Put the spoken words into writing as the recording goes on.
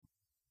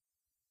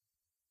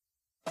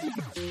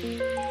What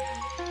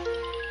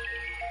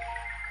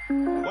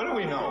do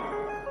we know?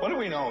 What do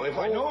we know? If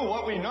I know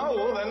what we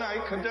know, then I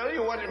can tell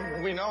you what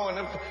we know, and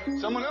if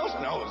someone else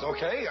knows,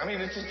 okay? I mean,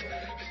 it's just...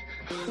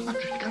 I'm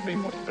just gotta be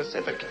more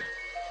specific.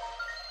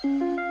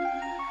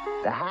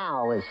 The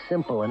how is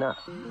simple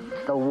enough.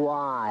 It's the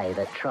why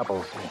that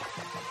troubles me.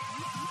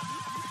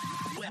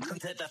 Welcome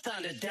to the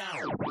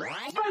Thunderdome.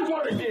 Say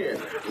what again?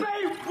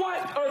 Say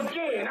what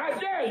again? I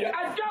dare you.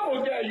 I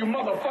double dare you,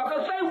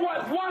 motherfucker. Say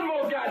what one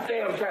more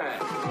goddamn time.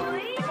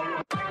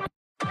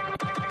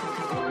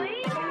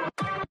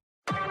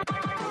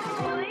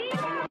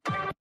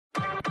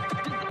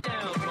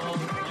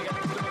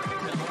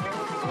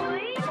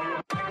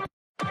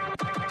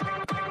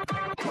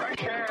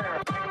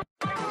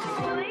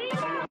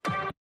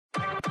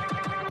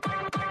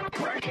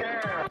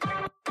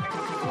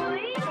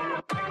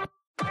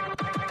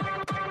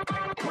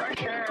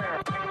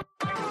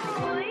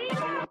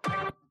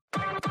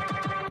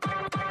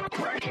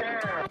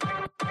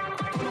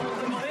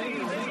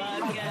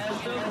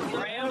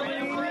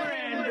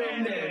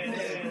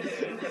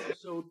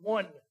 Episode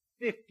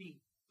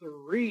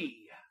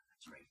 153.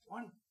 That's right,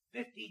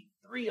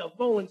 153 of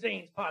Bo and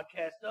Zane's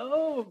podcast.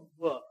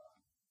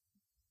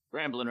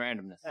 Ramblin'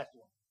 Randomness. That's the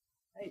one.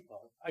 Hey,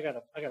 Bo, I got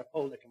a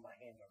pole lick in my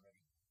hand already.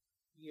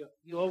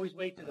 You always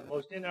wait to the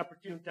most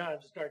inopportune time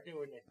to start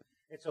doing it.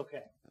 It's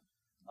okay.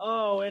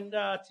 Oh, and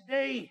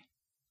today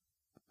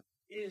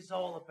is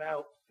all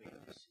about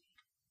fantasy.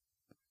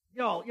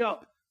 Y'all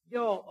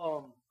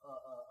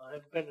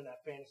have been in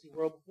that fantasy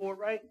world before,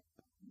 right?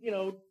 You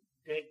know,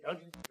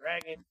 Dungeons and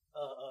Dragons,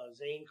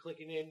 Zane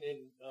clicking in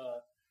and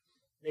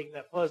making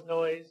that fuzz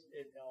noise,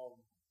 and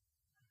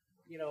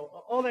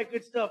all that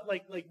good stuff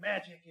like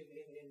magic and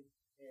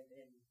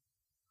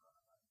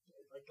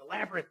like the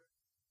labyrinth.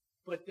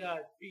 But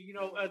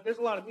there's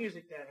a lot of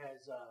music that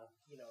has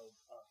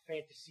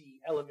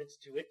fantasy elements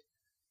to it.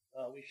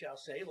 We shall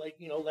say, like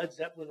Led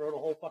Zeppelin wrote a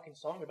whole fucking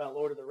song about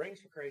Lord of the Rings,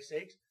 for Christ's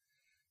sakes,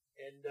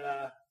 and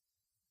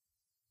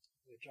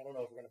which I don't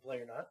know if we're gonna play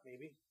or not.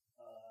 Maybe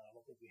I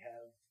don't think we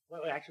have.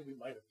 Well, actually, we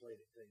might have played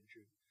it, to tell you the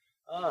truth.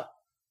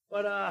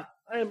 But I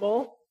am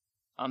Mo.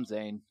 I'm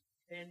Zane.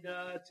 And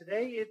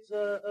today it's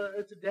a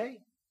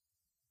day.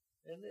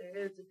 And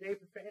it's a day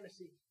for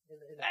fantasy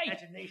and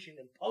imagination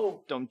and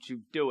Poe. Don't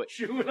you do it.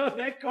 Chewing on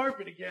that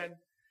carpet again.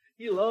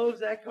 He loves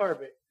that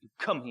carpet.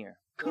 Come here.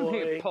 Come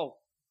here, Poe.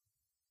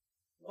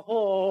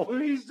 Oh,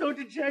 he's so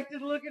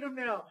dejected. Look at him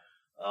now.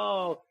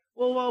 Oh,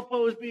 well, while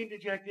Poe is being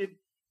dejected,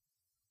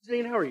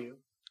 Zane, how are you?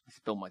 I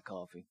spilled my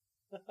coffee.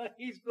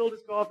 He spilled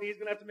his coffee. He's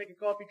gonna have to make a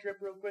coffee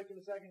trip real quick in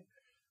a second.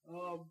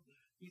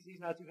 He's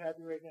not too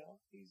happy right now.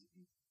 He's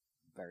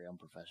very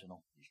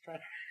unprofessional. He's trying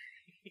to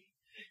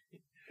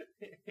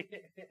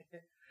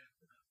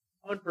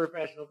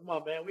unprofessional. Come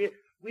on, man.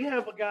 We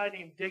have a guy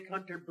named Dick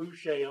Hunter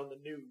Boucher on the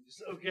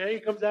news. Okay, he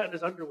comes out in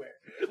his underwear.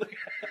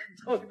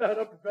 Talk about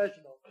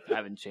unprofessional. I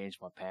haven't changed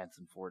my pants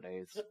in 4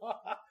 days.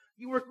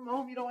 You work from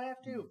home. You don't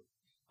have to.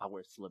 I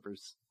wear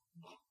slippers.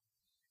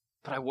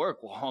 But I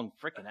work long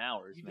freaking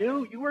hours. You man.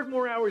 do? You work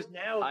more hours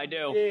now than I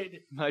do. you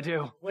did I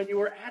do. when you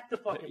were at the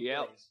fucking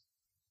Yep. place.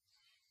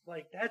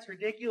 Like, that's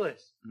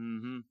ridiculous.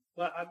 Mm-hmm.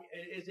 But, I mean,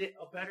 is it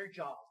a better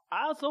job?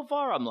 So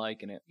far, I'm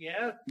liking it.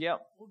 Yeah?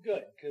 Yep. Well,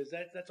 good, because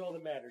that's all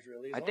that matters,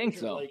 really. As I long think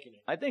as you're so. liking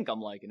it. I think I'm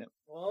liking it.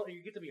 Well,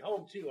 you get to be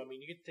home, too. I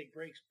mean, you get to take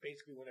breaks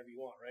basically whenever you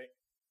want, right?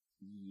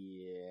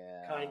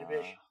 Yeah. Kind of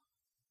ish.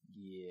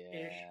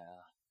 Yeah. Ish.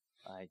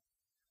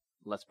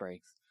 Less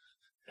breaks.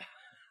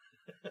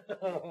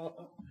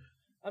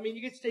 I mean,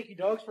 you get to take your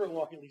dogs for a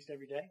walk at least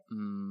every day.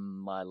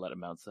 I let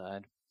them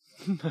outside.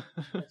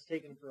 That's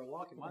taking them for a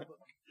walk in my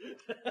book.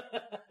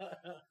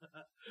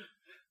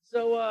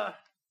 So,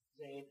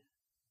 Zane,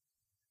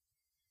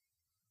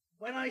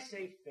 when I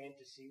say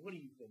fantasy, what do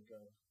you think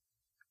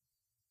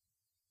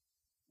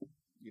of?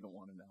 You don't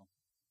want to know.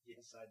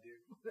 Yes, I do.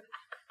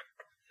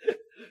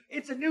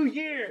 It's a new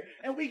year,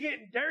 and we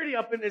getting dirty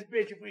up in this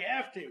bitch if we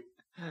have to.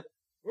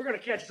 We're going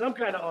to catch some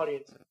kind of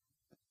audience.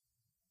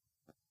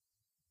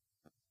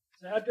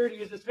 So how dirty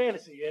is this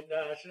fantasy, and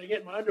should I get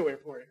in my underwear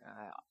for it?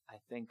 I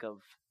think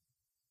of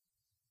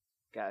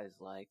guys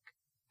like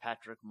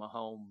Patrick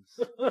Mahomes.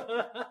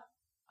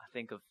 I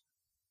think of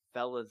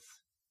fellas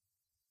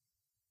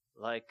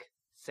like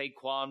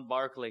Saquon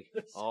Barkley.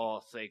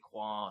 Oh,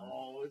 Saquon.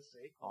 Oh, it's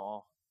Saquon.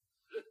 Oh.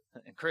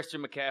 And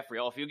Christian McCaffrey.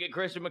 Oh, if you get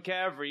Christian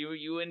McCaffrey,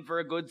 you in for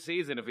a good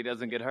season if he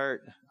doesn't get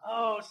hurt.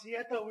 Oh, see,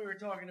 I thought we were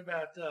talking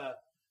about,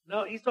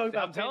 no, he's talking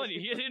about I'm telling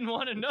you, you didn't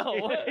want to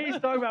know. He's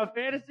talking about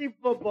fantasy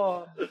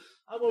football.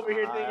 I'm over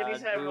here thinking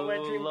he's having a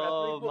wet dream about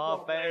love three my football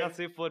players.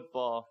 fantasy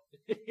football.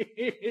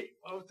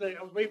 I was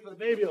waiting for the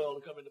baby oil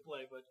to come into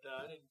play, but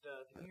I didn't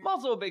hear. I'm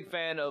also a big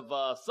fan of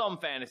some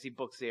fantasy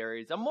book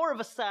series. I'm more of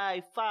a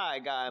sci-fi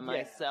guy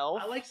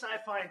myself. I like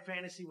sci-fi and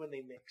fantasy when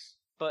they mix.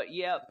 But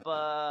yep,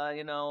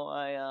 I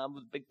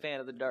was a big fan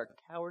of the Dark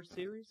Tower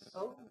series.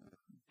 Oh,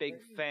 Big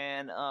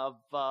fan of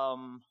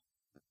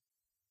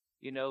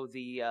You know,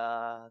 the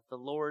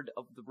Lord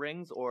of the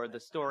Rings or the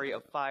Story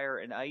of Fire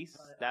and Ice.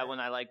 That one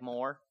I like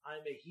more.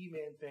 I'm a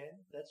He-Man fan.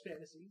 That's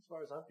fantasy, as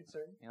far as I'm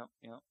concerned.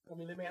 Yep. I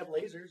mean, they may have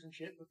lasers and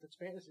shit, but it's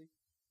fantasy.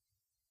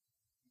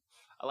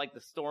 I like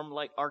the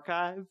Stormlight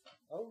Archive.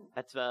 Oh,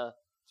 It's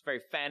very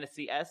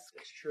fantasy-esque.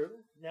 it's true.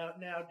 Now,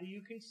 do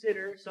you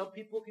consider, some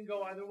people can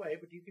go either way,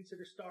 but do you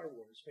consider Star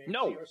Wars fantasy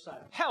No. or sci-fi?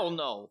 Hell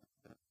no.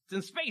 It's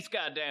in space,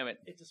 goddammit.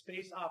 It's a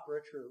space opera,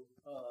 true,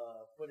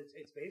 but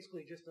it's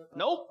basically just a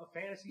Nope. a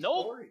fantasy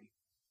Nope. story.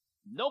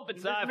 Nope,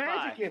 it's There's sci-fi.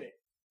 magic in it,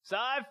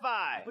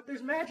 Sci-fi. but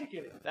there's magic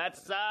in it. That's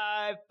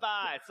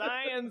sci-fi.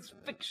 Science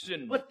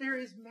fiction. But there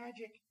is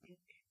magic in it.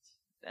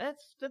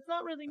 That's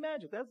not really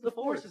magic. That's The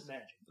Force is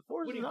magic. The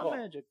Force What do is you not call it?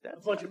 magic. A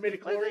That's bunch of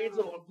midichlorians,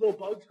 little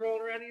bugs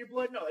crawling around in your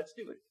blood? No, that's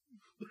stupid.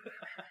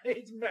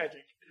 It's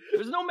magic.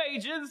 There's no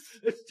mages.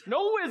 It's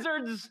No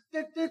wizards.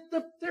 the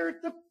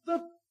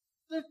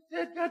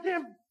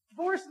goddamn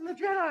Force and the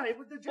Jedi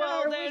with the Jedi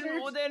Well, are then,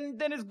 wizards.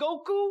 then is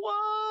Goku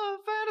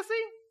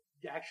fantasy?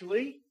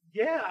 Actually,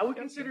 yeah, I would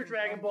consider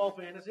Dragon Ball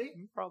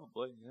fantasy.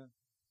 Probably. Yeah.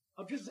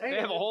 I'm just saying. They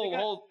have a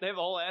they got,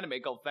 whole anime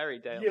called Fairy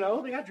Tail. You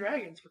know, they got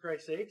dragons for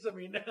Christ's sakes. I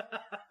mean,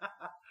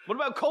 What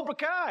about Cobra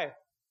Kai?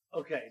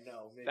 okay,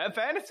 no, maybe. That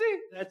fantasy?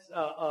 That's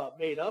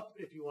made up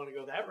if you want to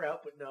go that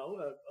route, but no,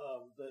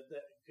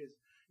 because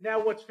now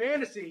what's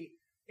fantasy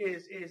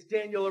is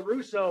Daniel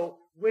LaRusso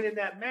winning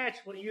that match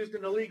when he used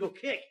an illegal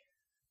kick.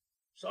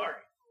 Sorry,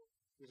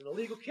 it was an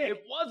illegal kick.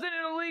 It wasn't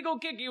an illegal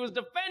kick. He was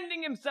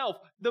defending himself.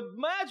 The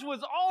match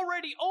was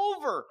already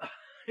over.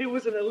 It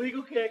was an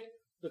illegal kick.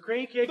 The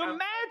crane kick. The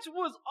match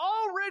was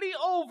already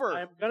over.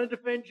 I'm gonna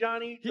defend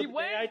Johnny till the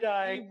day I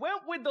die. He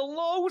went with the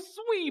low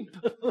sweep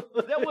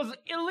that was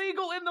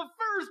illegal in the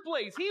first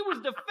place. He was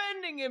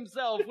defending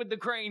himself with the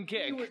crane He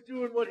kick. was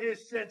doing what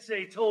his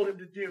sensei told him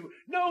to do.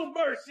 No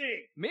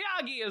mercy.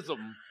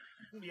 Miyagiism.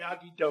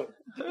 Miyagi don't.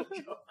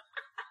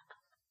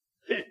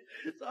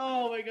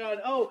 Oh my God.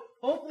 Oh,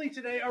 hopefully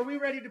today, are we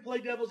ready to play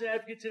devil's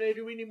advocate today?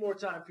 Do we need more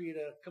time for you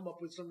to come up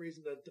with some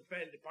reason to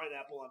defend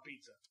pineapple on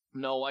pizza?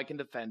 No, I can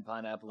defend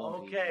pineapple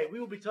on pizza. Okay, we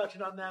will be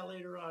touching on that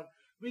later on.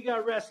 We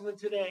got wrestling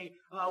today.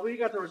 We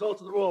got the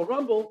results of the Royal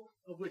Rumble,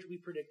 of which we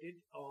predicted.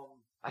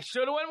 I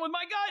should have went with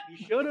my gut.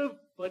 He should have,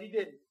 but he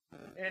didn't.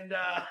 And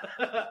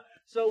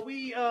so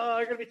we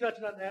are going to be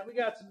touching on that. We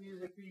got some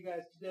music for you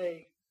guys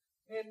today.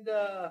 And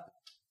got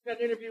an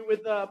interview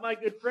with my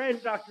good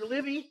friend, Dr.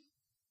 Livy.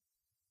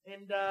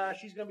 And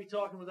she's going to be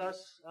talking with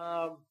us,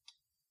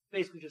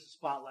 basically just a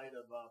spotlight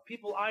of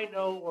people I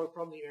know or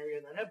from the area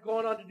that have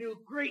gone on to do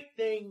great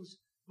things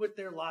with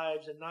their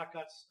lives and not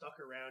got stuck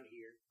around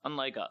here.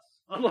 Unlike us.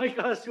 Unlike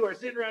us who are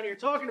sitting around here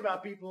talking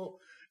about people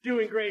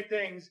doing great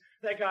things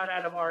that got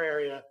out of our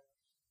area.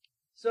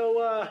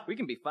 So, We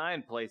can be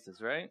fine places,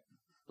 right?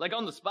 Like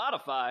on the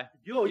Spotify.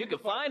 Yo, you can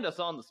find us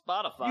on the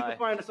Spotify. You can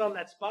find us on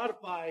that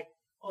Spotify,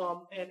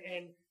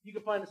 and you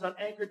can find us on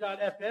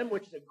Anchor.fm,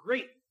 which is a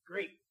great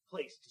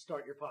place to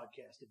start your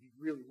podcast if you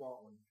really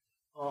want one.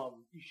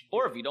 You should.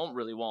 Or if you don't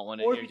really want one,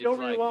 Or and if you you're don't just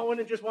really like, want one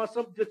and just want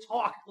something to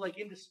talk like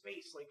into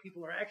space, like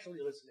people are actually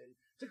listening.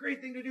 It's a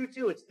great thing to do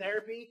too. It's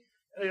therapy.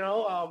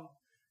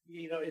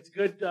 It's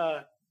good.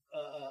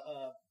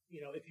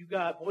 If you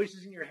got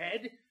voices in your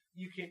head,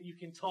 you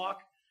can talk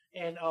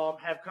and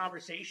have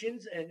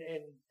conversations and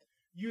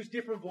use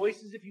different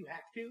voices if you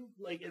have to,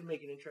 like, and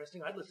make it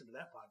interesting. I'd listen to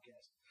that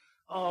podcast.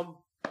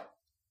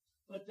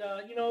 But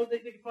they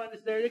can find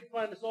us there. They can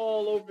find us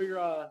all over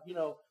your,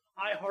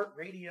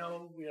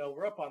 iHeartRadio.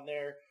 We're up on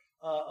there.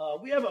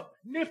 We have a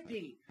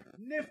nifty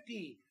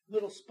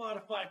little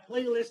Spotify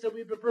playlist that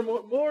we've been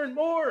promoting more and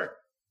more.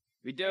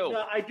 we do. And,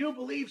 I do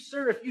believe,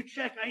 sir, if you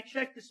check, I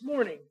checked this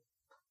morning,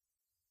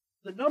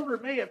 the number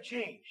may have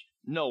changed.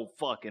 No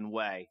fucking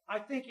way. I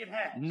think it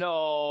has.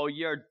 No,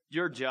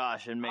 you're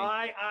joshing me.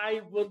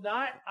 I will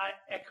not.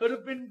 I could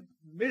have been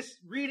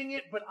misreading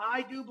it, but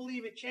I do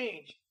believe it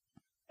changed.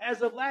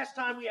 As of last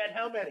time, we had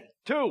how many?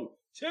 2.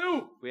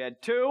 2. We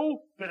had 2.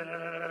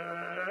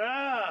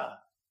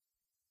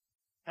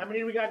 How many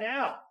do we got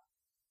now?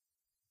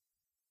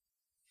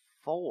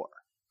 4.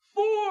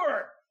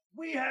 4.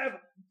 We have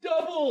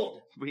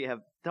doubled. We have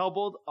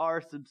doubled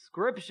our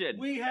subscription.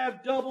 We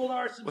have doubled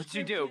our subscription. What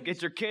you do?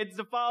 Get your kids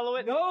to follow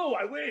it? No,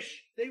 I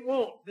wish. They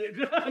won't.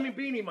 I mean,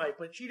 Beanie might,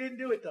 but she didn't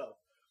do it, though.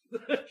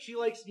 She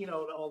likes,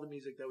 all the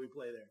music that we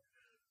play there.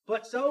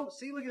 But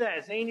see, look at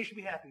that. Zane, you should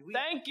be happy.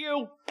 Thank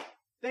you.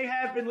 They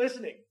have been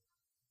listening.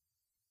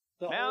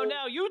 Now,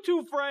 you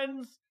 2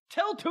 friends,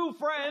 tell 2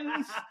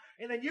 friends.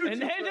 And then you and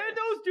two then friends.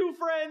 those 2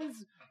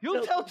 friends,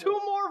 you'll tell 2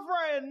 more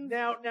friends.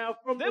 Now,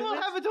 from Then we'll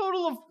have a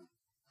total of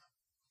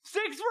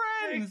 6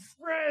 friends. 6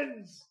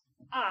 friends.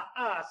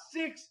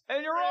 6.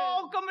 And you're friends.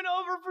 all coming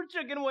over for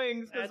chicken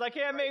wings because I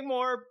can't make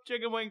more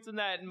chicken wings than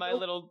that in my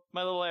little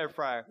air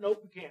fryer.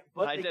 Nope, you can't.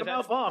 But they come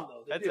out bomb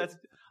though.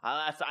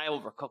 I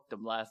overcooked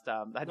them last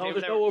time.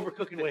 There's no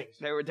overcooking wings.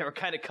 They were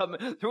kind of coming.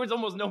 There was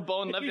almost no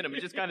bone left in them. It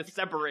just kind of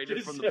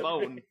separated from the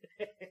bone.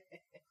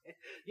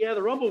 Yeah,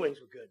 the Rumble wings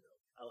were good though.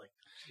 I like them.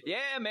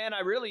 Yeah, man,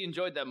 I really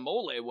enjoyed them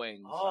mole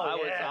wings. Oh,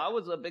 I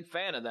was a big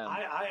fan of them.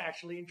 I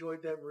actually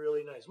enjoyed them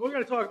really nice. We're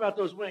going to talk about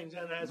those wings.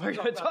 And as We're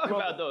going to talk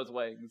about Rumble. those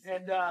wings.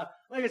 And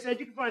like I said,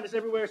 you can find us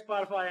everywhere: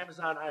 Spotify,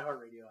 Amazon,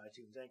 iHeartRadio,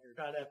 iTunes,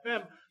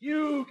 Anchor.fm.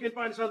 You can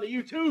find us on the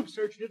YouTube.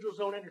 Search Digital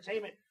Zone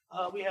Entertainment.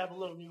 We have a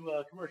little new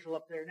commercial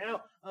up there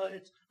now.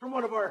 It's from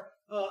one of our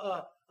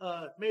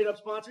made-up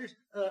sponsors,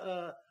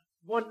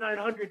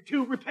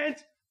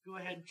 1-900-2-REPENT. Go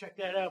ahead and check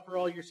that out for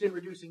all your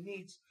sin-reducing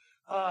needs.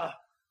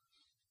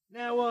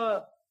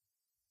 Now,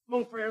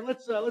 Monfrere,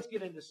 let's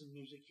get into some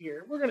music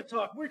here. We're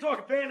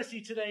talking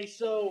fantasy today,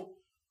 so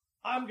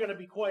I'm gonna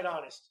be quite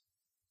honest.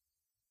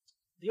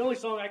 The only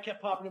song I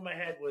kept popping in my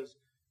head was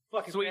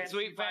fucking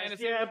Sweet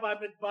Fantasy. Yeah,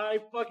 by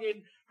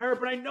fucking her.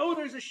 But I know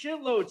there's a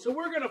shitload, so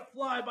we're gonna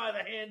fly by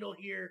the handle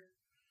here.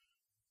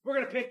 We're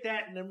gonna pick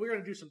that, and then we're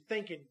gonna do some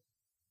thinking.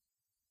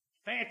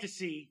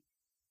 Fantasy,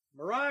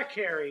 Mariah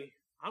Carey.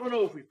 I don't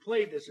know if we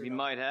played this or We not.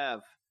 might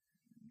have.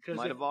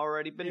 Might have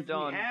already been If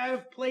done. we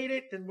have played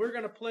it, then we're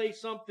gonna play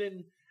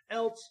something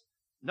else.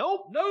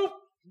 Nope. Nope.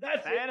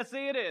 That's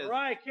Fantasy it it. is.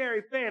 Mariah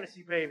Carey,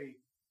 Fantasy, baby.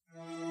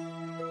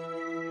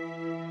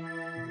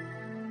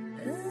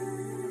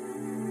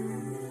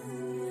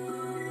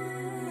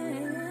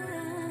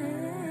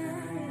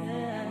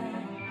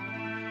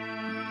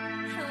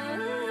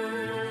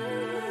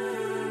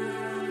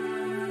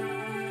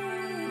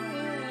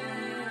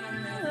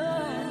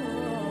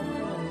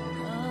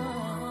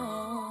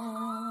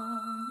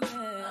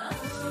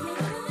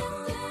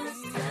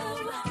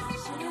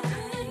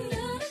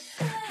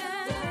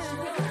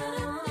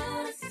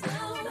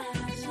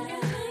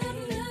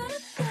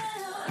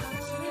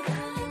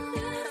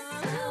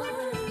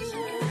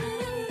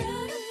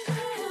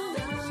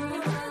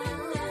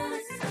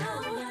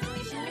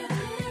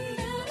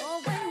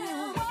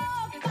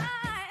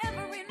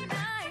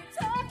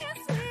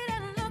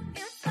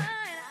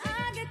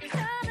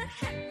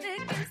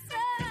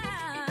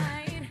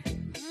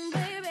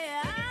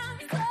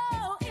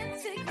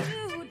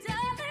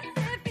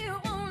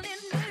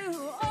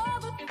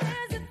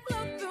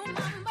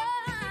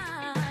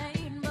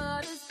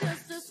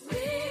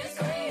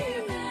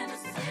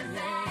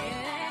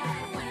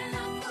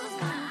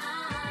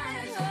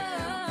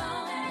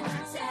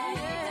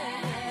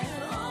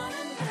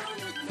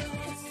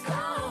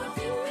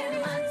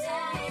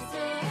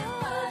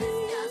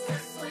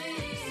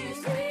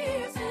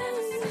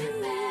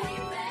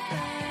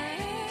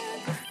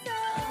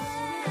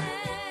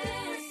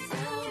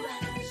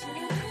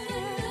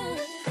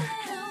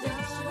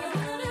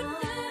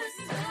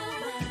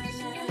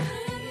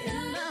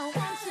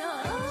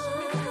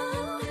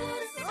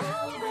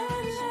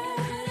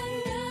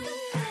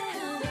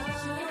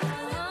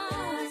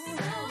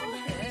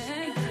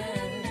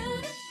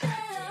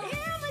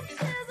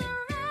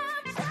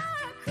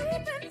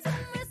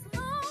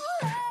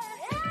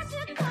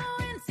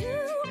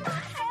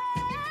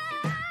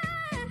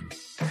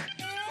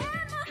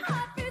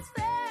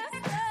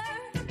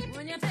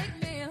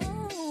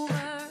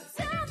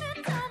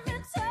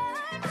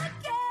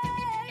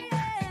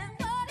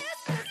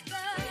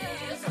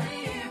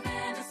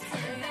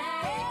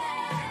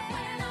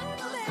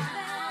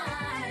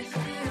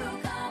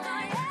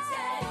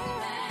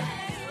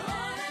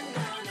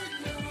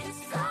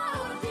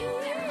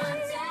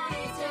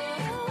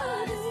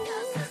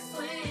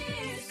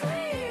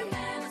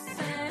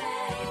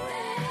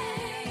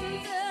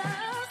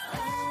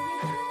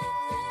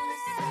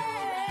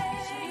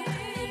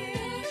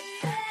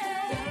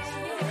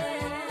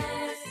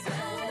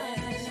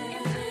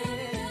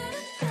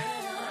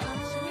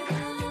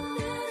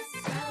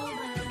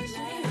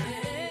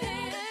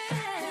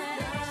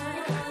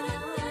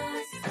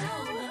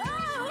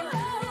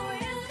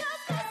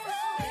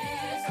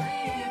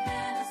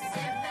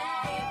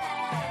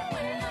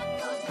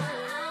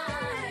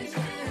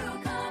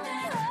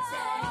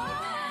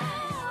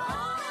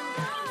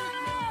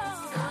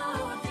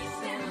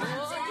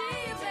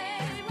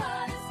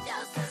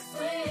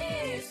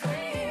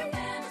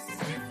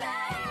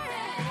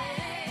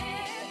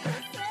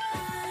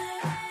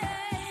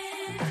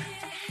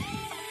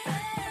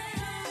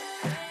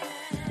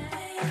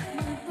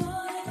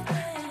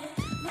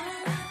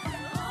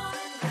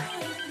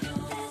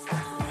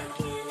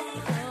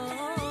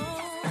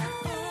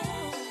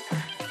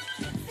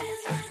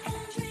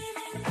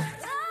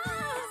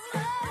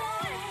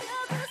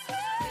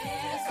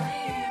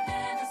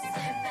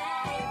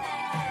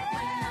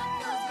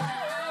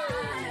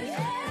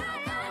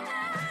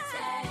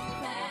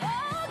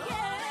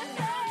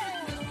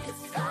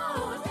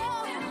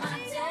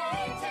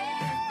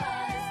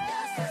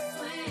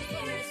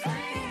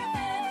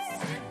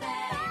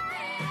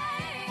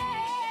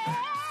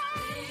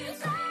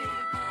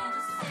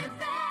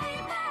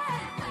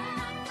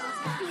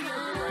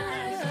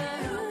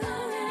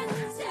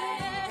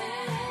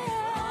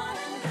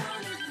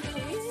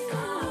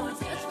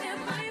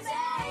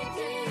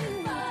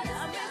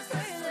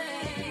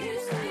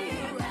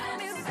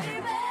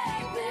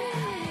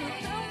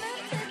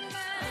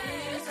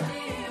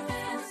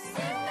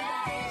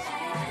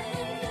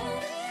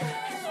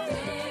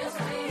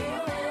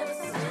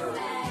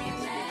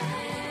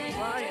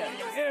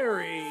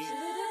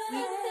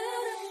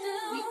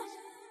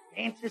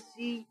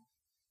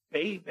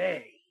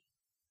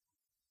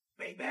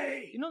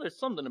 there's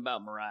something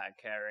about Mariah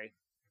Carey.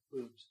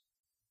 Boobs.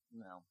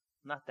 No,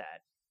 not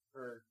that.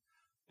 Her,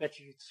 bet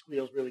she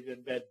squeals really good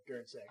in bed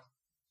during sex.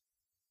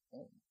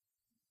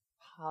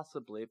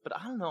 Possibly, but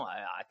I don't know.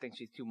 I think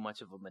she's too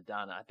much of a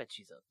Madonna. I bet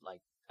she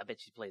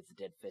plays the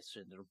dead fish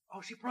in the...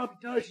 Oh, she probably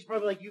does. She's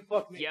probably like, you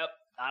fuck me. Yep,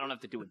 I don't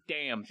have to do a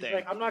damn She's thing.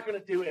 like, I'm not going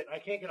to do it. I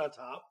can't get on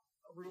top.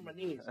 I'll ruin my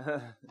knees.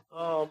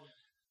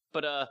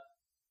 But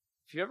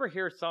if you ever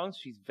hear songs,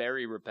 she's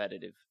very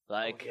repetitive.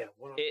 Like,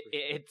 oh,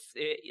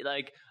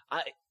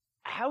 yeah,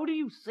 how do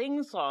you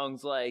sing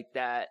songs like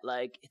that?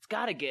 Like, it's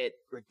got to get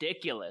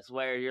ridiculous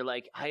where you're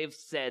like, I have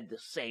said the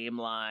same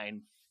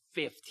line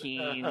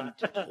 15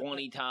 to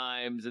 20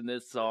 times in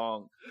this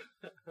song.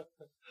 Yeah.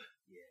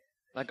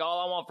 Like, all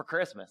I want for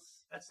Christmas.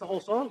 That's the whole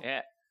song?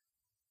 Yeah.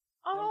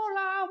 All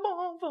I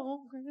want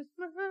for Christmas.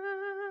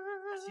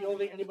 That's the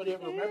only thing anybody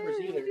ever remembers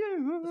either.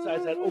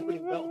 Besides that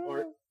opening belt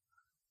part.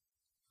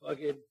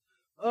 Fucking.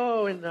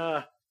 Oh, and,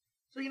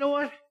 so you know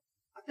what?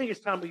 I think it's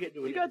time we get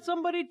into it. You got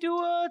somebody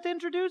to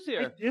introduce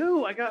here. I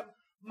do. I got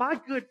my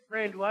good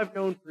friend who I've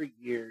known for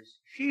years.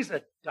 She's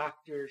a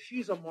doctor.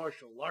 She's a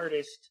martial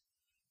artist.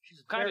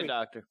 She's a Kind of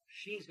doctor.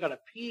 She's got a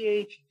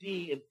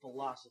PhD in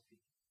philosophy.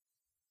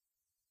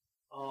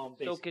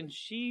 So can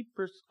she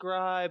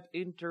prescribe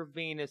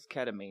intravenous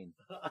ketamine?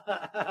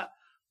 I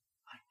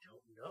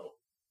don't know.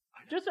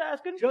 Just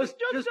asking. Just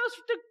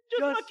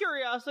my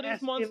curiosity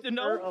wants to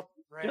know.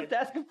 Just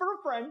asking for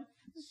a friend.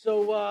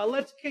 So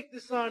let's kick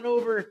this on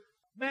over.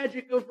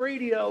 Magic of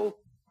radio.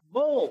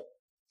 Mole,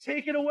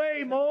 take it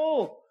away,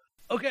 Mole.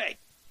 Okay.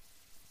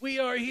 We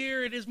are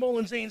here. It is Mole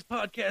and Zane's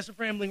podcast of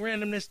Rambling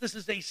Randomness. This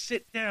is a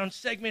sit-down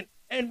segment.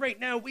 And right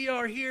now we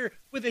are here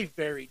with a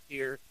very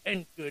dear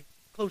and good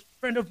close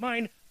friend of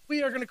mine.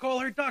 We are going to call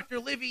her Dr.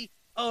 Livy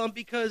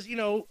because, we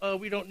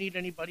don't need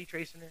anybody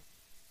tracing her.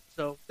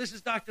 So this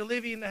is Dr.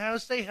 Livy in the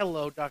house. Say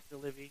hello, Dr.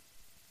 Livy.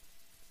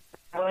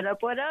 What up,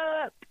 what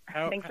up?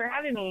 Thanks for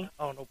having me.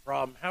 Oh, no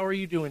problem. How are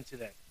you doing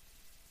today?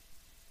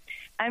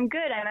 I'm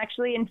good. I'm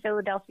actually in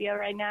Philadelphia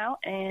right now,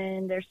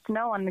 and there's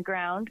snow on the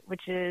ground,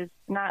 which is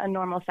not a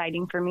normal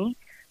sighting for me.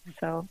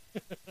 So,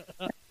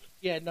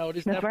 yeah, no, it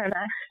is that's where I'm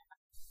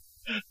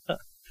at.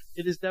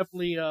 It is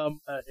definitely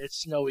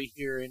it's snowy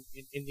here in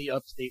the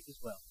upstate as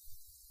well.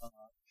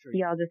 Sure.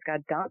 Y'all just got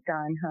dumped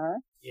on, huh?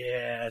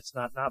 Yeah, it's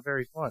not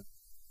very fun.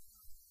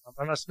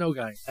 I'm not a snow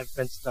guy. I've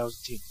been since I was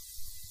a teen.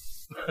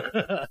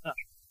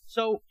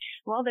 So,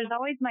 well, there's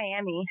always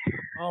Miami.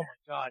 Oh my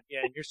God,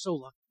 yeah, you're so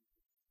lucky.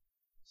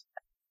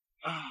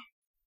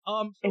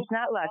 It's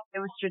not luck. It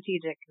was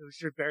strategic. It was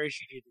very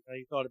strategic.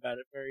 You thought about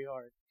it very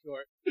hard.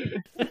 Sure.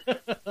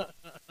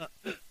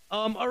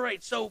 All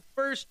right. So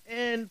first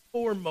and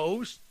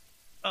foremost,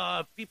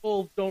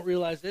 people don't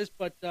realize this,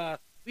 but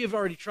we have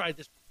already tried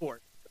this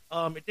before.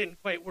 It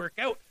didn't quite work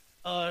out.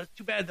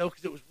 Too bad though,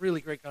 because it was really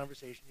great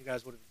conversation. You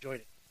guys would have enjoyed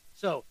it.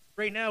 So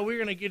right now we're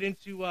gonna get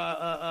into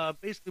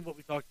basically what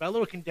we talked about, a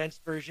little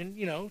condensed version.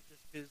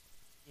 Just because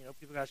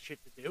people got shit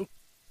to do.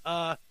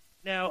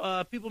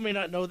 Now, people may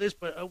not know this,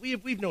 but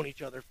we've known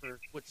each other for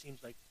what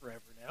seems like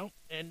forever now.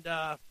 And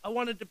I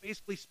wanted to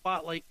basically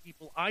spotlight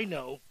people I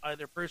know,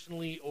 either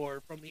personally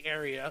or from the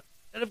area,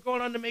 that have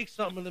gone on to make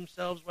something of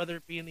themselves, whether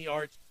it be in the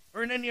arts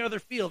or in any other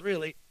field,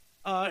 really.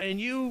 And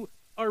you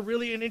are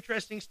really an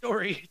interesting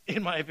story,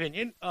 in my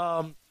opinion.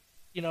 Not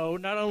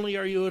only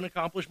are you an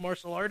accomplished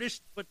martial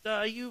artist, but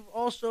you've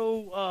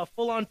also a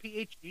full-on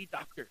PhD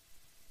doctor.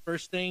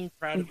 First thing,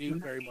 proud of you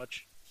very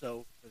much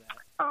so for that.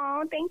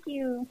 Oh, thank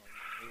you.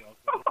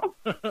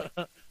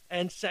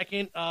 And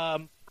second,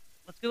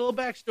 let's get a little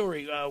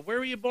backstory. Where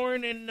were you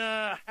born, and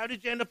how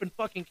did you end up in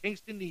fucking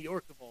Kingston, New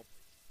York, of all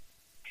places?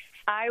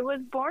 I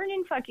was born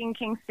in fucking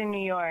Kingston,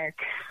 New York.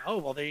 Oh,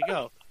 well, there you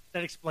go.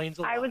 That explains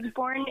a lot. I was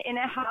born in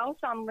a house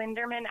on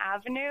Linderman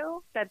Avenue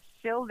that's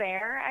still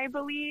there, I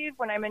believe.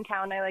 When I'm in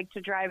town, I like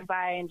to drive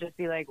by and just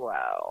be like,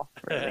 wow,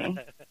 really?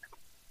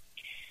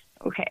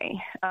 Okay.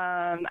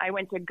 I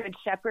went to Good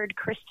Shepherd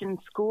Christian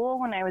School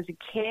when I was a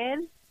kid.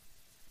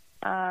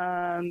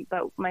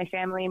 But my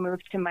family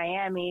moved to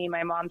Miami.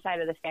 My mom's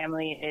side of the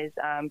family is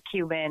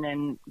Cuban,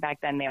 and back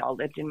then they all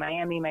lived in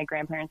Miami. My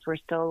grandparents were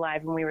still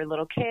alive when we were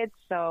little kids,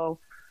 so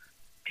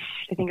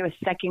I think it was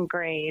second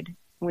grade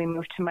we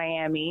moved to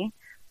Miami.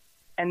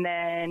 And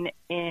then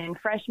in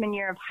freshman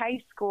year of high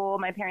school,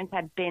 my parents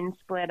had been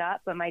split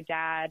up, but my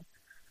dad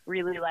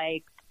really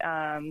liked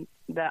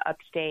the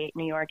upstate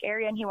New York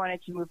area, and he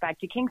wanted to move back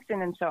to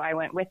Kingston, and so I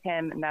went with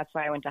him, and that's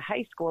why I went to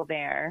high school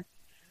there.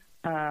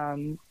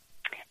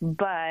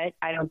 But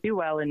I don't do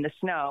well in the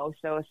snow,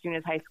 so as soon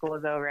as high school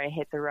was over, I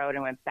hit the road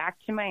and went back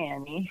to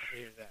Miami. I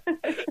hear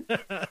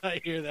that.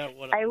 I hear that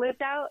one.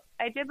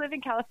 I did live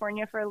in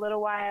California for a little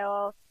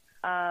while,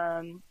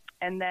 and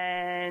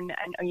then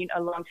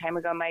a long time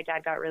ago, my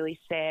dad got really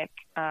sick,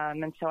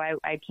 and so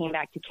I came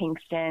back to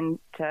Kingston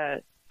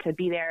to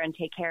be there and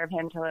take care of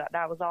him till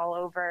that was all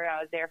over. I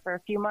was there for a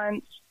few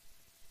months.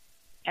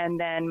 And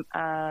then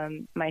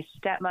my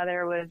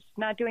stepmother was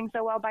not doing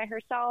so well by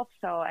herself,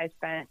 so I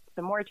spent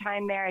some more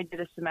time there. I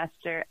did a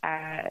semester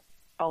at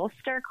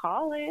Ulster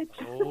College.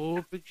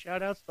 Oh, big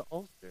shout outs to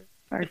Ulster.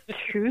 Or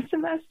 2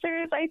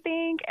 semesters, I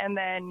think. And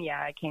then, yeah,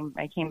 I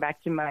came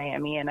back to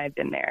Miami, and I've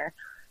been there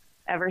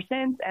ever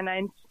since. And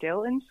I'm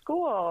still in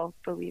school,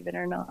 believe it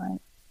or not.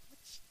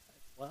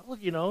 Well,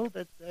 you know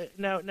that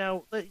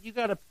now you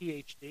got a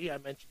PhD. I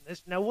mentioned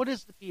this. Now, what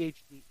is the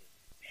PhD?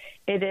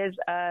 It is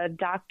a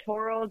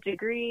doctoral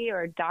degree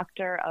or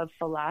Doctor of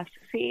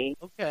Philosophy.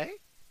 Okay,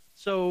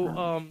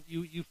 so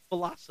you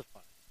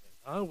philosophize.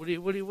 Huh? What do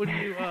you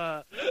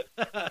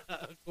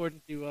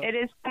according to? It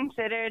is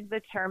considered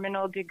the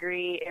terminal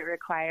degree. It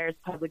requires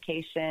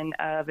publication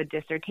of a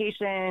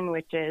dissertation,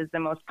 which is the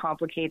most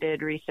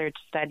complicated research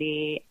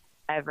study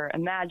ever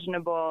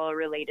imaginable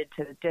related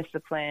to the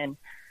discipline.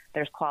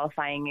 There's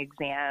qualifying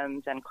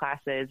exams and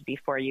classes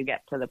before you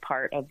get to the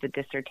part of the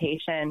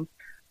dissertation,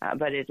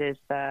 but it is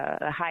the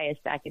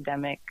highest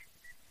academic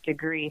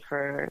degree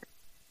for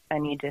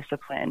any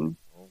discipline.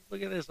 Oh,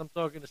 look at this. I'm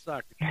talking to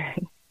soccer.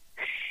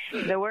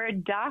 The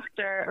word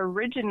doctor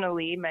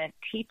originally meant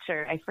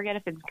teacher. I forget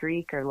if it's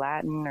Greek or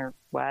Latin or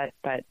what,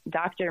 but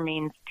doctor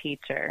means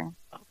teacher.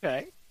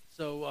 Okay.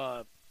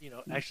 So,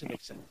 actually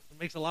makes sense. It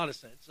makes a lot of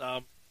sense.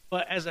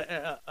 But as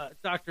a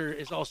doctor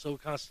is also a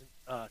constant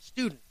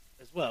student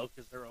as well,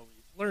 because they're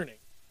always learning.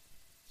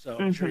 So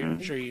I'm sure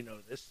you know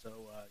this.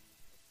 So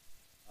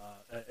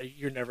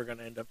you're never going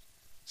to end up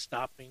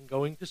stopping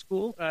going to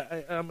school,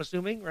 I'm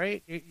assuming,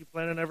 right? You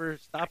plan on never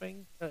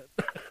stopping?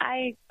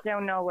 I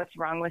don't know what's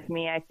wrong with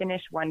me. I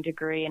finished one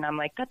degree and I'm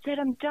like, that's it,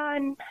 I'm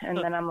done. And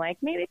then I'm like,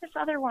 maybe this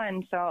other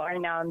one. So right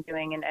now I'm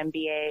doing an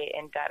MBA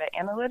in data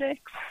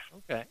analytics.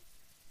 Okay.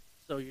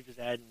 So you're just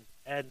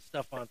adding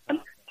stuff on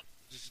top.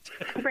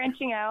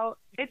 Branching out.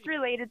 It's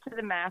related to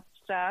the math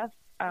stuff.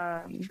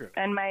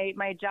 And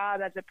my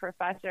job as a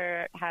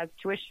professor has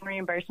tuition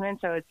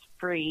reimbursement, so it's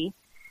free.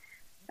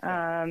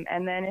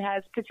 And then it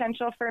has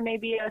potential for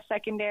maybe a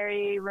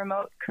secondary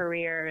remote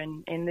career.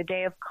 And in the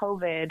day of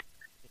COVID,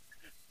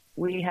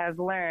 we have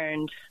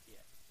learned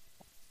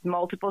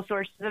multiple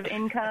sources of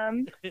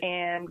income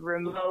and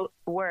remote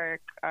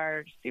work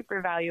are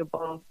super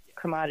valuable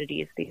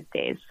commodities these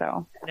days.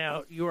 So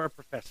now you are a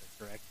professor,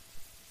 correct?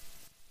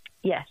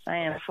 Yes, I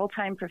am a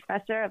full-time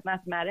professor of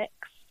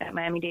mathematics at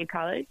Miami-Dade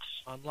College.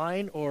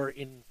 Online or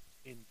in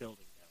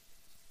building?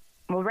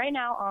 Well, right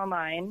now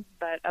online,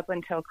 but up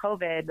until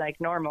COVID, like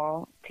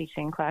normal,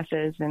 teaching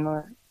classes in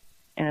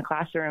a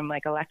classroom,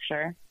 like a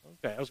lecture.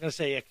 Okay, I was going to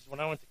say, because when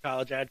I went to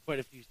college, I had quite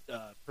a few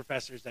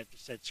professors that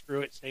just said,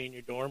 screw it, stay in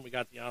your dorm. We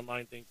got the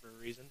online thing for a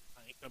reason.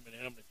 I ain't coming in.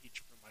 I'm going to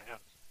teach from my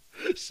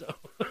house. So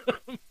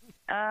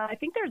I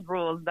think there's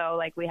rules, though.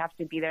 Like we have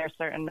to be there a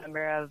certain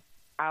number of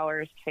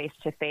hours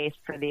face-to-face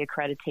for the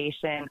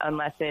accreditation,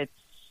 unless it's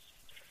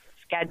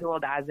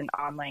scheduled as an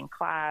online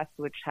class,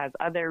 which has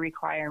other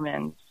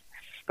requirements.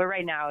 But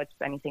right now, it's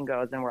anything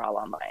goes, and we're all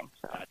online.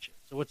 So. Gotcha.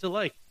 So what's it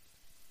like?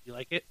 You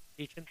like it,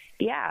 teaching?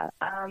 Yeah.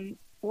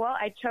 Well,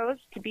 I chose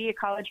to be a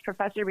college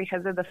professor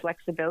because of the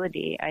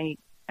flexibility.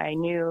 I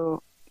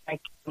knew I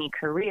could need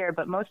career,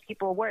 but most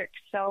people work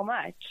so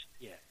much.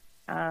 Yeah.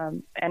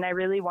 And I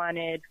really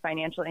wanted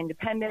financial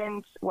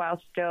independence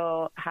while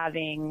still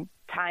having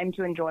time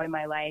to enjoy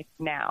my life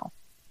now.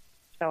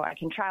 So I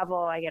can travel.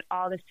 I get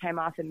all this time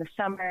off in the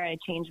summer. I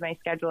change my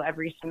schedule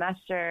every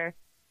semester.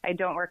 I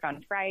don't work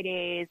on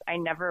Fridays. I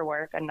never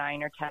work a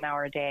 9 or 10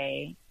 hour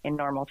day in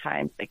normal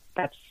times.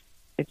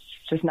 It's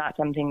just not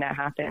something that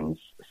happens.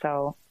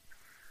 So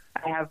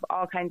I have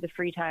all kinds of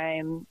free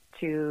time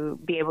to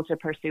be able to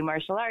pursue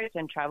martial arts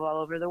and travel all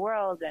over the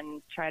world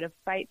and try to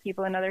fight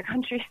people in other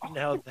countries.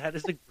 Now that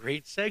is a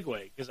great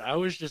segue, because I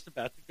was just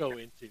about to go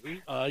into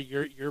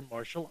your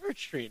martial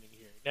arts training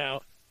here.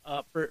 Now,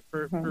 for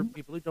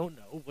people who don't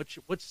know,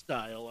 what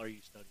style are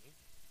you studying?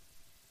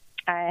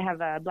 I have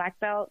a black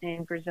belt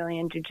in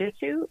Brazilian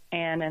Jiu-Jitsu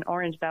and an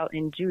orange belt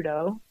in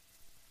Judo.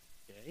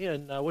 Okay,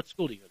 and what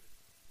school do you go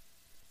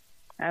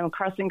to? I'm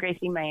Carlson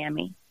Gracie,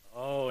 Miami.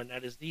 Oh, and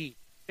that is the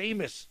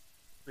famous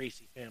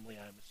Gracie family,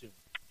 I'm assuming.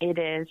 It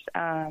is.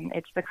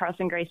 It's the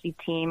Carlson Gracie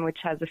team, which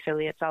has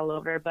affiliates all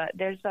over. But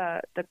there's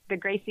the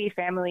Gracie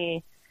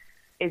family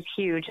is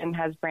huge and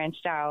has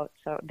branched out.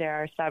 So there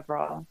are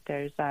several.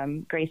 There's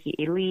Gracie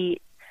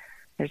Elite.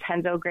 There's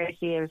Renzo Gracie.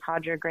 There's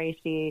Roger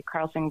Gracie,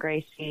 Carlson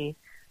Gracie,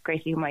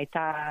 Gracie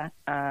Humaitá,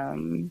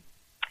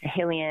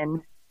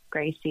 Hillian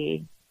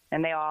Gracie,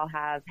 and they all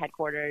have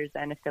headquarters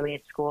and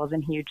affiliate schools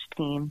and huge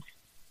teams.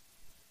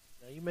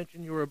 Now, you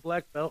mentioned you were a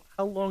black belt.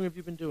 How long have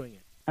you been doing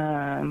it?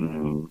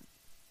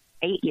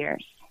 8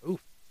 years.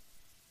 Oof.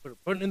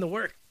 Putting in the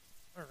work.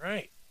 All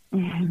right.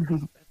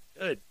 That's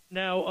good.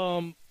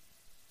 Now,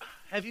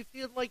 have you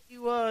feel like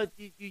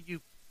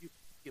you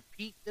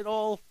peaked at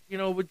all,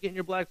 with getting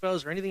your black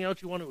belts, or anything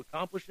else you want to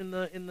accomplish in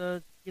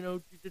the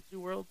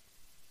jiu-jitsu world?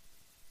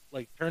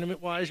 Like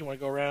tournament-wise, you want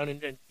to go around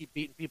and keep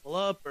beating people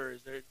up, or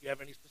do you have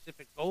any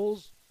specific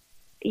goals?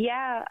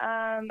 Yeah,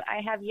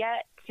 I have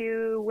yet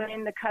to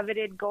win the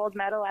coveted gold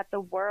medal at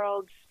the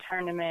World's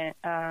tournament.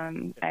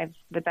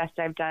 The best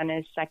I've done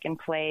is second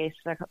place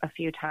a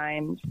few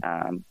times.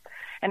 And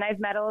I've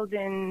medaled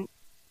in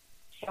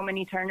so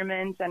many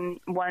tournaments and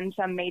won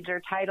some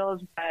major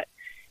titles, but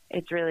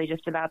it's really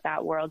just about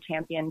that world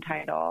champion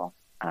title.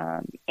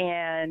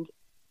 And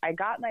I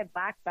got my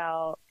black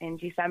belt in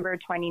December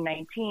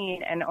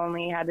 2019 and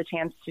only had the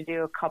chance to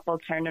do a couple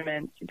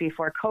tournaments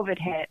before COVID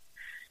hit.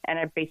 And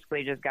I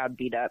basically just got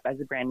beat up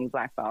as a brand new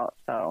black belt.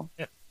 So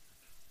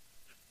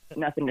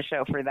nothing to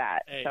show for that.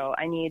 Hey. So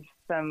I need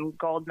some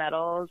gold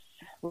medals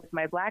with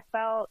my black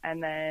belt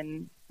and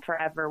then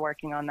forever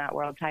working on that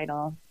world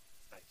title.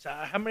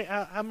 Nice.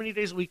 How many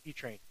days a week do you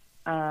train?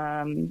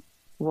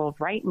 Well,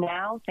 right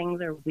now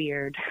things are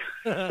weird,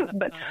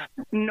 but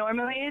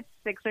normally it's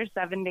 6 or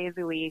 7 days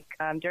a week.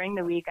 During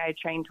the week, I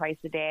train twice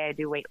a day. I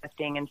do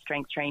weightlifting and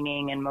strength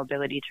training and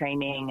mobility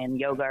training and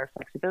yoga or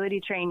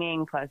flexibility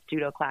training, plus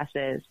judo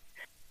classes.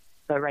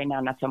 But right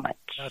now, not so much.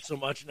 Not so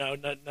much. No,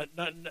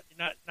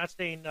 not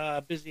staying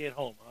busy at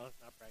home, huh?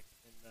 Not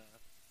practicing,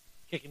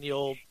 kicking the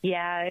old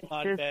it's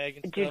body just bag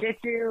and stuff.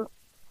 jiu-jitsu.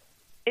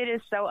 It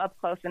is so up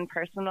close and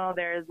personal.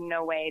 There is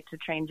no way to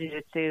train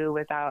jiu-jitsu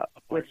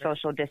with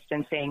social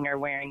distancing or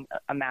wearing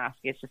a mask.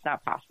 It's just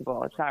not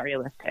possible. It's not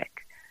realistic.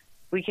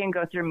 We can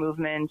go through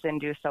movements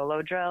and do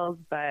solo drills,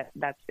 but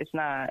it's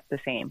not the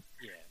same.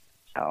 Yeah.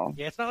 So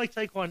yeah, it's not like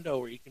Taekwondo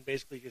where you can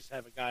basically just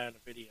have a guy on a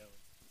video.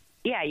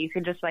 Yeah, you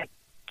could just like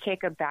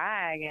kick a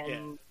bag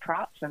and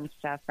props and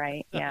stuff,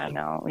 right? Yeah,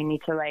 no, we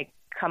need to like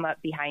come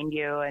up behind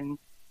you and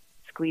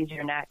squeeze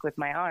your neck with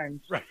my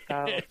arms. Right.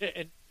 So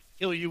and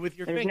kill you with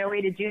your there's finger. no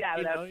way to do that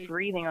without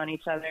breathing on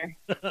each other.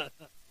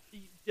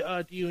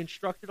 Do you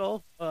instruct at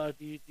all? Do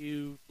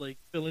you like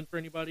fill in for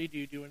anybody? Do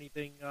you do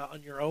anything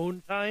on your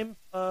own time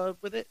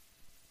with it?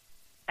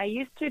 I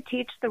used to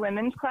teach the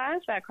women's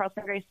class at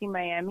Carlson Gracie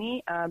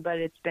Miami, but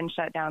it's been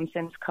shut down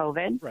since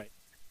COVID. Right.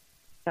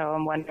 So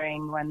I'm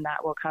wondering when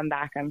that will come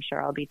back. I'm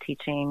sure I'll be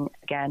teaching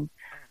again.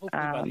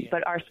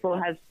 But our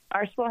school has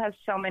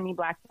so many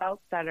black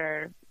belts that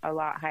are a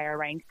lot higher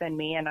ranked than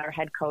me, and our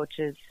head coach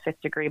is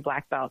 5th degree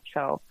black belt.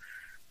 So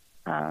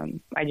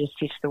I just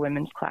teach the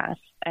women's class,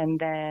 and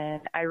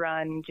then I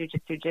run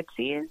Jiu-Jitsu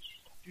Gypsies,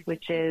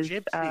 which is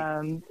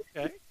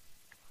okay.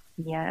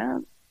 Yeah.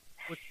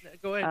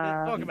 Go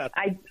ahead, talk about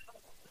that.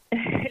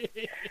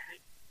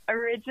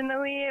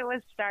 Originally, it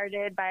was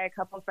started by a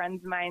couple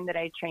friends of mine that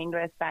I trained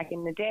with back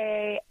in the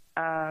day.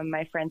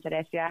 My friend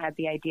Teresia had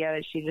the idea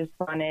that she just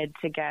wanted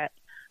to get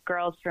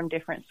girls from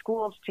different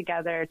schools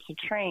together to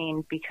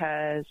train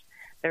because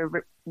there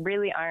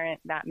really aren't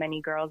that many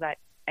girls at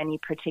any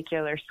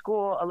particular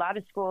school. A lot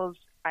of schools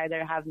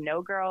either have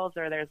no girls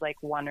or there's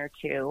like one or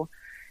two.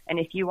 And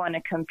if you want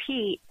to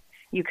compete,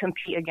 you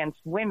compete against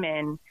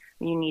women.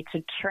 You need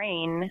to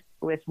train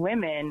with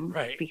women,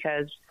 right,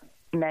 because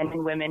men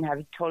and women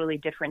have totally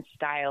different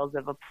styles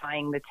of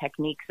applying the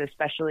techniques,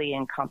 especially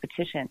in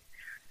competition.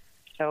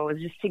 So it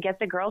was just to get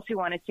the girls who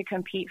wanted to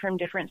compete from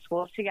different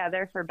schools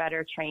together for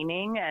better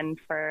training and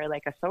for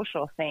like a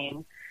social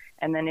thing.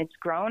 And then it's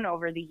grown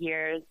over the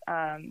years.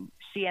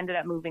 She ended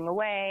up moving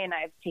away, and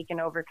I've taken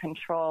over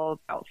control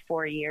about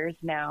 4 years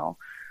now.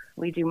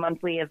 We do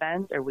monthly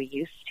events, or we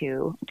used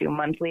to do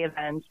monthly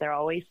events. They're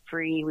always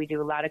free. We do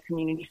a lot of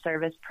community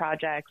service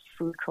projects,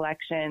 food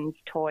collections,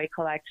 toy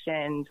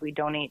collections. We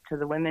donate to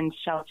the women's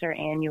shelter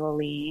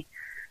annually.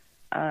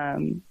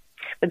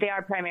 But they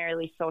are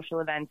primarily social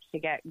events to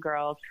get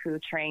girls who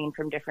train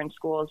from different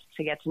schools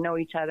to get to know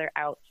each other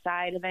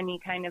outside of any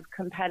kind of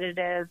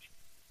competitive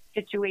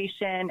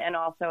situation. And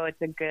also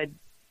it's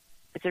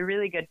a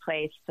really good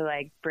place to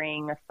like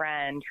bring a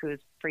friend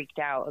who's freaked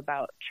out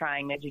about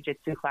trying a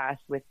jiu-jitsu class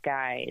with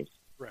guys.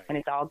 Right. And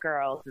it's all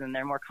girls, and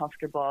they're more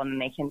comfortable,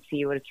 and they can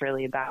see what it's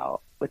really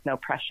about with no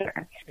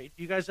pressure. Okay.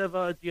 Do you guys have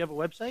do you have a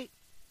website?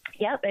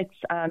 Yep, it's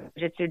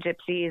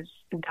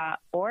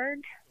jiu-jitsugypsies.org.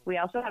 We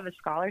also have a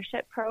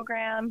scholarship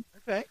program.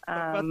 Okay.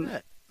 Talk about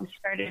that. We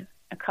started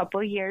a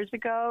couple years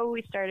ago.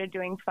 We started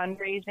doing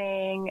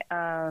fundraising.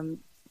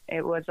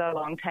 It was a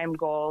long-time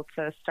goal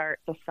to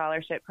start the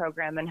scholarship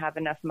program and have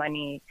enough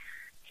money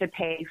to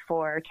pay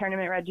for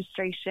tournament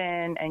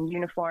registration and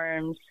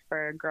uniforms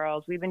for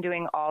girls. We've been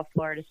doing all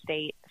Florida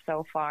State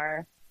so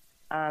far.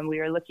 We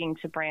were looking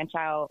to branch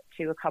out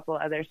to a couple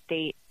other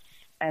states,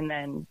 and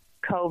then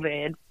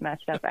COVID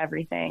messed up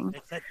everything.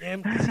 It's that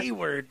damn C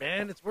word,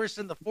 man. It's worse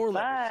than the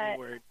four-letter C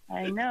word.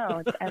 I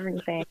know. It's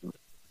everything.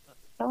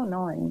 So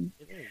annoying.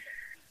 It is.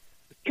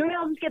 Can we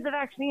all just get the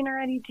vaccine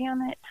already?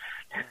 Damn it.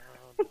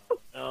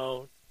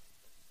 No.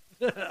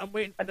 I'm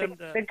waiting for them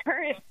to... The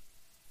current...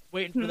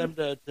 Waiting for them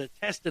to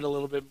test it a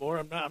little bit more.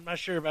 I'm not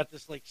sure about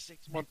this like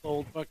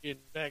 6-month-old fucking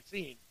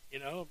vaccine. You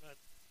know,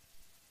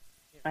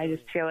 I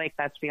just feel like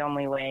that's the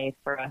only way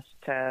for us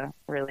to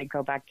really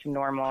go back to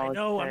normal. I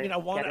know. I mean,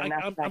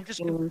 I'm just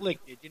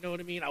conflicted. You know what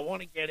I mean? I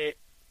want to get it,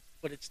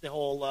 but it's the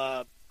whole.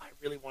 I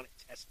really want it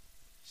tested,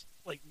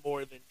 like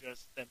more than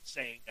just them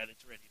saying that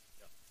it's ready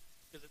to go,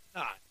 because it's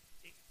not.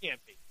 It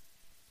can't be.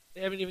 They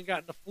haven't even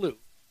gotten the flu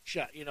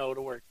shot,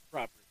 to work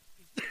properly.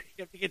 You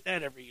have to get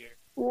that every year.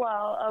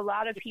 Well, a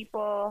lot of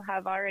people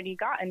have already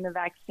gotten the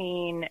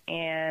vaccine,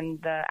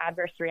 and the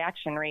adverse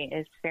reaction rate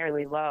is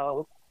fairly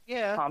low.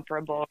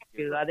 comparable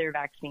to other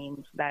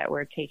vaccines that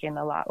were taken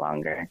a lot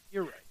longer.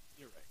 You're right.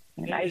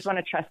 And I just want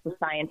to trust the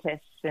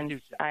scientists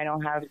since I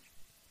don't have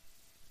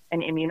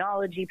an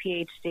immunology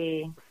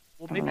PhD.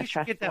 Well, maybe you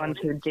should get that ones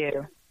who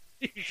do.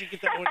 You should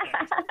get that one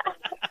next.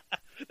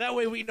 That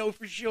way we know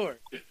for sure.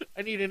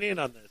 I need an in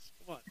on this.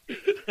 Come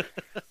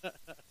on.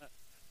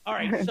 All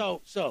right,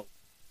 so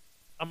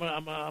I'm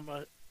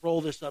gonna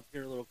roll this up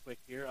here a little quick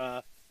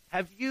here.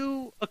 Have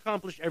you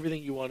accomplished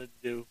everything you wanted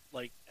to do,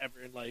 like,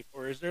 ever in life,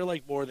 or is there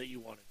like more that you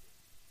want to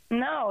do?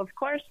 No, of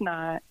course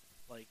not.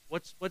 Like,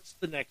 what's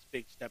the next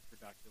big step for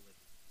Dr. Libby?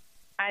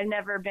 I've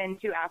never been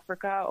to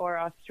Africa or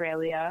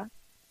Australia.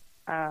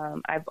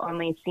 I've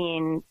only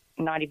seen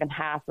not even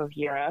half of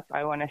Europe.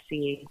 I want to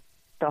see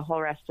the whole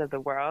rest of the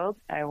world.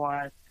 I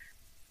want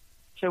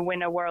to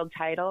win a world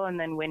title and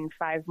then win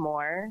 5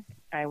 more.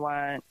 I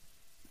want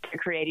to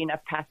create enough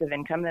passive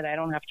income that I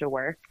don't have to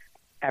work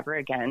ever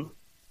again.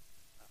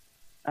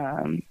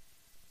 And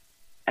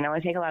I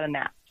want to take a lot of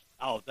naps.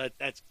 Oh,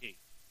 that's key.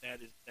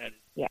 That is.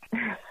 Yeah.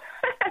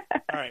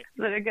 All right. Is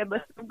that a good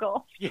list of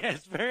goals? Yeah,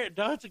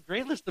 it's a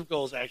great list of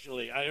goals,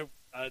 actually.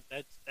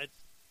 That's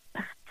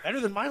better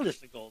than my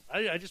list of goals.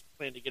 I just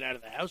plan to get out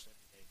of the house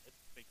every day. That's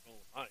a big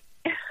goal of mine.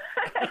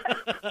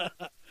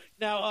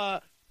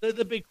 Now,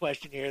 the big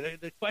question here,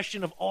 the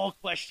question of all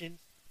questions,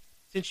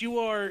 since you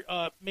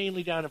are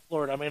mainly down in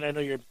Florida, I mean, I know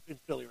you're in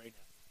Philly right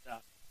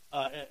now.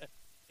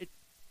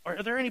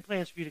 Are there any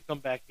plans for you to come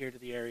back here to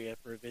the area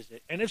for a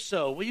visit? And if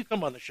so, will you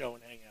come on the show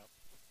and hang out?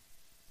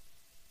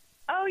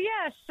 Oh,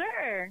 yeah,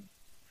 sure.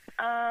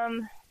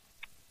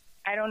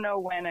 I don't know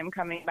when I'm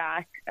coming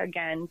back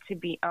again, to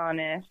be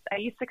honest. I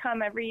used to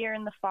come every year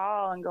in the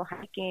fall and go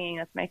hiking.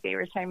 That's my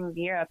favorite time of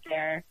year up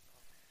there.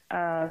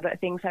 But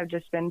things have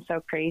just been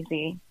so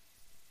crazy.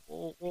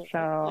 Well,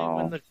 so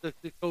when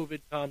the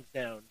COVID calms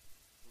down,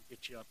 we'll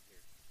get you up here.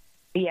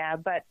 Yeah,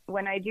 but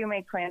when I do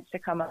make plans to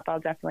come up, I'll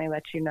definitely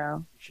let you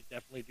know. You should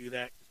definitely do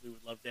that because we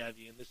would love to have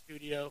you in the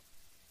studio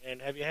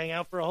and have you hang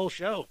out for a whole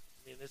show.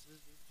 I mean, this is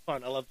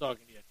fun. I love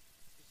talking to you.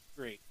 This is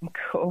great.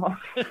 Cool.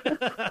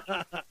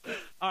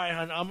 All right,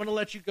 hon, I'm going to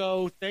let you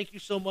go. Thank you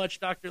so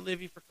much, Dr.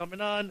 Livy, for coming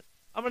on.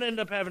 I'm going to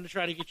end up having to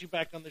try to get you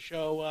back on the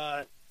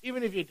show.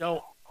 Even if you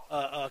don't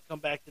come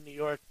back to New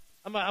York,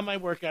 I might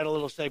work out a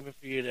little segment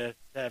for you to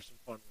have some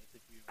fun with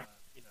if you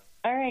know.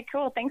 All right,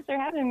 cool. Thanks for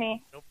having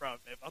me. No problem,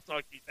 babe. I'll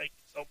talk to you. Thank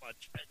you so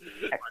much.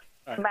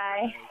 All right.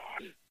 Bye.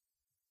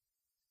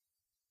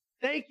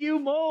 Thank you,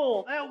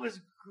 Mole. That was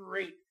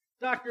great.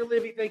 Dr.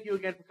 Livy, thank you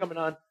again for coming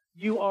on.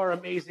 You are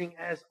amazing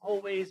as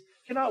always.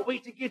 Cannot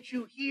wait to get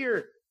you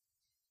here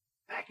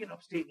back in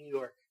upstate New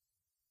York,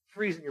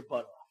 freezing your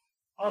butt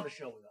off on the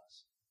show with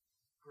us.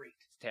 Great.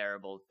 It's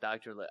terrible.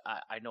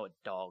 I know a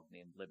dog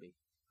named Libby.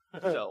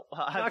 So,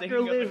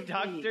 Dr. Libby.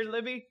 Dr.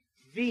 Libby?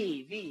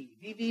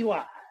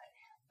 V-Y.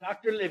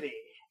 Dr. Livy.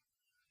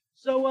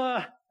 So,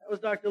 that was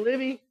Dr.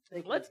 Livy.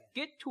 Let's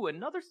get to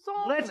another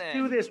song. Let's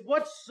do this.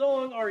 What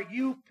song are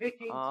you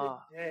picking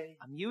today?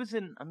 I'm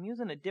using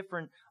a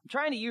different. I'm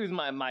trying to use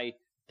my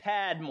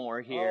pad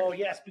more here. Oh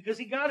yes, because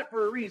he got it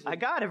for a reason. I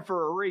got it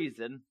for a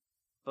reason,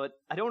 but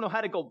I don't know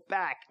how to go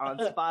back on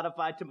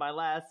Spotify to my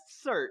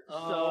last search.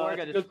 So we're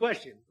gonna. Good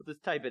question. We'll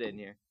just type it in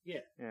here. Yeah.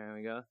 There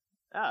we go.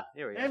 Ah,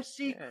 here we go.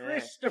 MC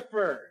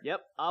Christopher.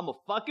 Yep, I'm a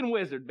fucking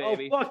wizard,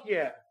 baby. Oh fuck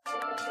yeah.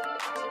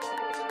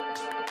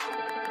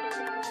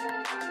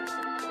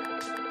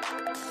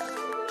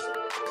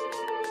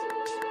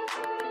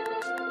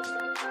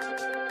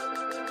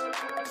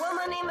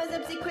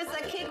 Chris,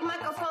 I kick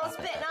microphone,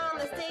 spitting on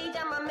the stage.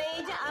 I'm a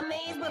major,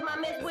 amazed with my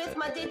myth, with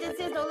my digits.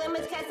 There's no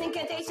limits, casting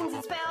incantations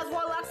and spells.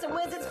 Warlocks and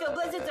wizards feel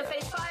blizzards to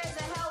face fires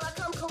of hell. I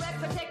come correct,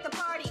 protect the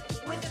party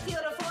with the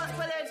field of force.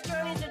 Whether it's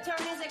journeys or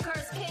turnings that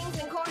curse kings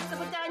and courts to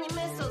put down your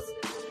missiles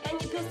and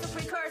your pistol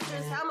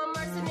precursors. I'm a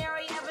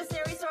mercenary,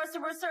 adversary,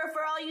 sorcerer,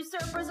 surfer. All you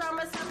surfers,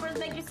 armor suffers,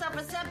 make you suffer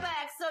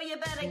setbacks. So you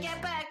better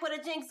get back, put a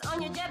jinx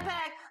on your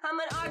jetpack. I'm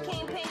an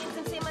arcane painting,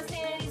 and say my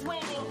sanity's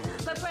waning.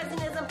 But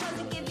present is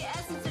unpleasant, give you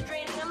essence of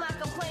draining. I'm not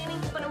complaining,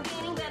 but I'm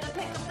gaining, better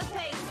pick up the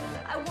pace.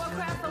 I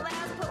warcraft for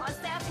laughs, put my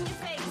staff in your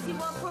face. You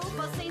want proof?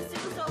 I'll say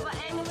suits over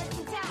amulets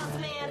and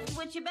talismans.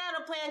 With your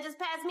battle plan, just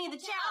pass me the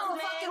chalice,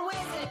 man. I'm a fucking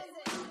wizard.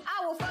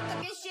 I will fuck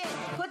up your shit.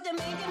 Put the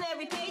mage on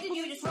every page and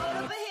you just wrote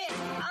up a hit.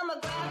 I'm a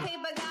grab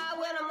paper guy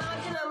when I'm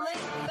lounging, I'm lit.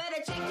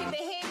 Better check your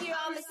behavior,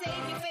 I'm the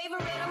sage, your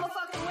favorite. I'm a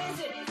fucking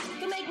wizard.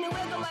 To make me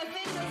wiggle my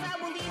fingers, I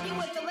will leave you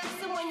with the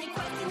lesson when you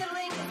question the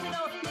lingers. You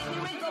don't make me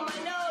wrinkle my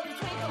nose and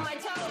twinkle my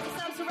toes. Cause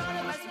I'm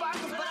surrounded by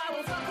sparkles, but I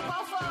will fuck up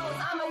all foes.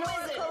 I'm a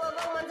wizard. Full of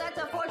omens, that's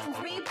a fortune's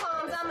three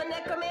palms. I'm a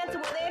necromancer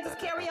with answers,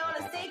 carry on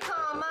and stay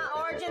calm. My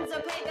origins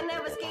are pagan,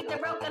 never escaped a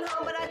broken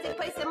home. But I take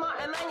place in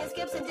Martin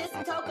manuscripts and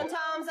distant token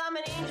tomes. I'm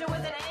an angel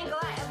with an angle,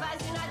 I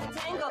advise you not to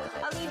tangle.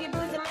 I'll leave you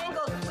bruised and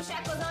mangled, with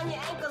shackles on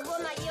your ankles. Will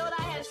not yield,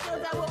 I have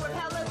shields, I will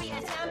repel every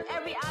attempt.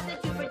 Every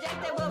object you project,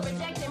 I will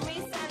reject and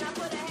reset. I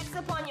put a hex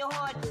upon your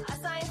hoard,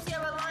 assign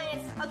your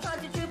alliance. I'll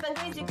trust your troop and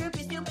graze your group,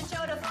 you stoop and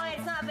show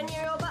defiance. Not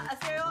venereal, but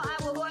ethereal, I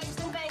will voice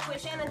and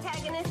vanquish. An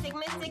antagonistic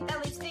mystic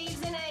that leaves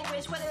thieves in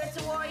anguish. Whether it's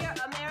a warrior,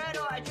 a merit,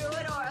 or a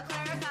druid, or a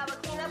cleric, I'm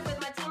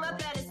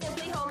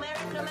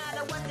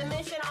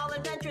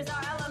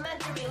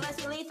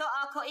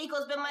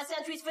flows been my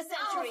centuries for centuries.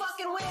 I'm a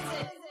fucking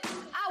wizard.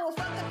 I will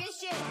fuck up your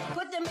shit.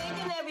 Put the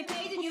make in every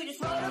page and you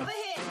just wrote up a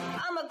hit.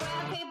 I'm a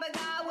grab paper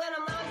guy when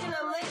I'm lounging,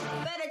 I'm lit.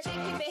 Better check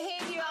your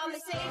behavior, I'm the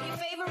savior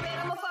favorite.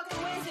 I'm a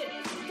fucking wizard.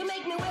 To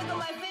make me wiggle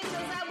my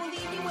fingers, I will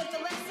leave you with the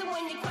lesson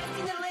when you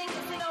question the lingo.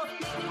 So don't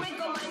make me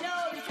wrinkle my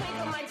nose,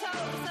 twinkle my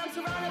toes. I'm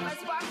surrounded by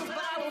sparkles, but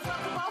I will fuck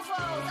up all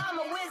foes.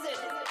 I'm a wizard.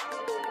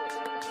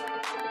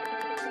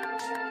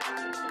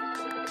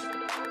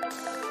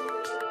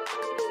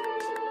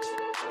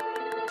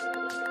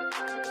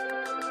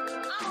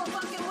 I'm a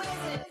fucking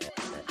wizard.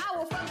 I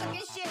will fuck up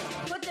your shit.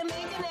 Put the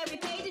make in every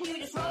page and you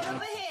just wrote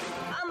up a hit.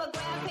 I'm a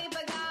grab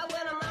paper guy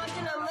when I'm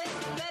lounging, I'm lit.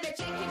 Better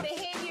check your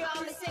behavior,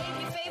 I'm the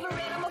savior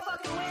favorite. I'm a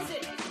fucking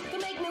wizard. To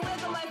make me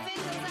wiggle my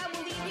fingers, I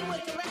will leave you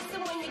with the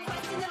lesson when you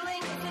question the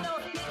lingo. So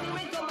don't make me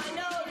wrinkle my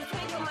nose,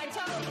 twinkle my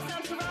toes.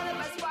 I'm surrounded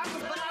by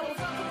sparkles, but I will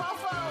fuck up all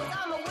foes.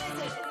 I'm a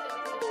wizard.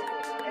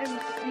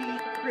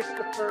 MC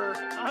Christopher,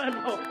 I'm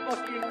a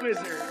fucking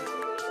wizard.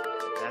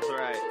 That's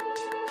right.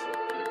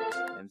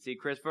 MC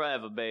Chris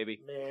forever, baby.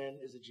 Man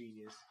is a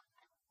genius.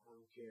 I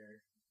don't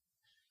care.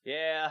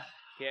 Yeah,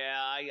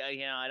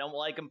 I don't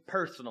like him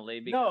personally.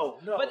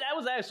 Because, No. But that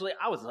was actually,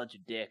 I was such a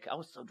dick. I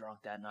was so drunk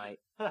that night.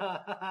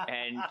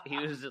 And he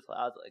was just,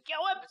 I was like, yo,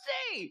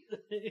 MC!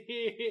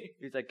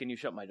 He's like, can you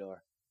shut my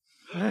door?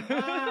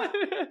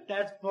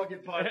 That's fucking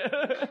funny.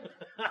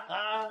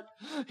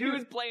 He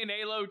was playing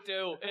Halo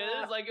 2.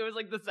 It was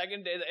like the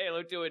second day that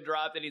Halo 2 had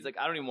dropped, and he's like,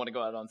 I don't even want to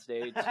go out on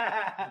stage.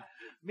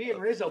 Me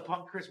and Rizzo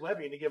punked Chris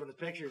Webby into giving us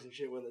pictures and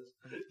shit with us.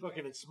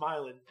 Fucking and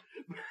smiling.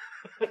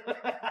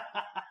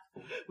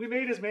 We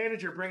made his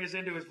manager bring us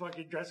into his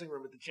fucking dressing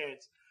room at the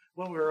Chance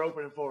when we were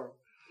opening for him.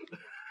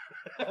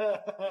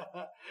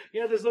 He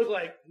had this look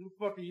like, who the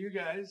fuck are you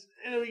guys?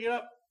 And then we get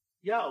up,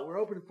 yo, we're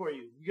opening for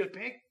you. You got a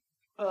pick?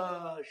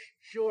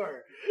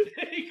 Sure.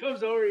 He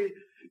comes over, he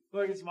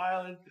fucking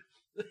smiling.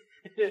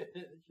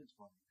 It's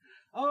funny.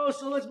 Oh,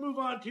 so let's move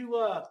on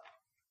to,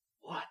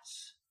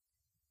 what's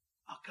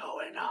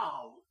going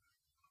on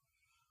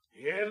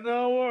in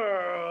the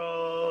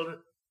world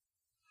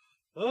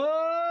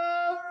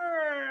of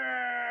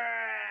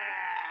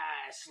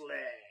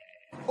wrestling?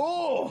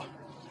 Oh,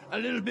 a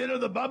little bit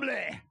of the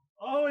bubbly.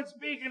 Oh, and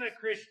speaking of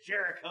Chris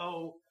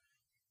Jericho,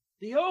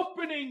 the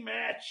opening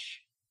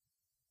match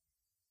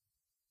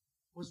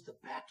was the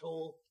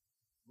Battle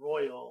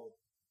Royal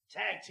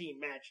Tag Team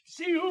match to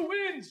see who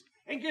wins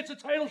and gets a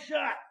title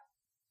shot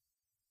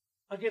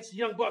against the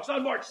Young Bucks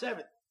on March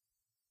 7th.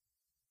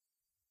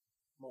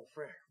 Mon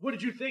frere, what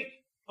did you think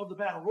of the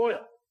Battle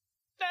Royal?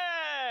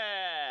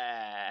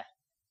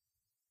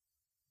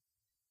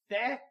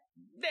 You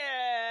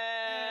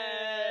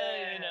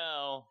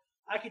know.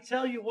 I can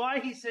tell you why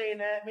he's saying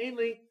that,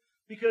 mainly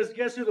because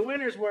guess who the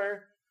winners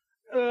were?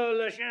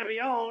 Le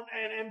Champion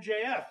and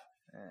MJF,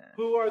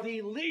 who are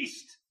the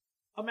least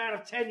amount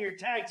of tenured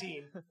tag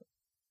team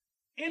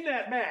in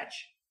that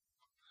match.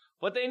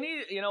 What they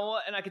need, you know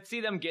what, and I could see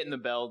them getting the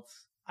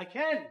belts. I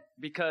can.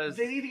 Because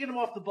they need to get them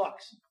off the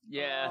Bucks.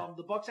 Yeah.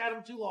 The Bucks had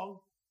them too long.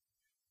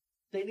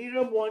 They needed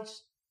them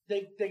once.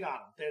 They got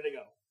them. There they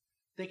go.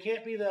 They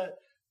can't be the,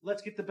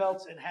 let's get the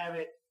belts and have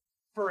it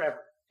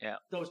forever. Yeah.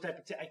 Those type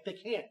of, they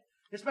can't.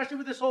 Especially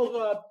with this whole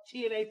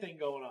TNA thing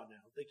going on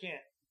now. They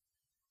can't.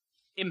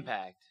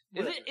 Impact.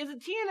 Is it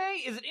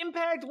TNA? Is it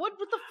Impact? What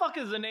the fuck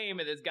is the name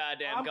of this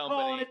goddamn company? I'm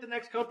calling it the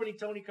next company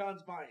Tony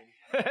Khan's buying.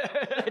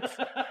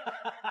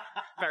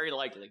 Very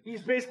likely.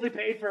 He's basically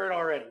paid for it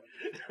already.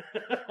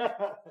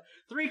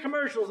 3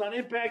 commercials on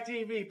Impact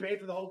TV paid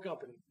for the whole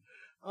company.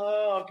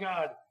 Oh,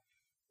 God.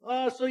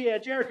 So, yeah,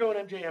 Jericho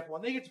and MJF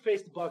won. They get to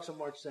face the Bucks on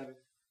March 7th.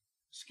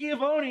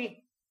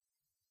 Schiavone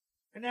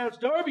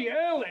announced Darby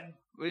Allin.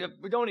 We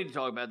don't need to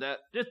talk about that.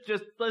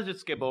 Let's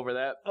just skip over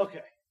that.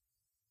 Okay.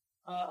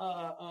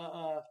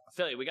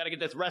 Silly, we got to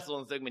get this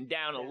wrestling segment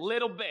down a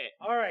little bit.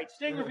 All right,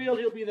 Sting revealed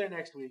he'll be there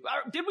next week.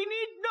 Did we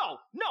need? No,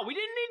 we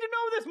didn't need to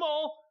know this,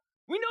 Mole.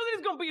 We know that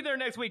he's going to be there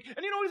next week.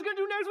 And you know what he's going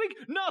to do next week?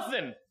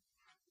 Nothing.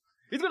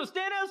 He's going to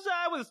stand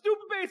outside with a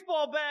stupid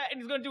baseball bat, and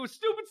he's going to do a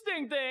stupid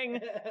Sting thing.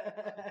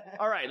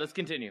 All right, let's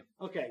continue.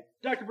 Okay,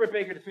 Dr. Britt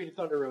Baker defeated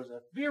Thunder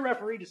Rosa via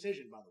referee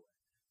decision, by the way.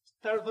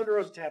 Thunder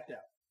Rosa tapped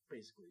out.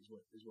 Basically,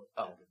 is what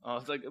happened. Oh,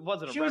 it's like it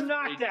wasn't a she was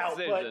knocked out,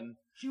 decision.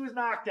 She was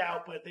knocked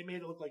out, but they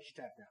made it look like she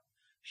tapped out.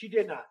 She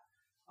did not.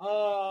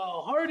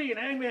 Hardy and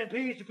Hangman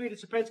Page defeated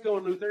Serpensko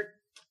and Luther.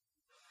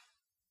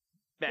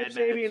 Bad Kip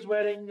Sabian's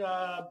wedding.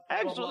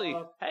 Actually,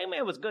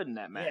 Hangman was good in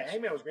that match. Yeah,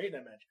 Hangman was great in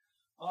that match.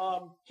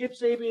 Kip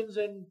Sabian's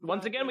and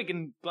once again we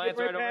can glance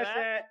right over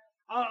that.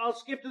 I'll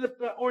skip to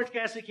the Orange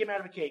Cassidy came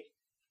out of a cake.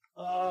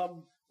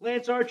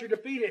 Lance Archer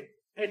defeated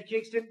Eddie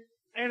Kingston,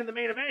 and in the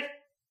main event,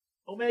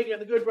 Omega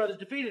and the Good Brothers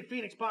defeated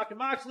Phoenix, Pac, and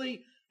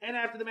Moxley. And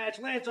after the match,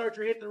 Lance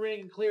Archer hit the ring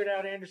and cleared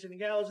out Anderson and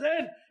Gallows.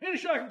 Then, in a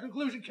shocking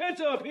conclusion,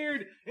 Kenta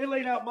appeared and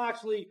laid out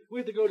Moxley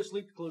with the go to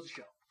sleep to close the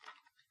show.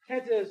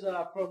 Kenta is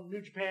from New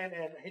Japan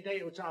and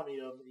Hideo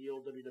Itami of the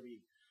old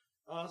WWE.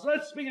 So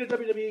speaking of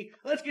WWE,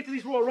 let's get to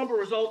these Royal Rumble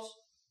results.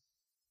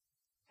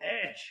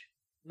 Edge.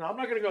 No, I'm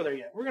not going to go there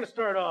yet. We're going to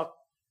start off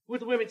with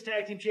the Women's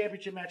Tag Team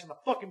Championship match on the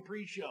fucking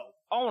pre-show.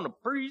 On a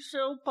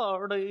pre-show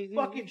party.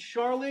 Fucking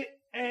Charlotte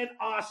and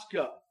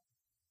Asuka.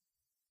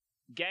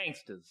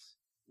 Gangsters.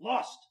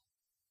 Lost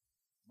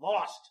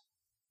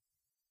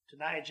to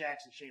Nia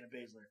Jax and Shayna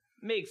Baszler.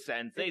 Makes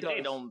sense. They don't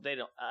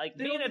like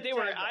They being don't that they need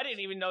were. tag I belts. didn't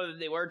even know that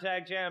they were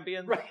tag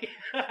champions. Right.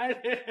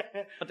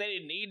 But they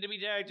didn't need to be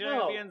tag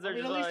champions. No, I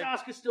They're mean, just at least like,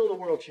 Asuka's still the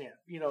world champ.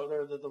 You know,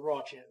 they're the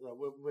Raw champ, the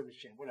women's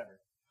champ, whatever.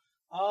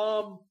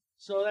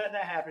 So that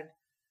happened.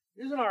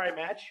 It was an alright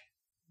match.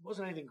 It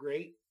wasn't anything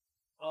great.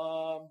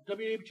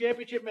 WWE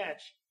Championship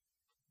match.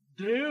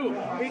 Drew,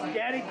 Big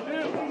Daddy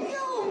Drew.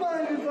 You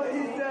mind if I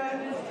eat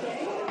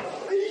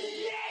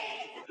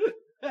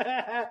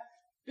that?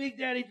 Big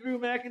Daddy Drew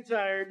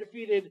McIntyre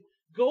defeated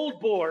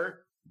Goldboar oh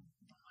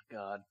my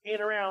God.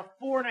 in around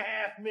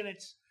 4.5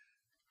 minutes.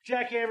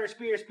 Jackhammer,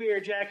 spear,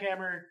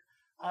 jackhammer.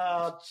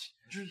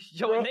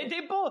 Yo,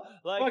 they both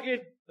like Fucking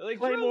like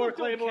Claymore, Drew looked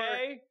Claymore.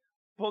 okay,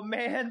 but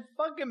man,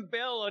 fucking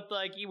Bill looked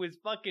like he was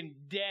fucking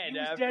dead. He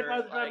was after dead by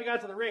the time he like,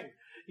 got to the ring.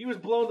 He was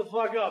blown the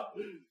fuck up.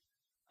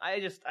 I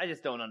just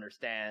don't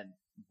understand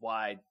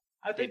why.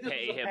 I think They this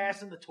pay was a him.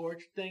 passing the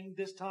torch thing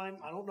this time.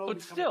 I don't know But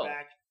if he's still, coming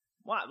back.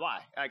 Why?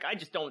 Like, I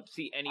just don't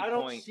see any I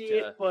don't point see to.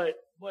 it, but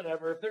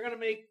whatever. If they're gonna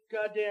make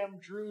goddamn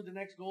Drew the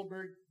next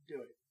Goldberg, do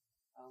it.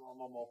 I'm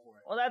all for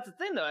it. Well, that's the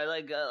thing, though.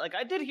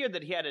 I did hear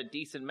that he had a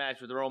decent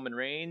match with Roman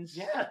Reigns.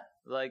 Yeah,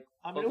 Like,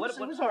 I mean, but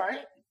it was all right.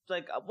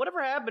 like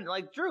whatever happened?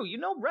 Like, Drew, you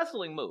know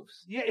wrestling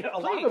moves. Yeah, a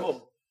lot of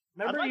them.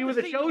 Remember, I'd like he was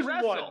to a see you chosen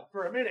wrestle. one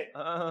for a minute.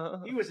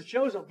 He was a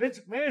chosen. Vince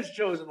McMahon's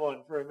chosen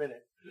one for a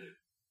minute.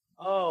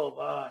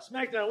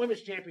 SmackDown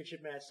Women's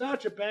Championship match.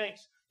 Sasha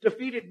Banks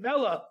defeated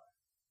Mella,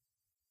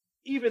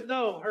 even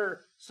though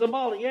her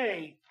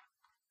sommelier,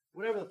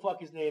 whatever the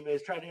fuck his name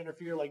is, tried to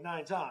interfere like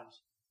 9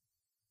 times.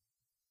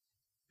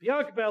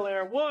 Bianca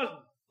Belair won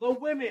the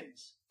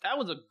Women's That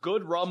was a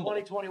good Rumble.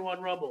 2021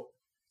 Rumble.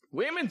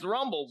 Women's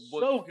Rumble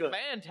was So good.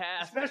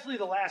 fantastic. Especially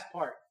the last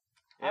part.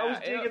 I was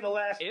digging the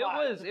last It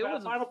five, was the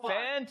final five.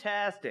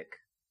 fantastic.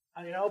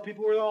 You know,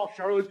 people were all,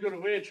 Charlotte's going to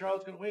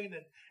win,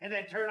 and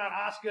then turn on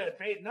Asuka and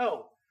Faith.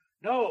 No,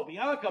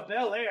 Bianca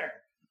Belair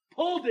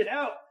pulled it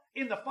out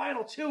in the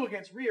final 2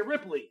 against Rhea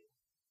Ripley.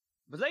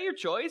 Was that your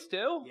choice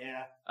too?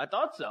 Yeah, I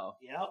thought so.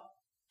 yep.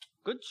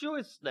 Good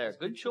choice there. That's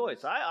Good good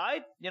choice.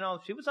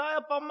 choice. She was high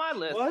up on my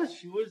list.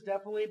 She was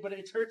definitely, but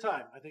it's her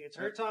time. I think it's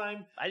her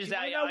time. She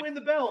might not win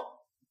the belt,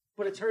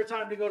 but it's her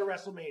time to go to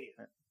WrestleMania.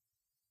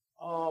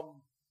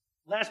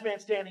 Last man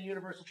standing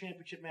Universal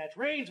Championship match: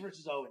 Reigns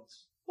versus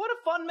Owens. What a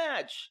fun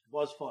match.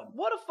 Was fun.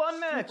 What a fun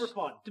match. Super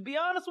fun. To be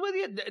honest with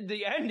you,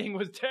 the ending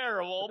was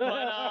terrible,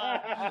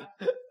 but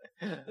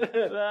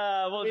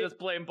we'll just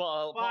blame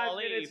Paul 5 E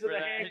minutes for of the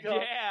that. handcuff.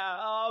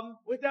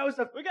 Yeah. That was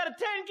the We got a 10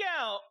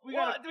 count. We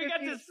got We got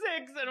to 50.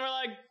 6, and we're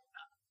like,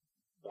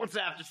 what's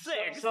after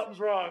 6? Something's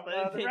wrong.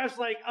 The ref's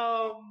like, he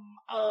pulled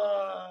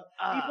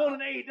an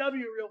AEW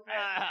real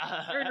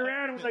fast. Turned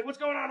around and was like, what's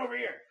going on over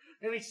here?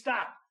 And he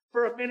stopped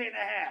for a minute and a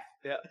half.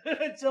 Yeah.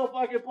 Until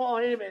fucking Paul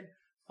Heyman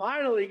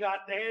finally got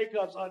the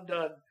handcuffs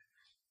undone.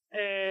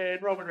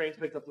 And Roman Reigns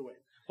picked up the win.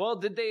 Well,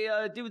 did they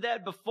do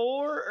that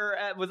before, or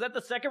was that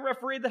the second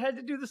referee that had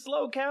to do the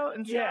slow count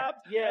and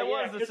stop? Yeah, it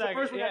was the 'cause second. the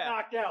first one got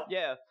knocked out.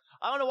 Yeah.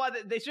 I don't know why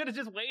they should have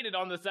just waited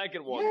on the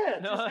second one. Yeah,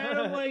 just had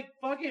him like,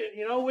 fuck it,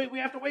 we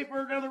have to wait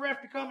for another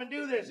ref to come and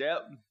do this.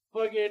 Yep.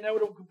 Fucking, that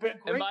would have been great.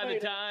 And by way the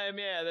to- time,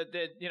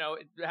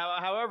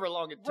 however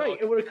long it took. Right,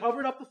 it would have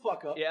covered up the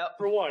fuck up. Yep.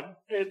 For one,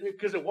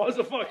 because it was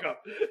a fuck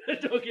up.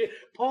 Okay,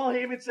 Paul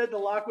Heyman said the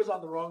lock was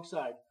on the wrong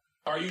side.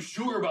 Are you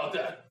sure about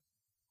that?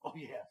 Oh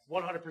yeah,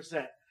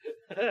 100%.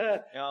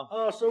 Yeah.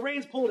 So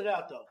Reigns pulled it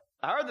out though.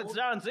 I heard that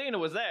John Cena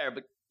was there,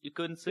 but you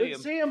couldn't see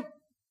him.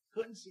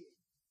 Couldn't see him.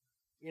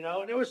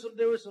 And there was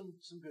some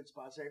good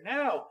spots there.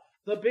 Now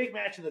the big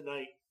match of the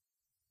night,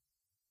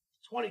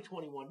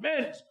 2021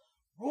 Men's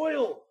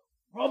Royal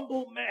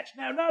Rumble match.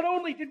 Now, not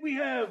only did we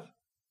have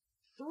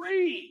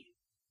 3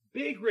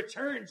 big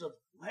returns of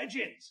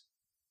legends,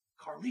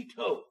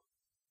 Carlito,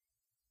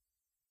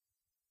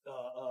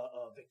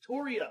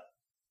 Victoria,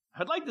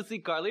 I'd like to see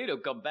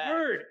Carlito come back.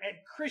 Bird, and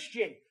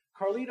Christian.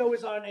 Carlito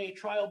is on a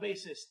trial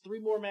basis.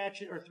 3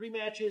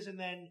 matches, and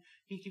then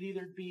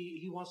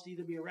he wants to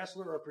either be a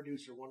wrestler or a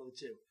producer, one of the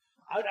two.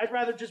 I'd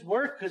rather just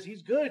work because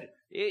he's good.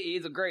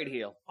 He's a great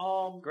heel.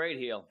 Great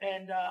heel.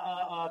 And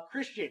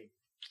Christian,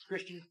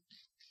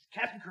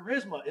 Captain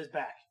Charisma is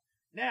back.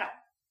 Now,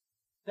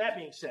 that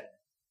being said,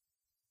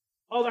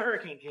 the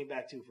Hurricane came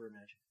back too for a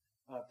match.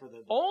 For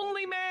the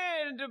Only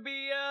man to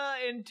be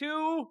in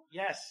 2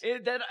 yes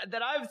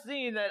that I've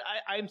seen that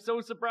I'm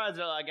so surprised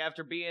that, like,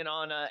 after being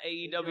on a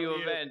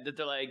AEW event that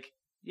they're like,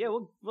 yeah,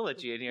 we'll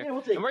let you in here. Yeah,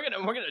 we'll take and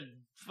we're gonna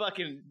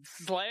fucking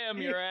slam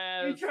your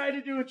ass. He tried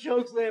to do a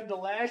choke slam to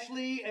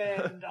Lashley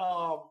and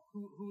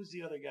who's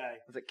the other guy?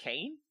 Was it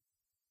Kane?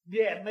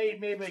 Yeah,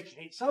 maybe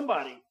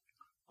somebody.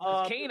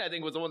 'Cause Kane, I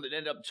think, was the one that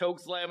ended up choke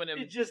slamming him.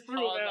 It just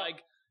threw on, him out.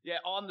 like,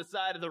 on the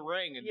side of the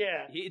ring, and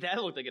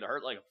that looked like it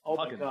hurt like a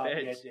fucking my God,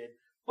 bitch. yeah, it did.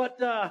 But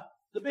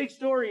the big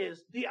story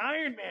is the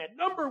Iron Man,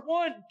 number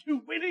 1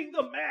 to winning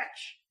the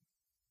match.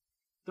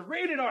 the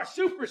Rated R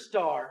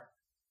Superstar,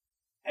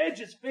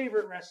 Edge's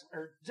favorite wrestler,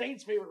 or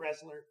Zayn's favorite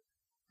wrestler,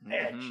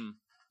 Edge. Mm-hmm.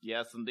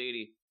 Yes,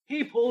 indeedy.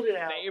 He pulled it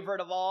out.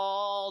 Favorite of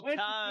all Went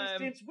time.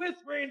 the distance with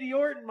Randy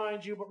Orton,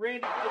 mind you, but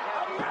Randy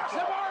didn't have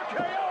some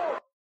RKO.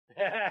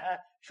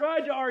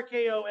 Tried to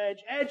RKO Edge.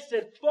 Edge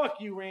said, "Fuck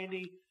you,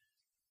 Randy."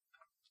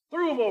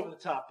 Threw him over the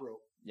top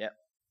rope. Yep.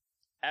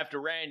 After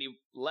Randy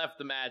left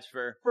the match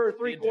for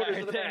 3/4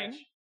 of the thing. match.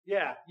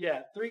 Yeah.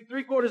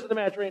 Three quarters of the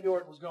match, Randy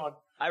Orton was gone.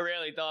 I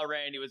really thought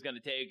Randy was going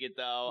to take it,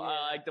 though. Yeah.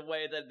 I like the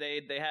way that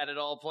they had it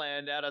all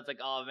planned out. I was like,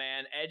 oh,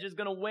 man, Edge is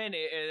going to win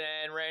it, and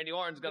then Randy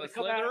Orton's going to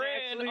Come out slither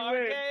and in, actually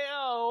win.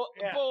 RKO,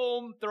 Yeah.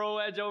 boom, throw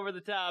Edge over the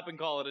top and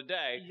call it a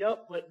day.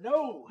 Yep, but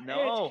no.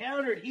 No. Edge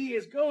countered. He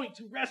is going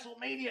to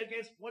WrestleMania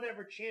against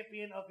whatever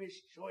champion of his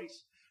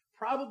choice.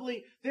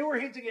 Probably, they were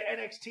hinting at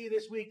NXT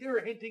this week. They were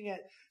hinting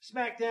at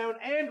SmackDown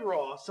and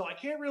Raw, so I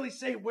can't really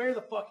say where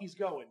the fuck he's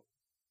going.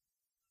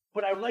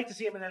 But I would like to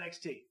see him in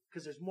NXT,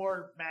 because there's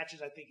more matches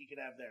I think he could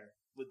have there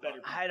with better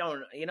people. I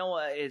don't know. You know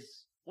what?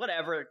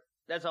 Whatever.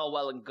 That's all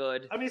well and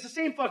good. I mean, it's the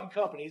same fucking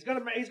company. He's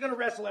gonna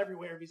wrestle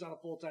everywhere if he's on a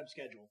full-time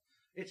schedule.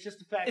 It's just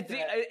the fact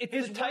that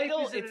his the title.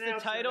 wife is an It's the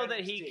announcer title at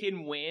that he NXT.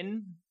 can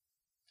win.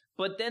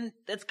 But then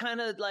that's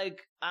kind of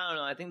like, I don't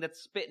know. I think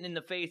that's spitting in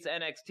the face of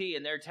NXT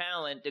and their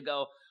talent to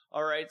go,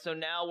 all right, so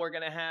now we're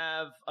going to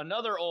have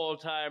another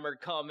old-timer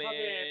come in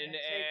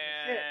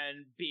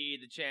and be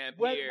the champ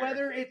here.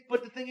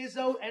 But the thing is,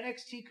 though,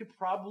 NXT could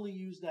probably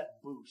use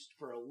that boost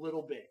for a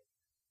little bit.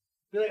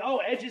 Be like, oh,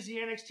 Edge is the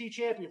NXT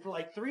champion for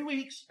like 3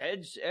 weeks.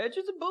 Edge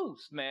is a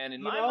boost, man.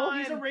 In my know,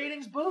 mind, he's a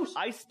ratings boost.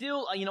 I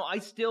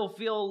still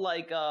feel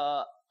like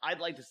I'd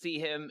like to see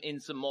him in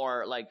some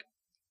more like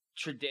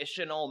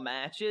traditional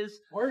matches.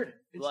 Word.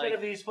 Instead Like-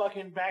 of these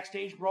fucking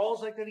backstage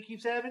brawls like that he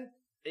keeps having.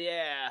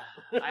 Yeah,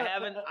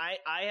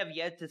 I have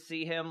yet to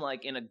see him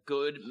like in a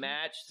good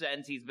match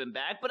since he's been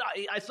back. But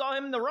I saw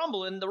him in the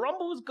Rumble, and the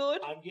Rumble was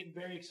good. I'm getting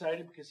very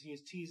excited because he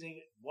is teasing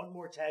one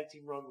more tag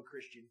team run with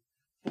Christian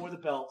for the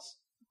belts.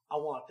 I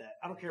want that.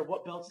 I don't care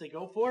what belts they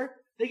go for.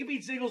 They can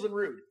beat Ziggles and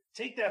Rude.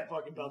 Take that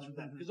fucking belts from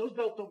them because those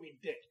belts don't mean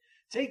dick.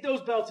 Take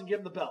those belts and give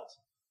them the belts.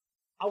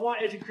 I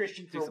want Edge and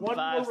Christian for Do some one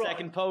more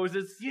 5-second run.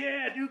 poses.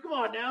 Yeah, dude, come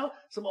on now.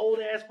 Some old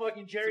ass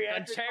fucking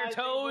geriatric. Some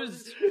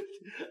concertos.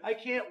 I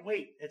can't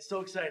wait. It's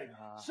so exciting.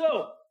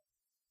 So,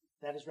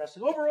 that is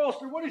wrestling. Overall,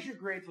 sir, what is your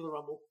grade for the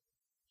Rumble?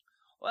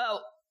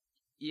 Well,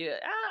 yeah,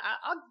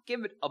 I'll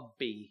give it a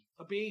B.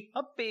 A B?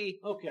 A B.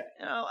 Okay.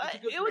 You know, That's a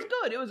good it was grade.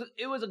 good.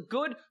 It was a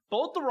good.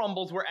 Both the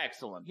Rumbles were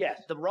excellent.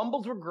 Yes. The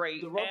Rumbles were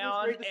great. The Rumble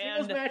was great. The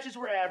singles matches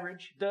were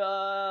average.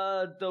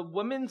 The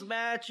women's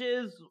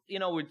matches, you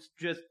know, it's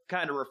just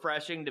kind of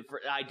refreshing.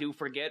 I do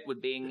forget,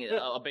 with being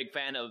a big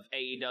fan of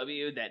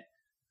AEW, that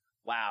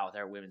wow,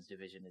 their women's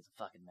division is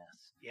a fucking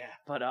mess. Yeah.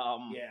 But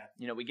Yeah.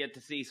 you know, we get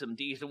to see some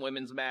decent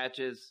women's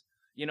matches.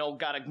 You know,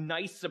 got a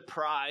nice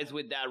surprise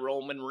with that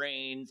Roman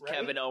Reigns, Right?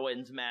 Kevin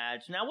Owens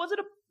match. Now, was it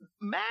a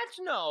match?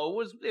 No, it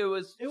was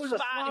a spot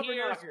slobber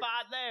here, knocker.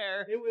 spot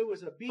there. It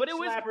was a beat But it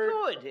was slapper.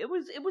 good. It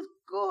was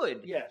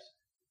good. Yes.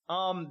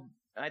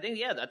 I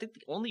think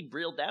the only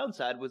real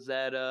downside was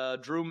that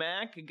Drew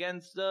Mack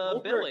against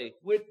Goldberg, Billy.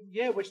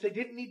 which they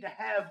didn't need to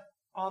have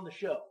on the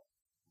show.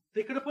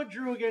 They could have put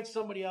Drew against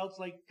somebody else,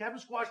 like have him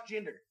squash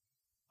Jinder.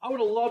 I would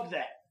have loved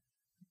that.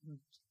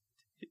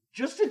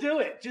 Just to do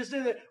it.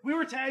 We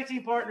were tag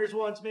team partners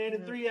once, man,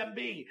 in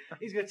 3MB.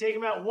 He's going to take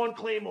him out in one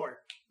Claymore.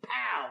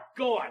 Pow!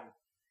 Gone.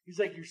 He's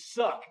like, you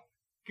suck.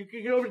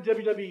 Get over to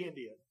WWE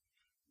India.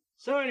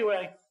 So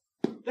anyway,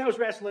 that was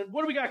wrestling.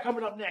 What do we got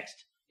coming up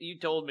next? You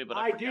told me, but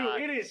I forgot.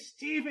 do. It is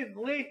Stephen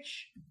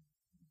Lynch.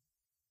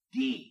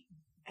 D-N-D.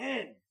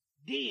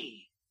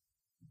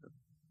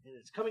 And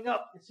it's coming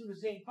up as soon as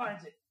Zane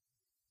finds it.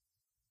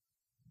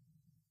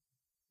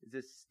 Is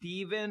this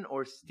Steven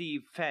or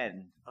Steve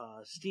Fenn?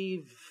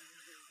 Steve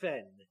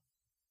Fenn.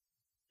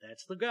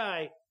 That's the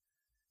guy.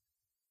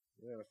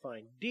 We're going to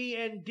find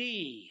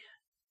D&D.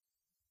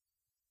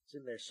 It's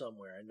in there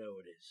somewhere. I know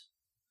it is.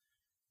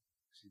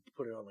 So you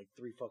put it on like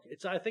 3 fucking...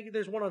 I think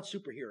there's one on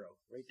Superhero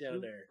right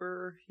down there.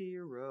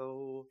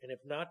 Superhero. And if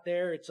not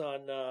there, it's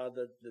on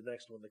the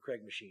next one, the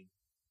Craig Machine.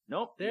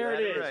 Nope. There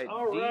you it had is. Right.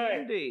 All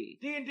right. D&D.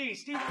 D&D.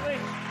 Stephen Lynch.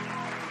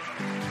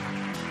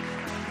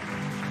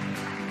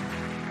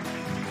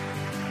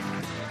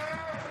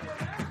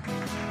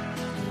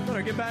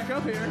 Better get back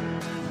up here.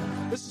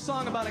 This is a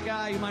song about a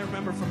guy you might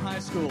remember from high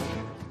school.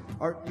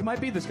 Or you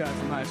might be this guy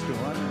from high school.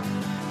 I don't know.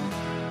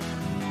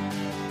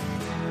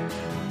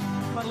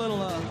 About a little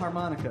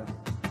harmonica.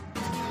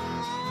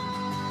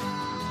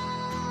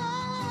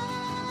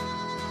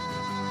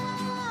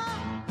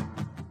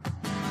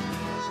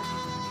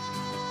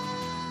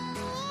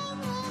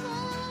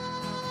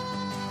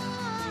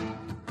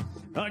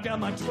 I got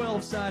my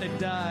 12-sided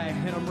die,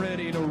 and I'm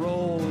ready to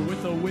roll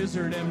with a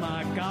wizard and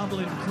my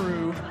goblin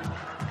crew.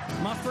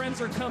 My friends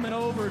are coming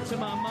over to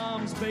my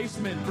mom's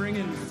basement,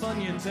 bringing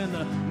Funyuns and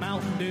the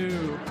Mountain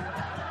Dew.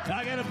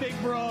 I got a big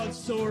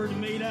broadsword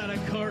made out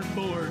of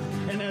cardboard,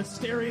 and that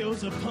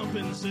stereo's a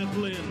pumping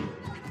Zeppelin.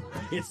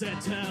 It's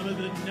that time of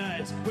the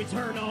night. We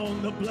turn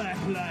on the black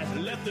light.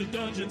 Let the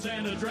Dungeons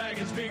and the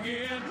Dragons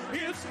begin.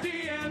 It's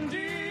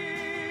D&D.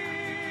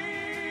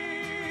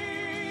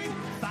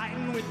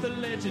 Fighting with the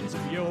legends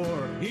of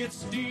yore.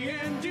 It's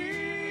D&D.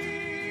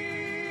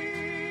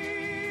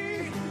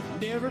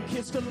 Never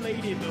kissed a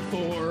lady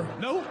before.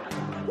 Nope.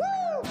 Woo!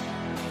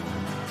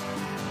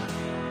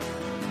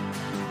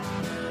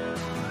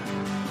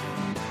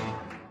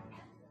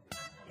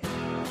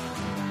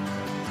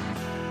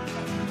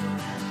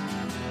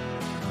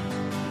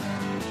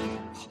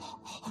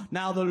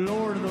 Now the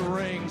Lord of the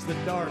Rings, the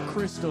Dark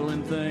Crystal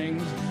and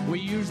things, we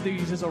use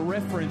these as a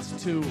reference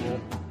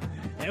tool.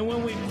 And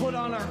when we put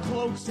on our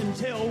cloaks and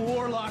tell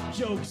warlock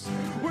jokes,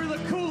 we're the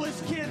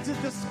coolest kids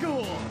at the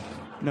school.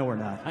 No, we're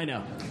not. I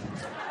know.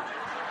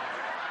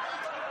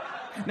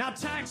 Now,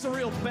 Tyke's a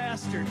real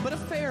bastard, but a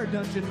fair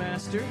dungeon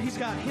master. He's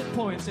got hit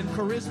points and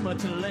charisma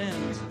to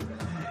lend.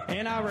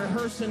 And I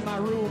rehearse in my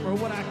room, or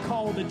what I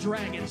call the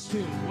Dragon's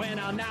Tomb. When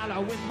I'm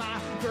out with my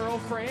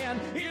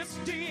girlfriend, it's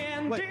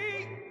D&D.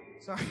 Wait.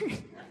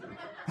 Sorry.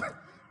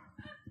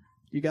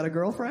 You got a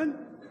girlfriend?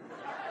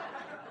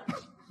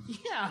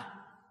 Yeah.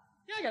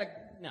 Yeah, I got a...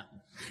 No.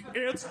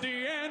 It's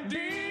D&D.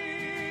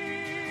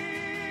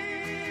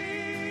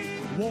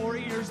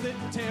 Warriors that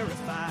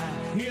terrify.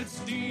 It's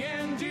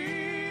D&D.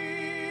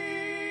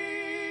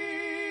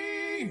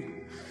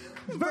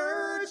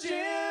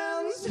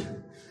 Virgins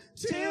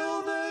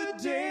till the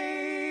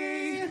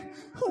day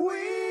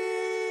we...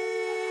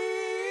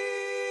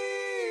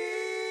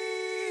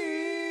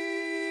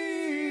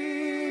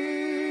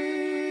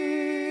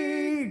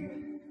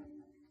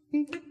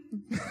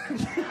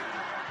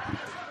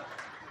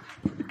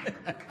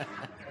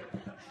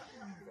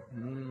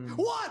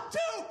 One,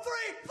 two,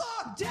 three,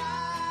 four,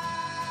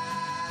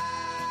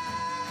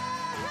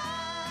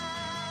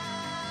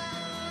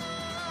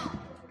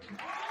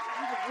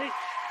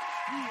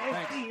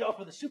 Thanks. Off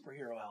of the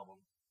superhero album.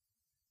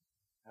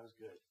 That was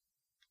good.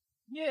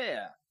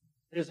 Yeah.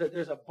 There's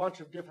a bunch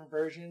of different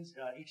versions.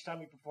 Each time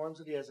he performs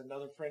it, he has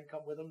another friend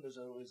come with him. There's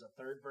always a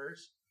third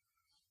verse.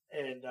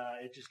 And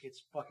it just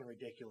gets fucking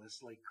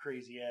ridiculous, like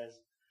crazy as.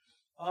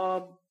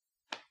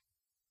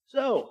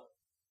 So,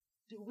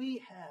 do we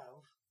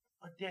have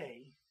a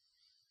day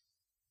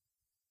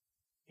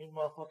in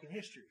motherfucking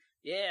history?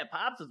 Yeah,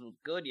 Pops's was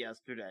good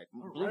yesterday.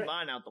 Blew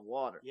mine out the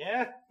water.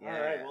 Yeah? All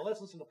right, well, let's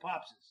listen to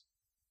Pops's.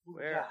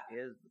 Where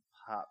is the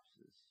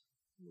Pops's?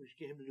 We should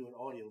get him to do an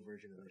audio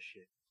version of this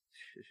shit.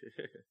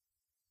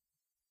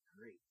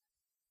 Great.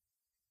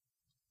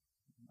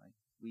 My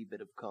wee bit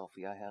of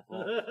coffee I have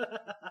left.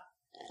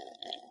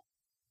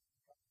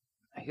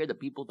 I hear that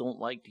people don't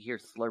like to hear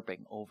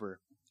slurping over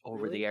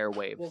Really? the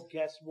airwaves. Well,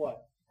 guess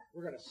what?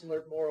 We're going to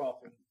slurp more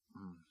often.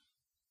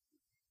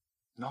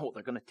 No,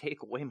 they're going to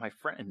take away my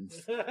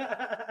friends.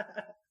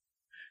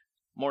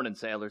 Morning,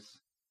 sailors.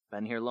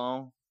 Been here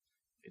long?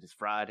 It is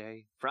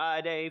Friday.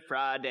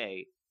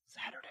 Saturday.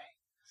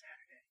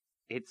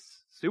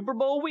 It's Super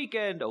Bowl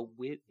weekend. Oh,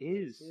 it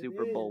is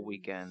Super Bowl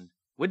weekend.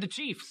 With the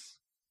Chiefs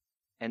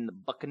and the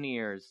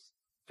Buccaneers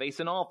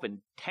facing off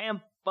in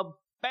Tampa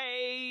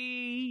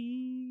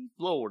Bay,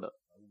 Florida.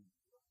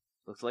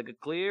 Looks like a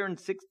clear and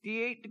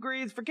 68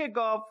 degrees for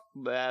kickoff.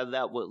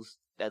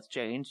 That's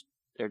changed.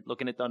 They're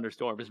looking at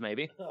thunderstorms,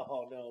 maybe.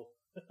 Oh, no.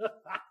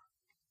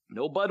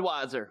 No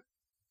Budweiser.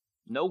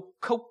 No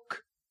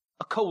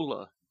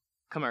Coca-Cola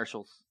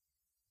commercials.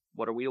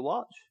 What are we to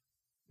watch?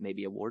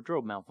 Maybe a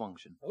wardrobe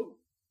malfunction. Oh.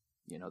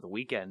 You know, The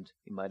Weeknd,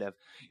 he might have.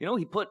 You know,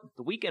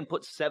 The Weeknd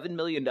put $7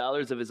 million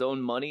of his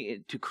own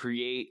money to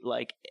create,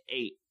 like,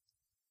 a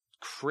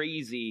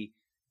crazy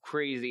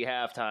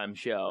halftime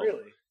show.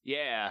 Really?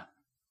 Yeah.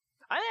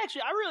 I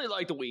really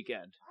like The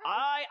Weeknd.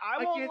 I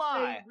won't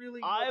lie. Say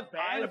really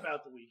bad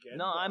about The Weeknd.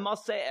 No, I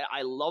must say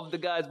I love the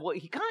guy's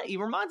voice. He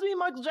reminds me of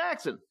Michael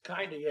Jackson.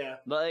 Kinda, yeah.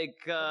 Like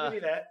Maybe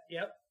that.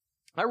 Yep.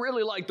 I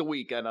really like The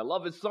Weeknd. I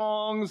love his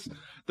songs.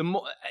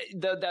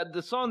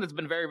 The song that's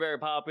been very, very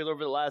popular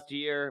over the last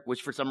year,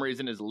 which for some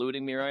reason is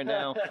eluding me right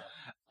now.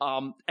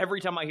 Every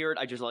time I hear it,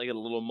 I just like it a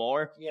little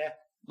more. Yeah.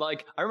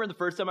 Like, I remember the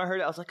first time I heard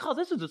it, I was like, oh,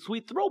 this is a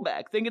sweet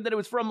throwback. Thinking that it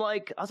was from,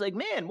 like, I was like,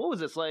 man, what was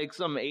this? Like,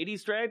 some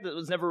 80s track that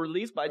was never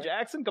released by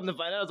Jackson? Come to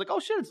find out, I was like,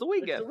 oh, shit, it's The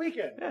Weeknd. It's The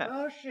Weeknd. Yeah.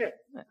 Oh, shit.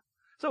 Yeah.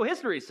 So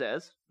history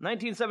says,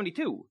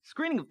 1972,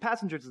 screening of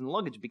passengers and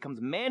luggage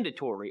becomes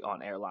mandatory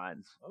on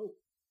airlines. Oh.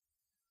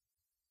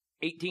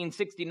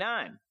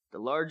 1869, the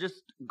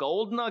largest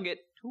gold nugget,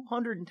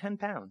 210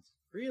 pounds.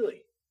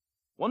 Really?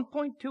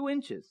 1.2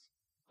 inches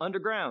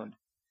underground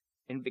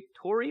in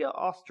Victoria,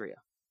 Austria.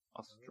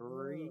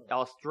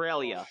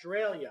 Australia.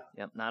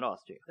 Yep, not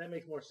Austria. That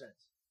makes more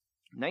sense.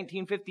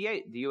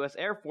 1958, the U.S.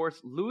 Air Force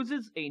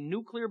loses a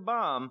nuclear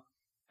bomb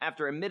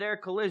after a mid-air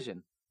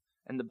collision,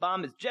 and the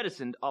bomb is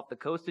jettisoned off the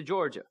coast of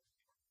Georgia.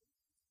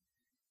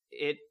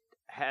 It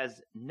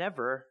has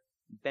never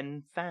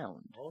been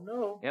found. Oh,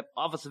 no. Yep,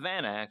 off of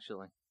Savannah,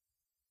 actually.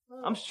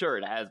 Oh. I'm sure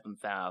it has been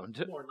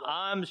found.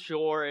 I'm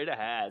sure it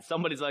has.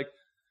 Somebody's like,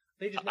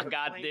 They just I never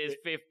got claimed this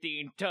it.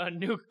 15-ton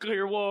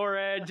nuclear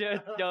warhead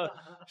just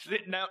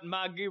sitting out in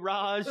my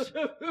garage.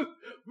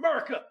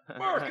 America!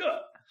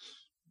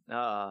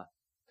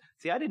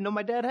 See, I didn't know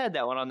my dad had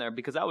that one on there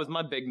because that was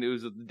my big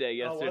news of the day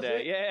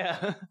yesterday. it?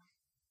 Yeah.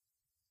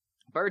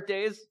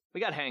 Birthdays, we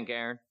got Hank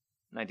Aaron,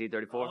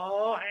 1934.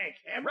 Oh, Hank.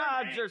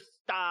 Roger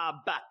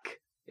Staubach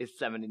is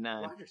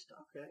 79. Roger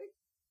Staubach, okay.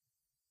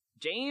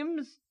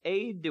 James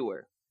A.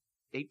 Dewar,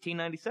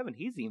 1897.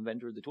 He's the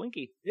inventor of the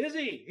Twinkie. Is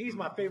he? He's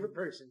my favorite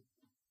person.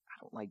 I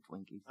don't like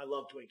Twinkies. I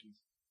love Twinkies.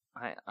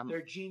 I'm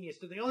They're genius.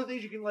 They're the only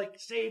things you can like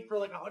save for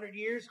like 100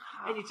 years,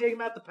 and you take them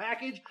out the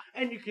package,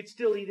 and you could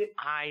still eat it.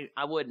 I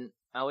wouldn't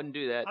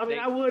do that. I mean,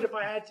 I would if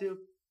I had to.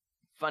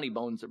 Funny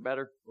Bones are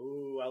better.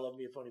 Ooh, I love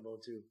me a funny bone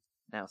too.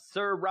 Now,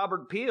 Sir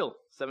Robert Peel,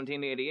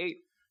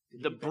 1788.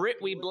 The Brit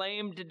we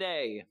blame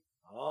today.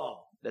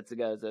 Oh. That's the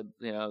guys that,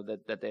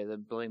 that they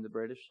blame the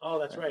British. Oh,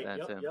 that's right.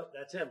 That's him. Yep,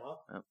 that's him, huh?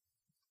 Yep.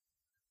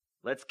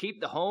 Let's keep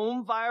the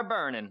home fire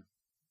burning.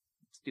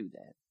 Let's do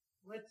that.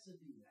 Let's do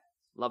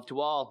that. Love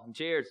to all, and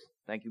cheers.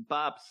 Thank you,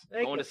 Pops.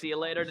 Thank Going you, to see you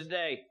later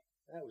today.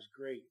 That was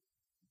great.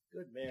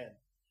 Good man.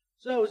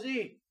 So,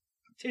 Z,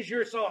 'tis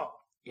your song.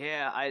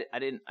 Yeah, I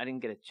didn't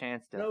get a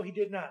chance to. No, he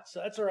did not. So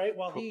that's all right.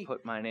 While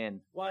put mine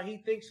in. While he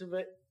thinks of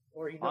it,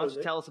 or he knows Why don't you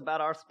it. tell us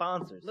about our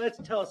sponsors? Let's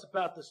tell us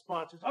about the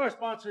sponsors. Our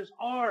sponsors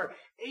are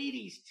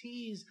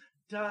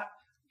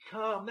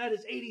 80stees.com. That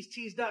is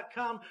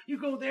 80stees.com. You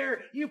go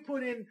there, you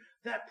put in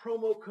that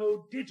promo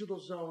code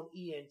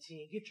DigitalZoneENT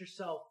and get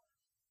yourself,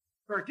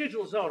 or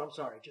Digital Zone, I'm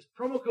sorry, just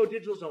promo code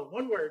Digital Zone,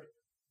 one word,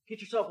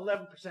 get yourself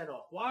 11%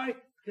 off. Why?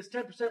 Because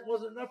 10%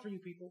 wasn't enough for you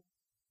people.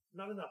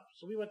 Not enough.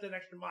 So we went that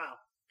extra mile,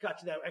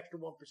 got you that extra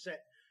 1%.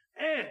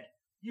 And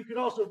you can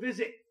also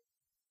visit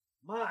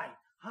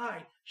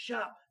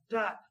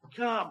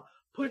myhighshop.com.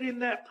 Put in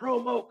that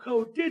promo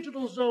code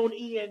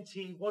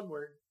DigitalZoneENT, one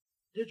word,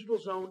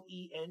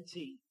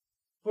 DigitalZoneENT,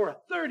 for a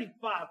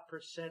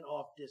 35%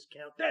 off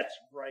discount. That's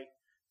right,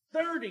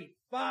 35%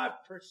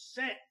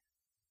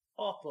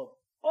 off of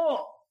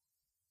all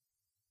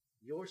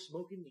your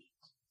smoking needs.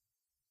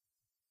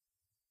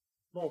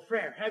 Mon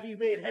frere, have you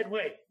made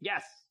headway?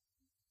 Yes.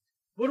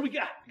 What do we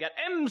got? We got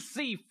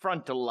MC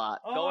Frontal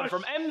Lot. Going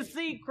from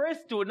MC Chris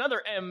to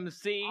another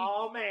MC.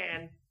 Oh,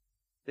 man.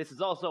 This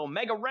is also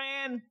Mega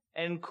Ran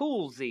and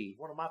Cool Z.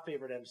 One of my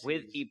favorite MCs.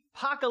 With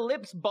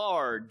Apocalypse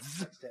Bards.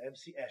 Next to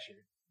MC Escher.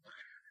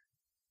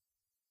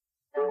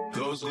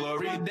 Those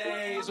glory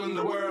days when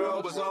the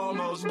world was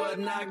almost but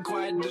not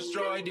quite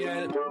destroyed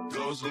yet.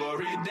 Those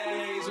glory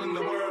days when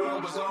the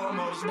world was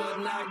almost but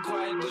not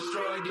quite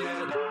destroyed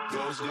yet.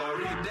 Those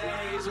glory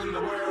days when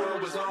the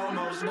world was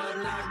almost but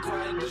not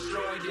quite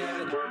destroyed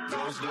yet.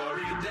 Those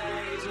glory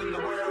days when the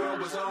world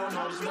was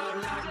almost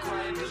but not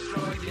quite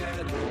destroyed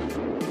yet.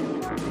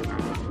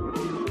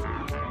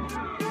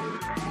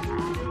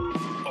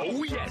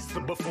 Oh yes,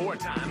 the before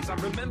times. I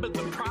remember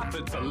the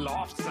prophets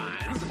aloft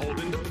signs,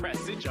 holding the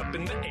presage up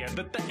in the air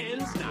that the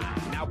end's nigh.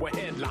 Now we're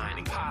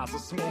headlining piles of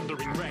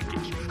smoldering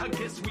wreckage. I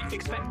guess we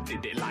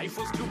expected it. Life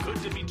was too good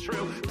to be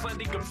true.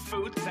 Plenty of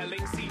food, selling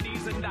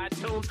CDs and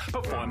iTunes,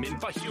 performing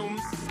for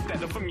humans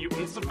instead of for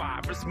mutant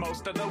survivors.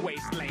 Most of the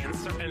wasteland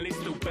certainly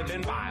stupid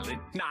and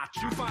violent. Not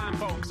you fine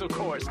folks, of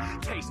course.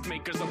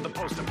 Tastemakers of the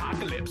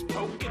post-apocalypse.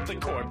 Poke at the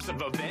corpse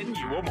of a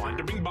venue. A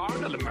wandering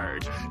bard will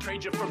emerge.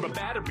 Trade you for a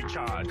battery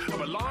charge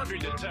or a laundry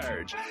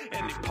detergent.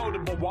 Any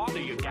potable water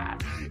you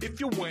got. If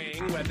you're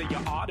weighing whether you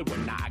ought to or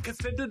not,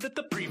 consider that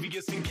the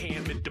previous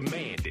encampment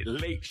demanded.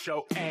 Late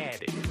show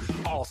added.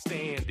 All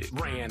standard.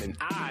 Ran and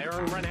I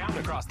earn renown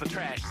across the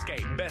trash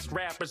scape. Best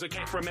rappers who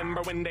can't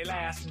remember when they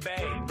last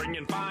bayed.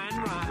 Bringing fine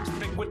rhymes,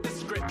 thick with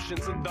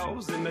descriptions of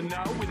those in the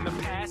know in the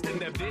past and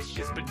their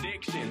vicious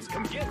predictions.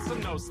 Come get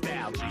some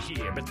nostalgia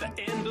here. At the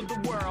end of the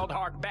world,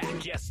 hark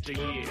back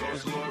yesteryear.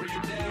 Those glory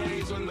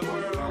days when the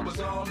world was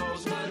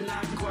almost but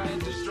not quite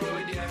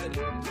destroyed yet.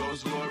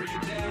 Those glory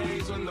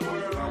days when the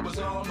world was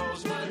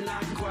almost but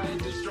not quite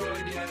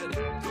destroyed yet.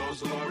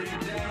 Those glory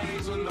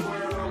days when the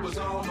world was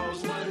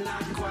almost but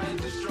not quite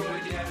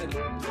destroyed yet.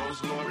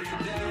 Those glory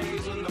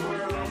days when the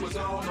world was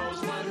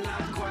almost but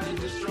not quite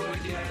destroyed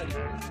yet.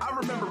 I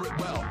remember it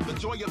well, the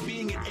joy of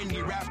being an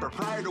indie rapper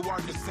prior to our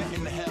descent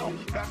into hell.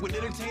 Back when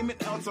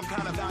entertainment held some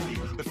kind of value.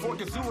 Before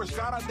consumers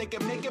found out they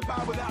could make it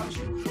by without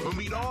you. When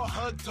we'd all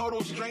hug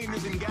total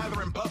strangers and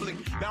gather in public.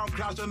 Now I'm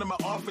crouched under my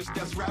office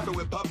desk rapping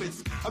with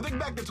puppets. I think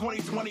back to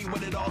 2020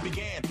 when it all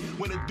began.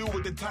 When a dude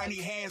with the tiny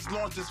hands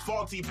launched his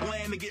faulty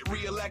plan to get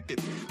reelected.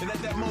 Then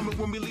at that moment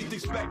when we least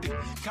expected,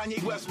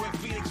 Kanye West went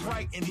Phoenix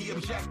right and he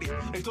objected.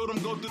 They told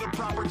him go through the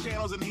proper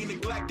channels and he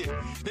neglected.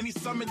 Then he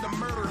summoned the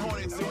murder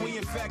hornets and we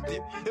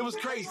infected. It was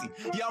crazy.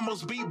 Yeah, I'm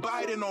almost beat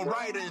Biden on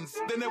write-ins.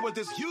 Then there was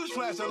this huge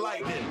flash of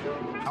lightning.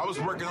 I was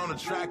working on a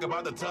track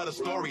about to tell the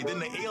story. Then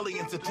the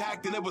aliens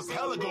attacked and it was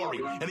hella gory.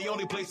 And the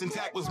only place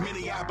intact was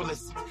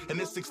Minneapolis. And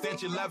this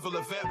extension level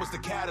event was the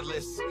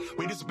catalyst.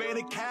 We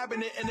disbanded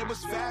Cabinet and it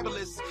was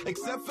fabulous.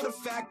 Except for the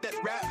fact that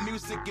rap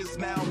music is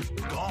now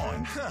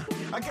gone.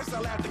 I guess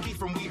I'll have to keep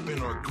from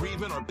weeping or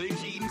grieving or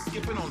binge eating,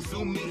 skipping on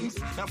Zoom meetings.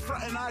 Now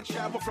front and I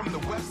travel from the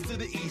west to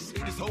the east,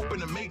 just hoping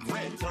to make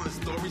rent, telling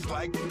stories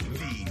like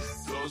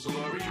these. Those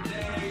glory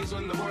days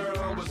when the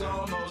world was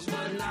almost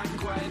but not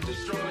quite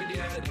destroyed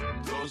yet.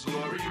 Those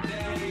glory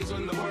days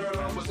when the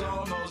world was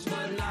almost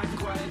but not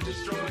quite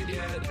destroyed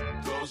yet.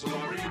 Those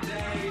glory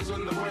days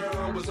when the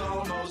world was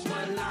almost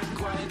but not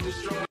quite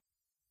destroyed.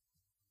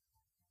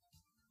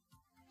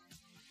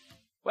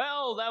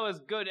 Well, that was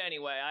good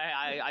anyway.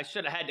 I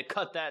should have had to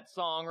cut that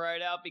song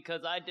right out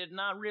because I did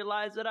not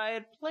realize that I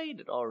had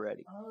played it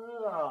already.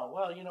 Oh,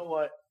 well, you know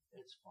what?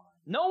 It's fine.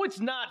 No, it's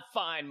not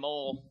fine,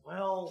 Mole.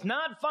 Well, it's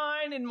not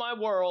fine in my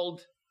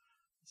world.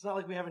 It's not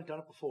like we haven't done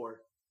it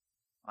before.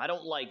 I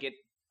don't like it.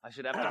 I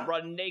should have to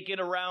run naked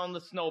around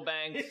the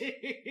snowbanks.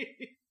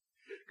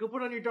 Go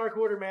put on your Dark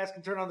Order mask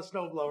and turn on the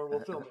snowblower. We'll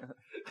film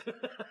it.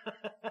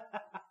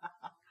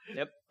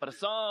 Yep, but a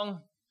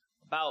song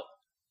about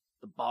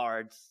the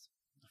bards.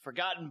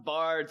 Forgotten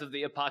bards of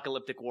the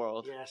apocalyptic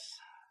world. Yes.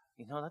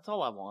 You know, that's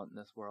all I want in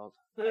this world.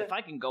 If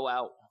I can go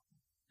out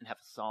and have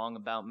a song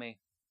about me,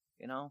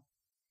 you know,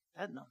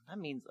 that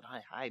means that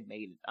I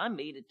made it. I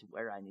made it to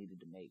where I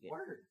needed to make it.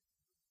 Word.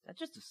 That's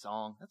just a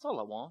song. That's all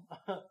I want.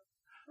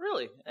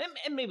 Really.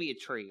 And maybe a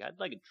tree. I'd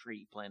like a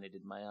tree planted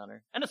in my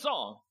honor. And a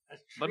song.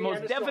 But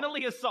most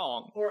definitely a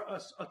song. Or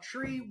a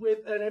tree with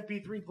an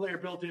MP3 player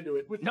built into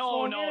it. With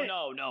No.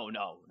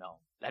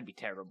 That'd be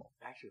terrible.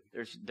 Actually,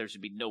 there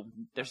should be no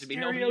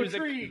stereo music.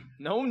 Tree.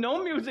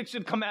 No music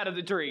should come out of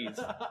the trees.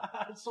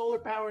 Solar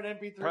powered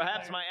MP3.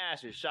 Perhaps player. my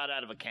ashes shot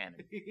out of a cannon.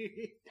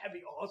 That'd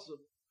be awesome.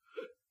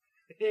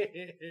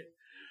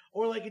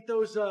 Or like at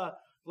those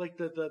like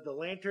the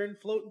lantern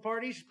floating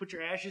parties, you put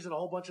your ashes in a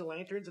whole bunch of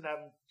lanterns and have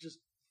them just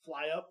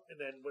fly up, and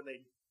then when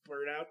they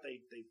burn out, they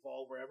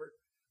fall wherever.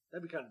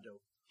 That'd be kind of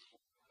dope.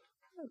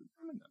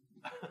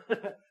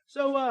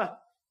 So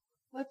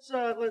let's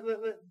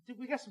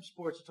we got some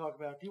sports to talk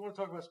about. Do you want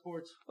to talk about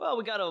sports? Well,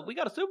 we got a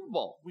Super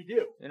Bowl. We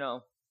do. You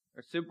know,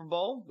 our Super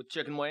Bowl with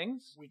chicken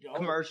wings. We do.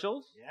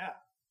 Commercials. Yeah.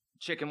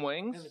 Chicken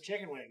wings. And the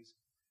chicken wings.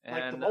 And,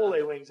 like the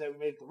mole wings that we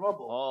made at the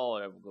Rumble. Oh,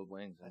 they were good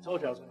wings. I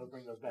told you I was going to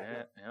bring those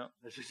back. Yeah.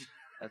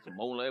 That's the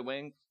mole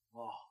wings.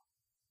 Oh.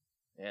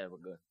 Yeah, they were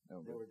good. They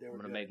were I'm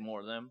going to make more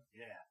of them.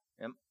 Yeah.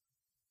 Yep.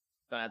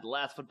 Gonna have the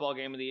last football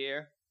game of the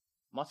year.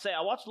 Must say,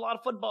 I watched a lot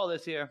of football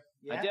this year.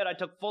 Yeah? I did. I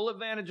took full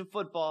advantage of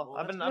football.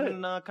 Well, I've been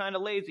kind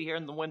of lazy here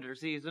in the winter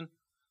season.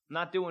 I'm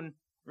not doing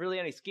really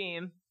any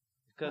skiing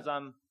because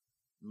I'm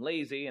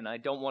lazy and I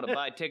don't want to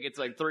buy tickets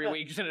like 3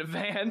 weeks in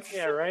advance.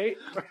 Yeah, right.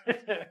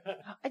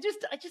 I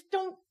just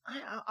don't.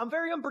 I'm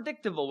very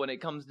unpredictable when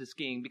it comes to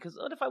skiing because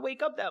what if I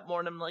wake up that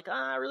morning and I'm like,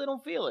 I really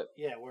don't feel it.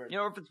 Yeah, word. You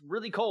know, if it's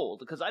really cold,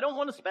 because I don't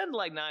want to spend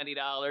like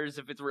 $90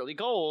 if it's really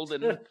cold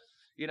and.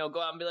 You know,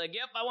 go out and be like,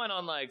 yep, I went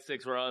on like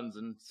 6 runs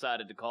and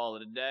decided to call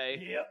it a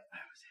day.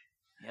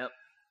 Yep.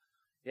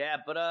 Yeah,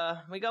 but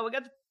we got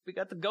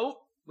the GOAT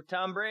with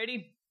Tom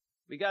Brady.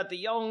 We got the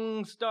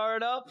young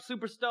startup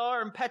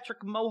superstar and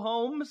Patrick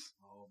Mahomes.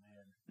 Oh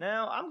man.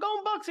 Now I'm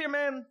going Bucks here,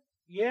 man.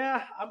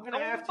 Yeah, I'm gonna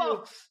have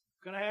Bucks.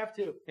 to. Gonna have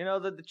to. You know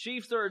the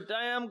Chiefs are a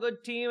damn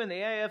good team, and the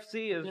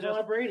AFC is They just don't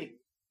have Brady,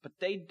 but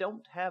they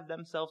don't have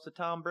themselves a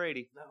Tom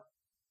Brady. No.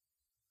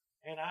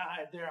 And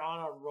they're on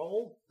a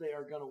roll. They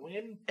are going to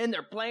win. And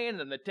they're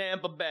playing in the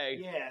Tampa Bay.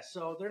 Yeah,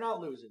 so they're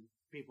not losing,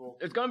 people.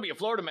 There's going to be a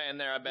Florida man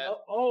there, I bet.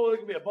 Oh, there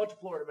could be a bunch of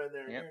Florida men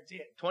there. Yep. Guarantee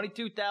it.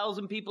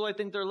 22,000 people I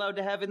think they're allowed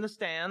to have in the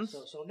stands.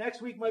 So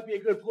next week might be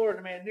a good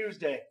Florida man news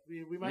day.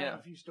 We might have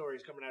a few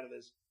stories coming out of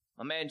this.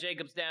 My man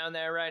Jacob's down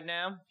there right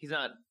now. He's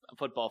not a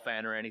football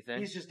fan or anything.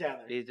 He's just down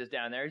there. He's just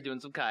down there. He's doing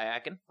some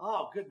kayaking.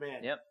 Oh, good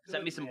man. Yep. Good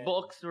Sent me some man.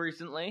 books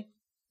recently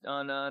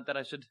on that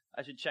I should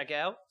check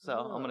out. So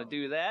I'm gonna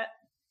do that.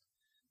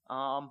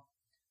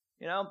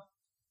 You know,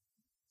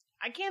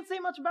 I can't say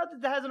much about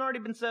that hasn't already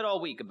been said all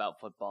week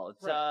about football.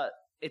 It's Right.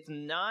 It's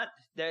not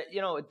that,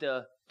 you know,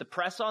 the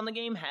press on the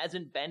game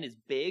hasn't been as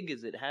big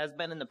as it has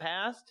been in the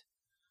past.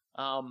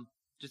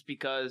 Just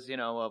because, you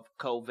know, of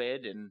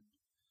COVID and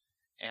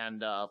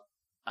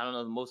I don't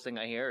know, the most thing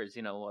I hear is,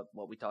 you know,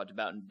 what we talked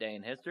about in Day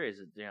in History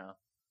is, you know,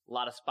 a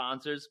lot of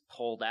sponsors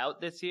pulled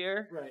out this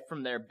year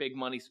from their big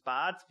money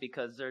spots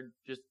because they're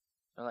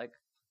like,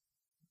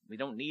 we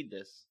don't need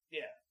this.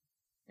 Yeah.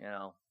 You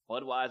know,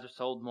 Budweiser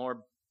sold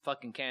more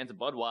fucking cans of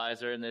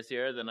Budweiser in this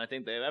year than I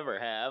think they ever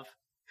have.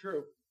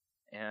 True.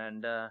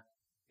 And,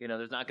 you know,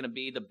 there's not going to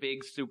be the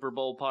big Super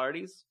Bowl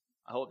parties.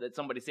 I hope that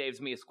somebody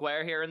saves me a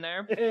square here and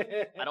there.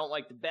 I don't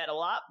like to bet a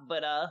lot,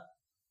 but,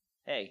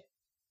 hey,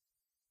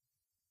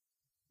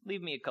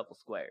 leave me a couple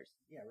squares.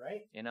 Yeah,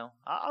 right? You know,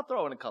 I'll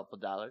throw in a couple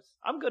dollars.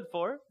 I'm good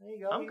for it. There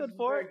you go. I'm He's good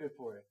for very it. good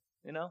for it.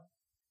 You know,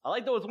 I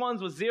like those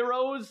ones with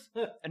zeros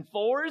and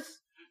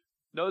fours.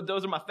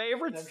 Those are my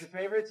favorites. Those your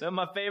favorites? They're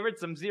my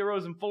favorites. Some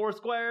zeros and four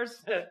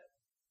squares. Yeah,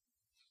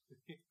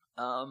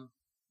 I'm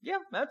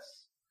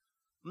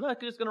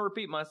not just gonna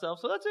repeat myself.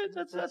 So that's it.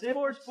 That's it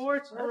for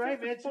sports. All right,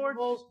 man. Sports. Super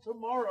Bowl's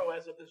tomorrow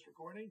as of this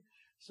recording.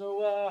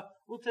 So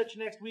we'll touch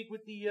you next week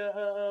with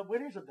the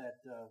winners of that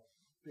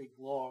big,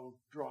 long,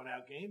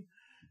 drawn-out game.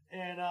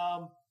 And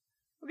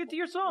we'll get to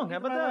your song. How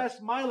about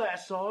that? My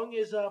last song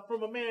is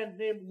from a man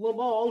named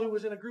Lamal, who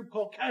was in a group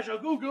called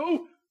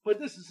Kajagoogoo. But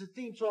this is a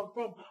theme song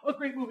from a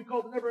great movie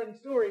called The Never-Ending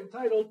Story,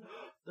 entitled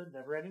The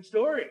Never-Ending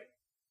Story.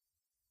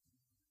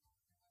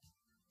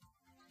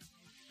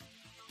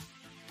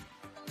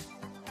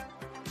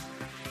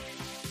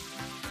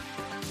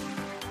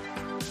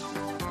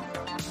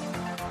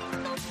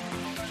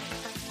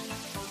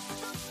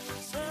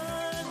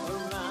 Turn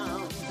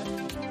around,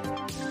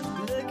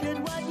 look at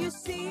what you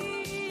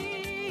see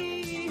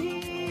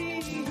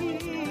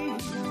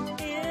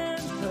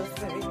in her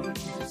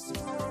face,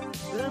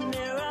 the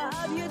mirror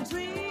of your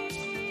dream.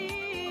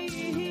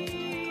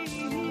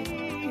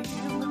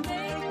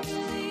 Make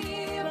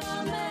believe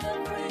I'm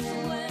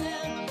everywhere,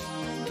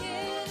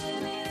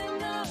 hidden in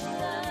the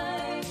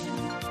light.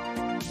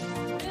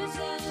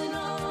 Written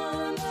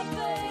on the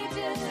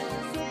pages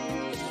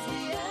is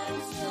the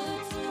answer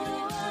to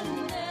a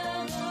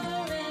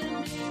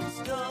never-ending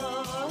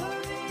story.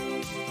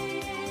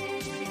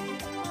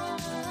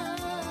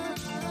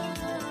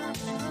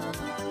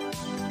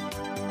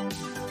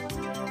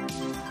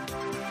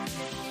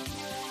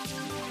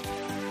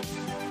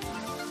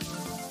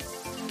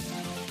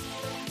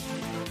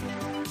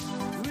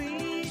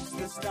 Reach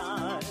the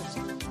stars,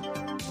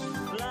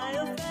 fly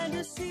a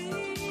fantasy,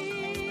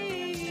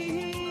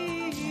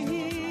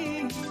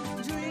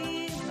 dream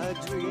a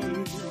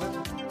dream,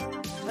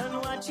 and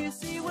what you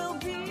see will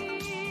be.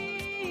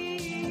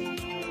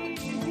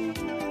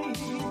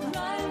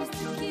 Rhymes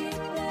that keep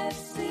their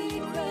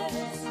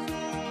secrets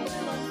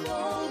will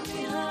unfold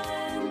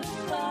behind the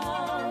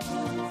clouds.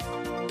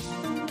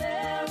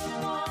 There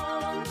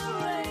upon the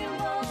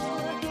rainbow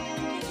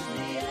is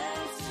the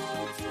answer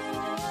to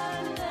a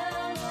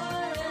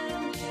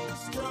never-ending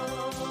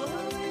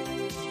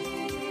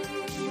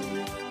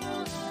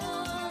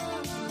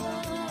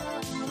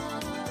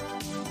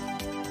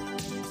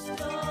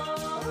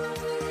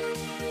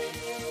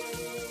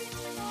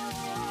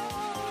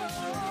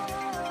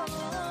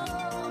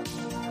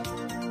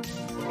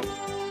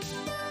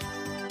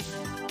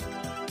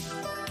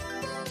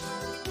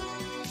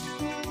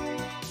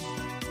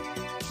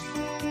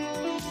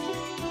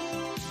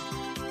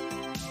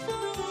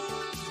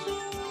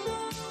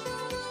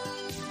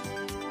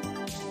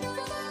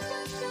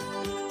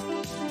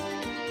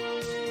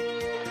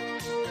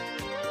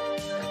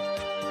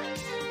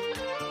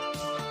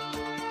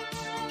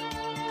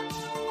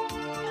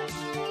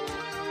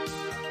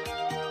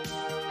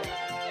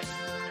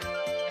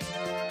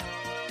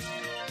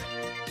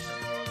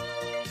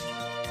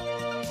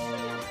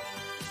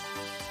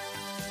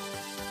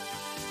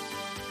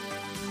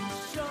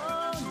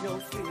Show no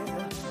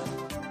fear,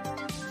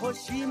 for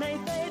she may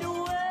fade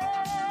away.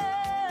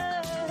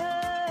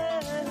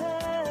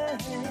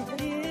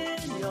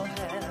 In your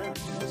hands,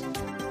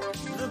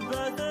 the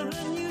birth of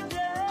a new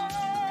day.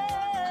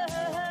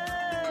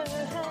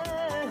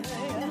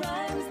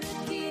 Rhymes that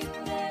keep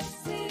their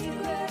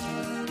secrets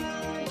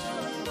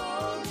will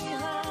fall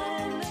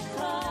behind the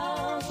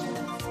clouds.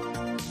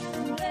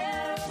 And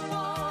there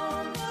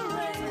upon the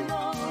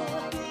rainbow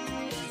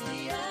is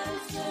the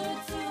answer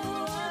to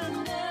a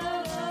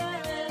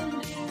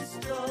never-ending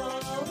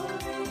story.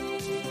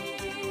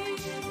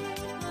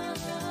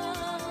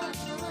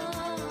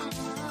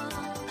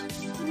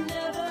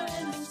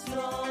 Never-ending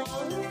story.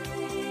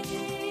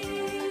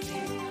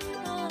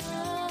 Never-ending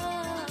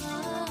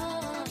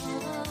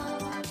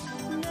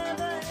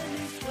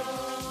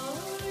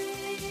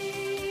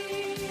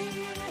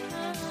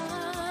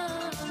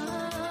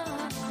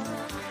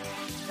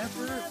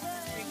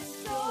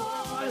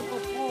I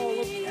love all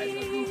of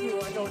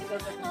Kajagoogoo. I know it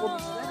sounds like a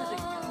woman's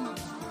everything.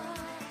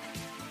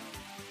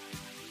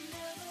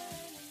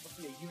 Must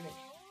be a eunuch.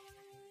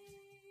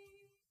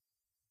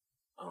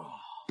 Oh.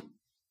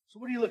 So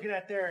what are you looking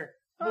at there?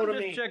 I'm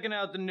just checking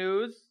out the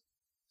news,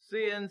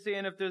 seeing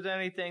if there's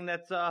anything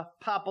that's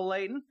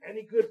populating.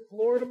 Any good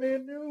Florida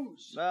man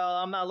news? Well,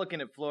 I'm not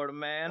looking at Florida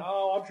man.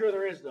 Oh, I'm sure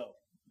there is though.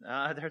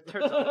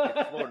 There's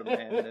always Florida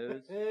man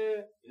news.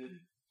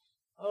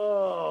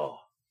 Oh.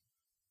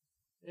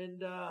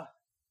 And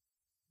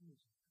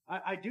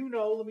I do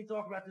know. Let me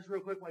talk about this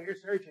real quick while you're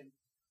searching.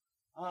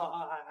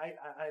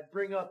 I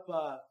bring up.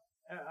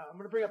 I'm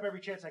going to bring up every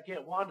chance I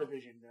get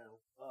WandaVision now,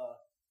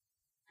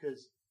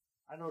 because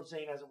I know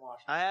Zane hasn't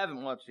watched it. I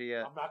haven't watched it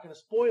yet. I'm not going to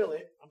spoil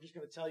it. I'm just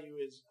going to tell you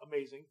it's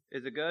amazing.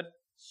 Is it good?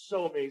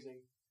 So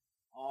amazing.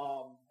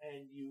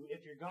 And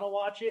if you're going to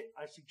watch it,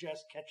 I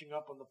suggest catching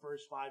up on the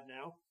first 5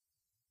 now.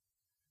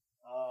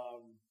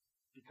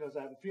 Because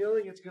I have a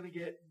feeling it's going to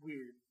get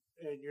weird.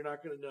 And you're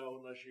not going to know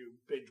unless you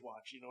binge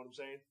watch, you know what I'm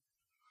saying?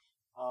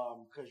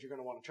 Because you're going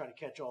to want to try to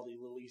catch all the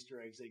little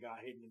Easter eggs they got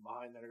hidden in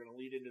behind that are going to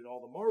lead into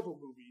all the Marvel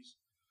movies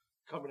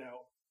coming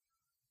out.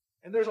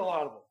 And there's a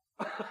lot of them.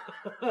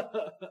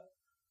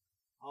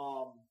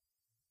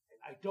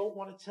 I don't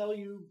want to tell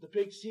you the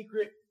big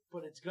secret,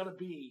 but it's going to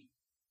be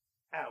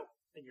out,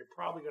 and you're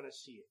probably going to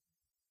see it.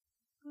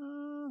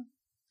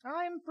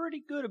 I'm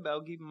pretty good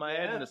about keeping my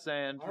head in the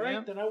sand. All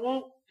right, then I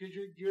won't, because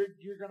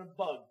you're going to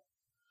bug.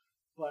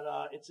 But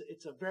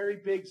it's a very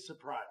big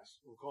surprise.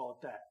 We'll call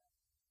it that.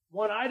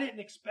 One I didn't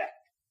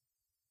expect.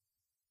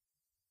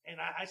 And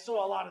I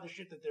saw a lot of the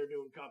shit that they're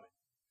doing coming.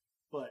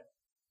 But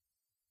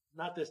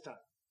not this time.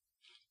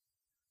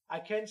 I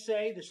can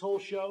say this whole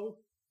show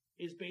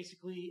is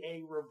basically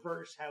a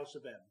reverse House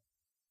of M.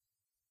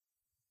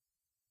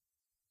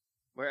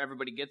 Where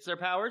everybody gets their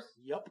powers?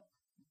 Yep.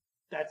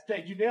 That's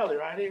that. You nailed it.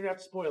 I didn't even have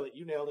to spoil it.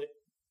 You nailed it.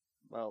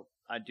 Well,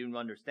 I do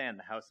understand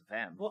the House of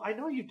M. Well, I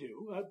know you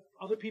do.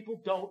 Other people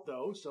don't,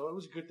 though, so it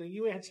was a good thing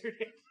you answered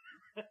it.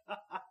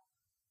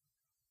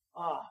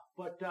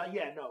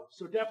 No.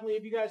 So definitely,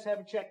 if you guys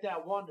haven't checked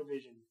out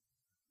WandaVision,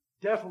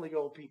 definitely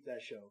go and peep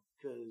that show,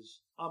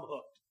 because I'm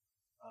hooked.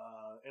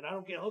 And I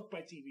don't get hooked by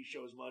TV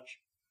shows much.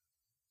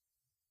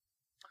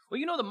 Well,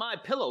 you know the My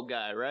Pillow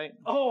guy, right?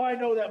 Oh, I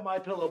know that My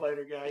Pillow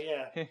Biter guy,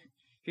 yeah.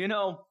 You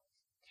know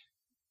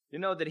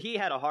that he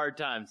had a hard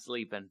time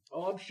sleeping.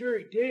 Oh, I'm sure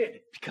he did.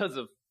 Because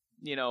of,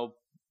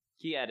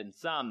 he had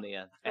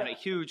insomnia and a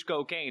huge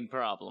cocaine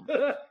problem.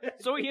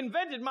 So he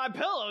invented My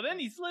Pillow, then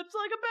he sleeps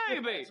like a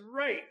baby. That's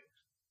right.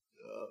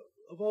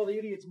 Of all the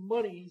idiot's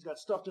money he's got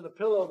stuffed in a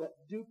pillow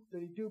that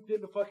he duped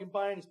into fucking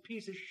buying his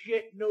piece of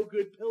shit, no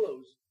good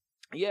pillows.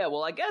 Yeah,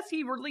 well, I guess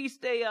he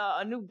released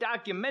a new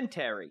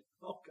documentary.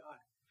 Oh, God.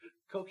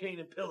 Cocaine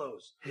and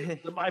pillows.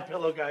 The My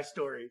Pillow guy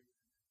story.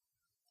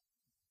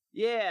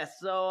 Yeah,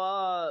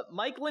 so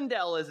Mike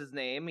Lindell is his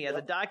name. He has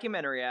a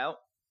documentary out.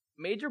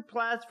 Major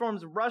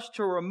platforms rush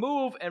to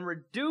remove and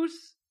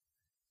reduce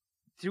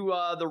to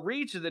the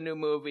reach of the new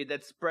movie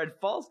that spread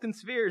false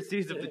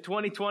conspiracies of the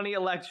 2020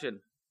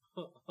 election.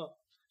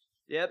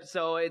 Yep,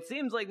 so it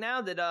seems like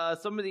now that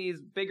some of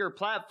these bigger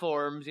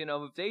platforms,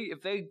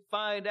 if they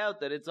find out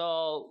that it's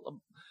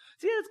all...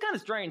 See, it's kind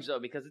of strange, though,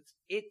 because is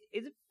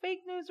it fake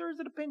news or is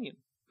it opinion?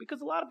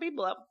 Because a lot of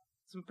people have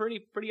some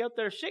pretty out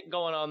there shit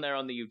going on there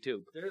on the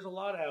YouTube. There's a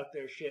lot out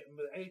there shit.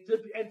 And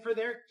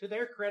to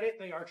their credit,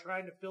 they are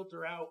trying to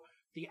filter out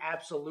the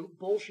absolute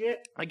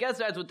bullshit. I guess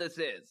that's what this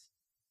is.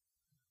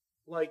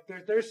 Like,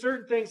 there's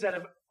certain things that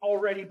have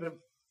already been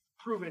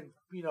proven,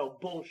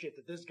 bullshit,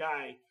 that this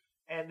guy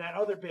and that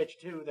other bitch,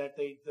 too, that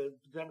the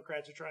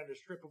Democrats are trying to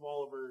strip of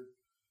all of her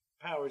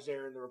powers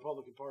there in the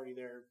Republican Party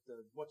there.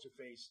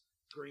 What's-her-face?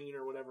 Green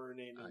or whatever her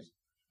name is.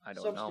 I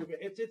don't know. Stupid.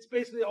 It's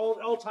basically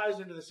all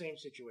ties into the same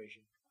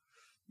situation.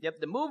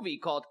 Yep, the movie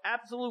called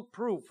Absolute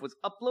Proof was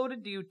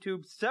uploaded to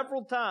YouTube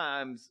several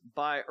times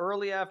by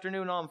early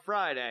afternoon on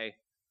Friday,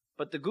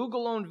 but the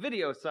Google-owned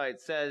video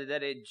site said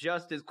that it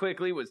just as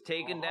quickly was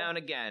taken down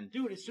again.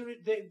 Dude, as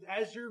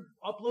you're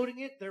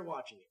uploading it, they're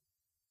watching it.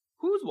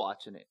 Who's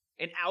watching it?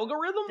 An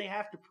algorithm? They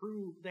have to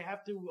prove.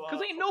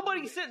 Because ain't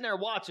nobody sitting there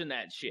watching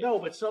that shit. No,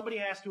 but somebody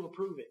has to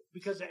approve it.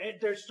 Because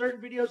there's certain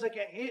videos that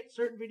get hit,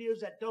 certain videos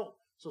that don't.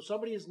 So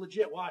somebody is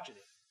legit watching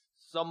it.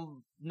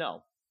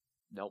 No.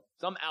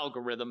 Some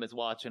algorithm is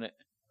watching it.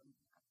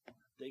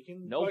 They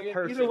can. No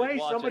person either way, is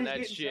watching somebody's that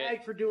getting shit.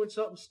 tagged for doing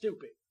something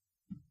stupid,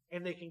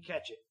 and they can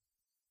catch it.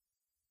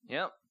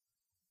 Yep.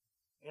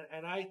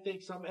 And I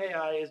think some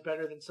AI is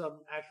better than some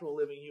actual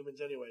living humans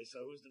anyway. So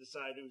who's to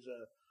decide who's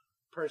a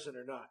person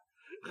or not?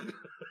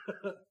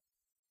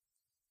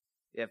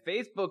 Yeah,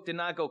 Facebook did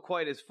not go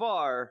quite as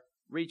far,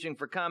 reaching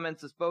for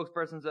comments. The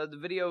spokesperson said the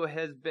video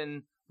has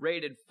been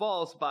rated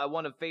false by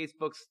one of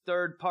Facebook's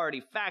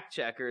third-party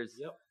fact-checkers.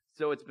 Yep.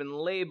 So it's been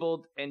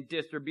labeled and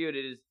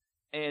distributed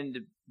and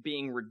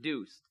being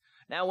reduced.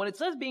 Now, when it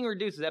says being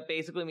reduced, that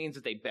basically means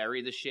that they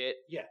bury the shit.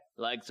 Yeah.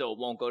 Like, so it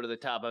won't go to the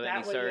top of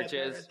any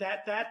searches.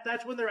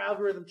 That's when their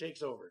algorithm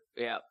takes over.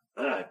 Yeah.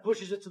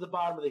 Pushes it to the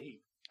bottom of the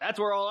heap. That's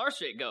where all our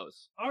shit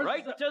goes.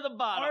 Right to the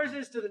bottom. Ours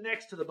is to the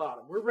next to the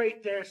bottom. We're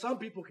right there. Some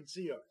people can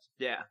see ours.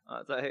 Yeah.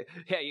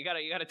 You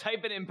gotta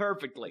type it in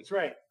perfectly. That's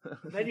right.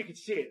 And then you can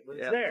see it, but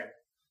it's there.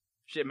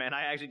 Shit, man,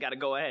 I actually gotta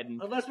go ahead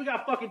and... Unless we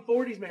got fucking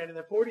 40s Man, and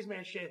the 40s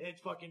Man shit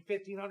hits fucking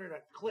 1,500 a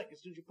click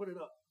as soon as you put it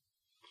up.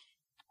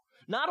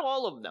 Not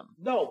all of them.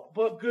 No,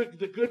 but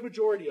the good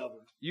majority of them.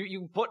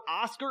 You put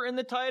Oscar in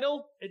the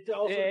title? It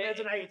also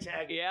depends on how you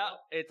tag it. Yeah,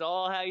 it's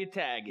all how you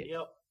tag it.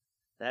 Yep.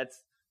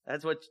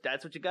 That's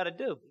what you gotta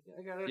do.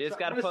 I'm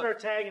gonna start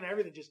tagging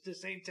everything, just the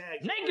same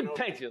tag. Naked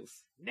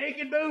pictures.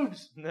 Naked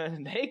boobs.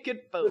 Naked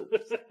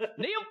boobs.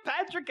 Neil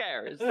Patrick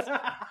Harris.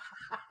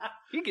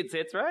 He gets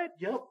hits, right?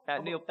 Yep.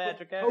 At Neil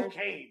Patrick Harris.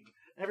 Cocaine.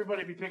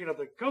 Everybody be picking up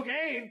the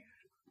cocaine.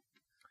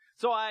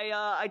 So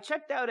I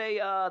checked out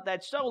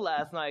that show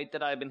last night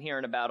that I've been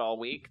hearing about all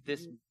week.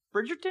 This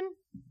Bridgerton.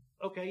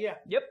 Okay, yeah.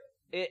 Yep.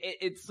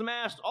 It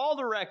smashed all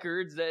the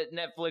records that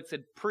Netflix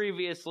had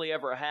previously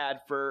ever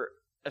had for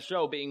a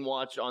show being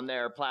watched on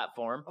their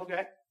platform.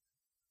 Okay.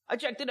 I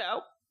checked it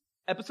out.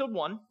 Episode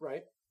 1.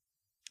 Right.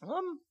 Hey,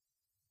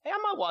 I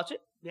might watch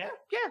it. Yeah?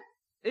 Yeah.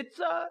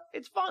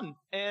 It's fun.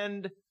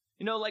 And,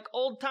 like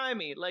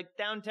old-timey, like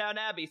Downtown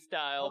Abbey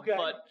style,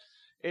 but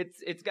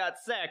it's got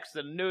sex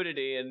and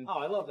nudity and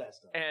I love that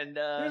stuff. And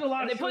there's a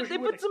lot and of shows they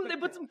put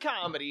some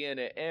comedy in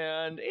it,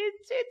 and it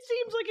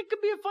seems like it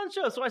could be a fun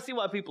show. So I see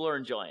why people are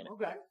enjoying it.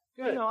 Okay,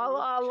 good.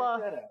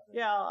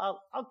 I'll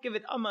give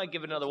it. I might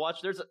give it another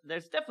watch. There's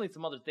definitely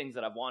some other things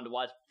that I've wanted to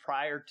watch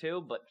prior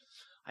to, but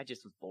I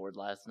just was bored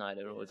last night.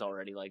 It was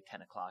already like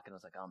 10 o'clock, and I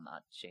was like, I'm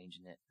not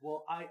changing it.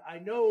 Well, I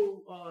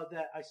know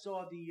that I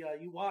saw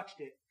you watched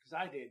it, because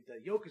I did,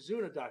 the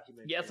Yokozuna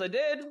documentary. Yes, I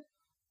did.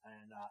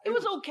 And it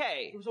was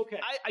okay. It was okay.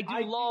 I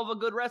do love a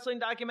good wrestling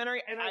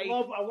documentary. And I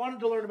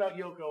wanted to learn about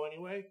Yoko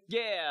anyway.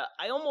 Yeah,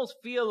 I almost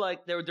feel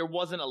like there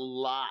wasn't a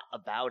lot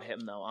about him,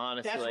 though,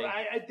 honestly. That's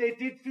what they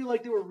did feel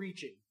like they were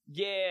reaching.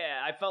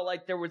 Yeah, I felt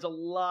like there was a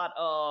lot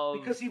of...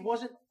 Because he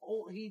wasn't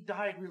old, he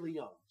died really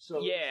young.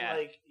 So yeah. It's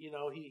like,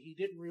 he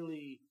didn't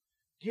really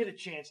get a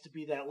chance to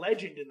be that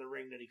legend in the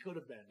ring that he could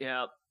have been.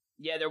 Yeah.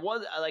 Yeah, there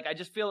was, I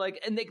just feel like,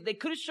 and they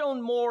could have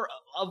shown more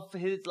of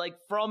his,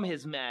 from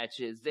his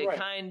matches. They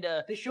kind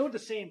of... They showed the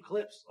same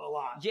clips a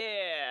lot.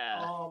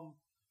 Yeah.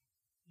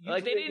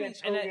 They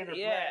didn't, and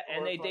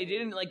they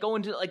didn't, go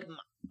into,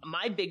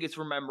 my biggest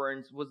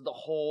remembrance was the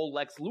whole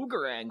Lex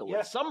Luger angle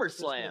at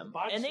SummerSlam.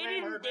 And they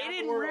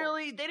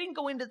didn't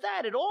go into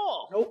that at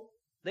all. Nope.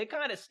 They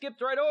kind of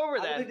skipped right over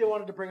that. I don't think they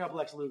wanted to bring up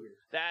Lex Luger.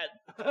 That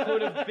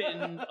could have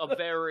been a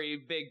very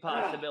big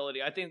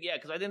possibility. I think,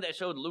 because I think that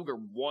showed Luger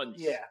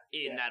once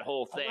in that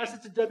whole thing. Unless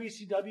it's a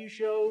WCW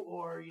show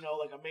or,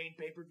 a main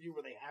pay-per-view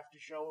where they have to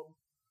show him.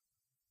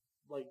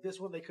 Like this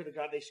one, they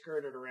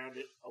skirted around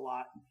it a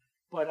lot.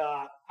 But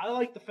I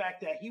like the fact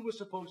that he was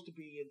supposed to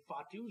be in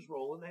Fatu's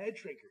role in the Head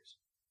Shrinkers.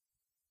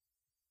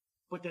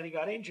 But then he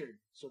got injured,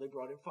 so they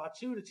brought in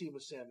Fatu to team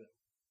with Samu.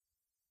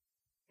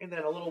 And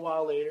then a little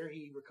while later,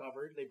 he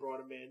recovered. They brought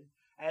him in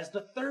as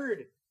the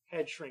third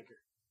Head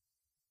Shrinker.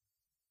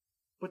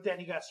 But then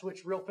he got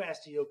switched real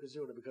fast to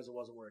Yokozuna because it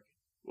wasn't working.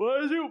 Why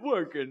is it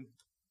working?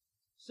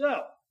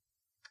 So,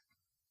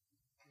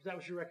 that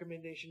was your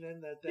recommendation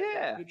then? That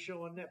good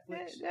show on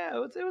Netflix? Yeah,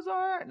 it was all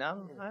right.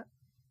 No, like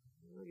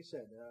I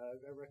said, I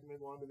recommend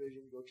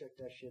WandaVision. Go check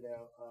that shit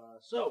out.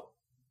 So,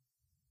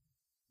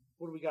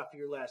 what do we got for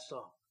your last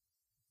song?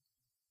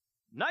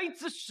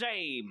 Night's a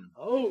Shame.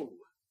 Oh.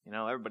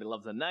 Everybody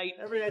loves a night.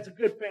 Everybody has a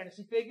good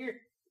fantasy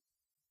figure.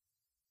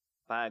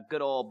 By a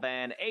good old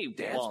band, A1.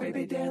 Dance,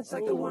 baby, dance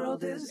like the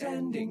world is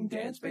ending.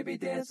 Dance, baby,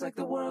 dance like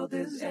the world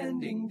is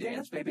ending.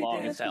 Dance, baby,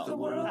 dance like the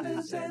world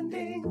is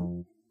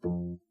ending.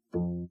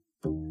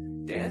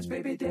 Dance,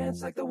 baby,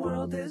 dance like the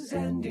world is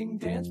ending.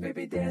 Dance,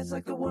 baby, dance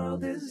like the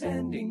world is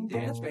ending.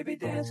 Dance, baby,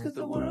 dance cause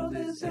the world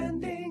is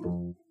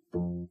ending.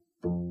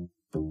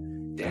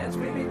 Dance,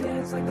 baby,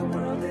 dance like the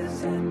world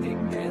is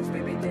ending. Dance,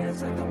 baby,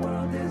 dance like the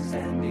world is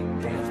ending.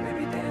 Dance,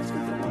 baby, dance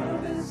cause the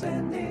world is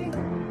ending.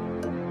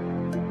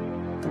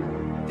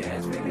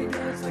 Dance, baby,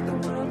 dance like the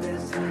world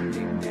is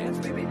ending. Dance,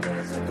 baby,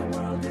 dance like the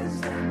world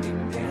is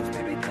ending. Dance,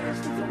 baby,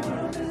 dance cause the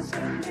world is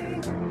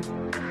ending.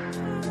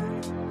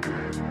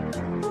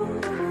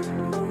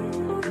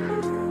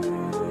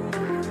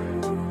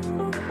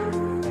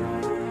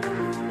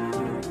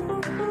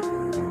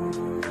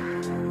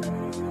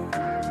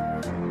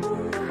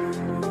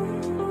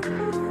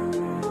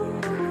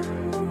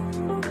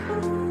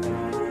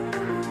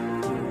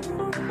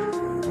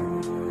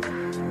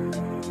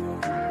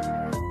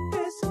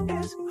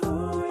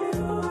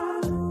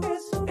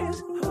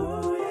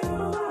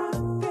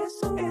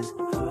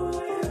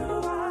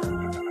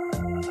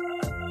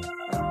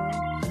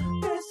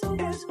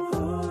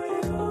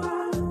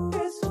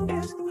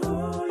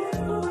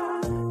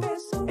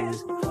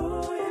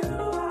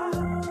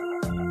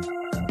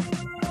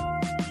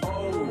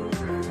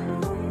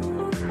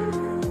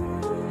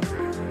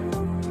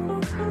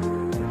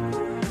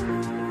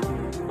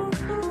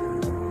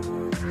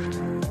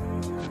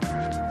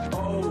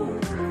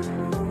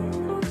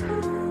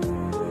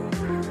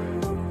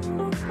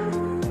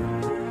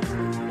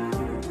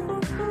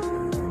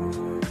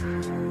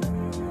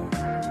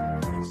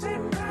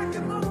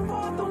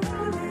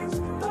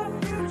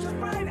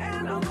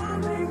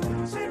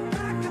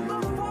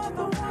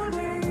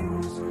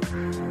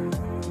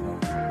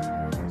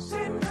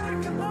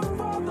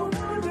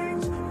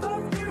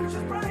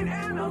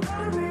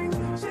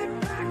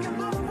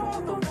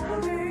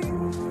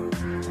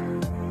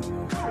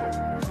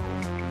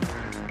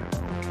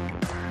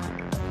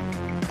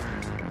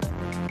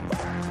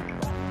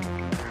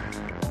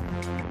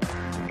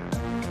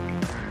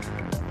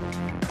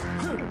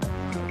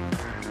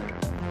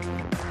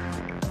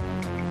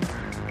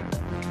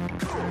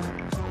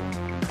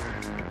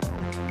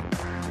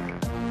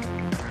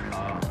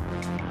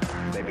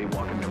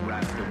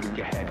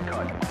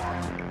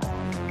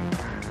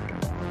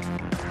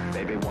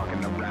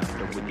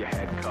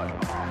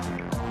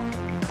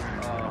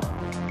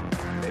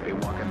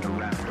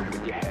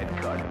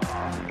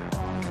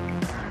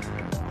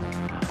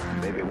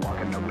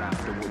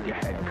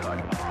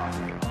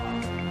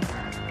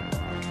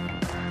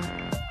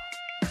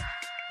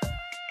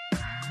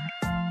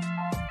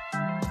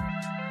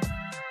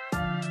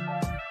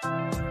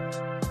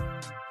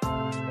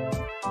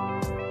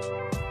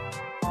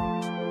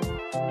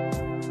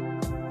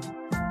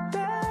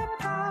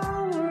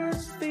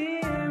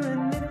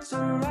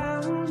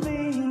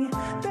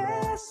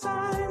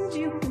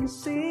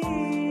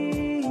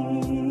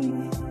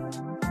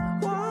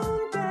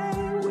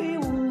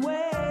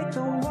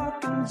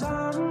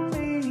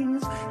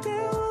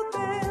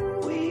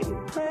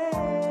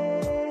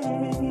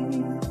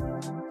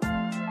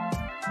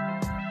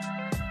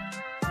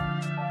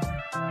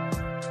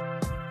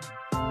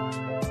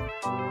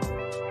 Ooh.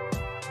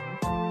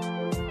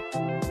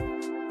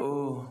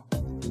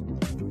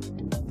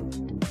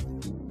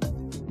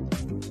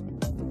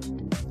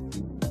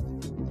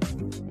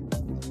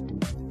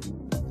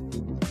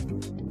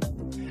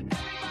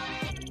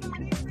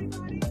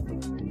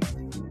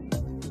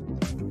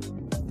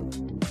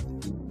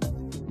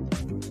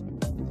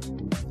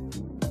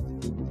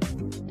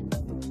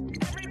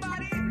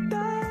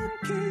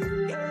 The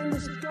king and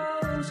his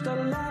ghost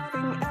are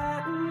laughing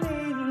at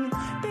me.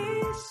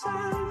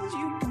 Besides,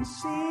 you can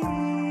see.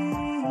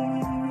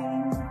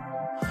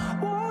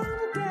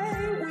 One day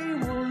we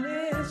will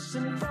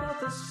listen for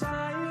the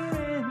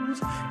sirens.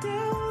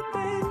 Till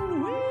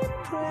then we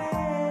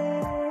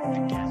pray.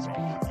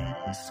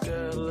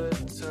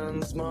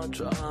 Skeletons, march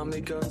your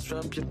army guns,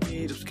 strap your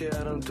feet up, scared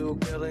them to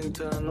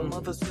Killington. My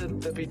mother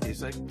said every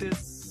day's like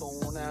this.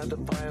 Born out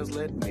of fires,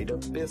 lit, made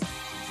of this.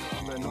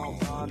 And all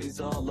parties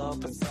all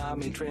up inside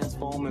me,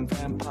 transforming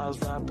vampires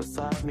right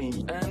beside me.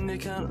 And they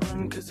can't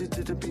run cause they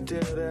did to be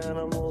dead.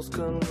 Animals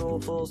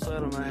control full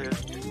side of my head.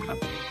 I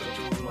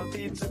think my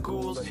pizza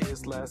ghouls. But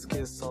his last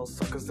kiss, all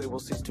suckers, they will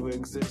cease to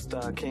exist.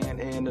 I can't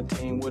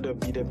entertain what it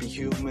be to be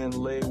human.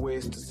 Lay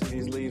waste to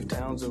cities, leave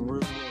towns in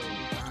ruin.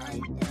 I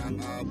am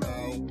a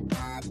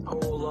robot.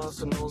 Whole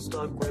arsenal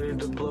stuck, ready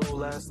to blow.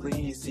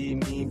 Lastly, you see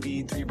me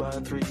be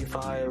 3x3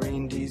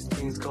 firing these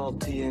things called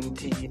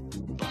TNT.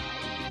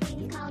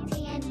 Called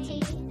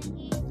TNT.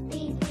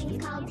 These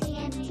things called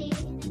TNT.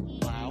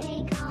 Wow.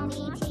 They call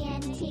me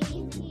TNT.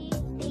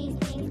 These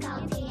things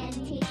called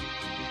TNT.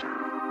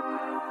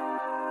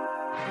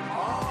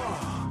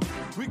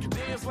 We can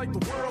dance like the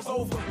world's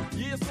over.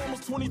 Yeah, it's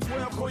almost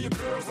 2012, call your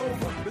girls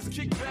over. Let's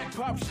kick back,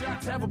 pop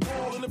shots, have a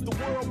ball. And if the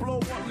world blow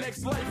up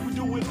next life, we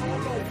do it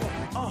all over.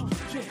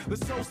 Yeah,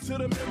 let's toast to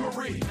the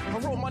memory. I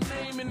wrote my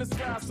name in the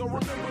sky, so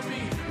remember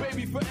me.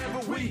 Baby, forever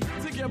we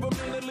together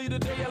mentally.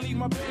 Today I leave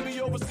my baby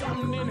over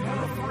something in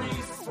hella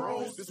freeze.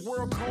 Froze, this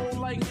world cold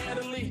like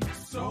Natalie.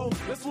 So,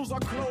 let's lose our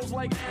clothes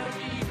like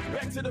Adam Eve.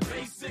 Back to the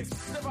basics,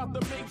 step out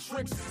the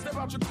matrix. Step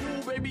out your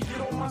cool, baby,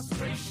 get on my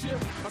spaceship.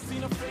 I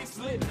seen her face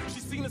lit, she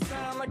seen the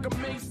sign like a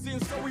Mason.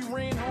 So we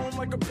ran home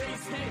like a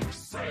base hit.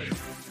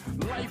 Safe.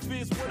 Life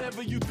is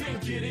whatever you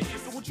think it is.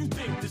 So what you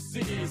think this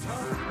is,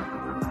 huh?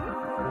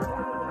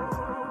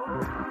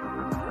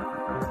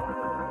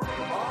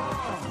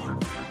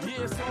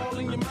 Yeah, it's all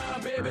in your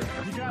mind, baby.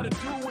 You gotta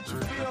do what you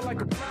feel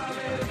like a blind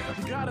lady.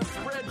 You gotta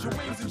spread your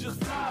wings and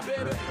just fly,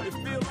 baby. You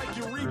feel like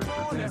you're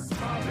reborn, that's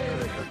my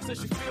baby.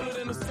 Says you feel it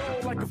in the soul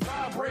like a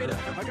vibrator.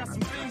 I got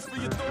some things for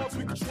your thoughts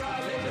we can try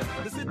later.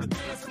 Let's hit the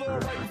dance floor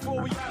right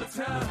before we out of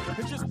town.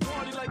 And just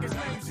party like it's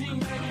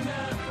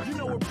 1999. You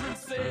know what Prince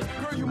said,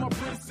 girl, you my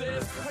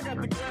princess. I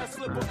got the glass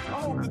slipper,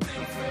 I hope the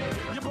thing fed.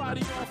 Your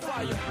body on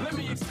fire, let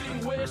me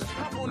extinguish.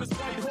 Hop on this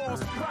white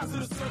horse, rise to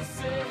the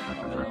sunset.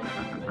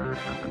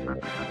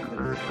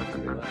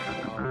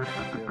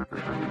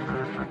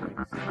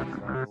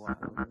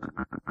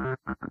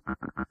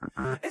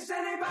 Is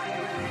anybody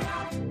really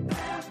out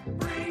there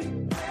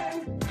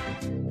breathing?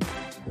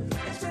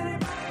 Is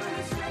anybody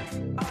really sick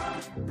of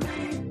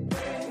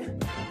breathing?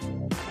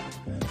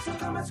 So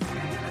come and scream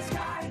into the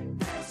sky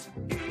this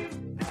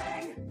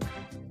evening.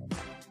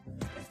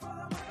 It's for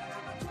the women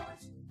of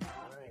the choice.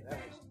 Alright, that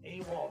was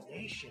AWOL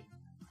Nation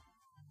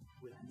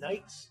with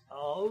Knights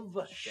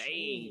of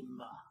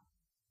Shame.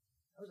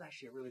 That was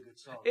actually a really good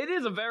song. It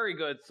is a very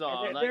good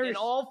song. And Like in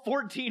all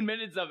 14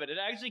 minutes of it, it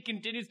actually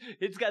continues.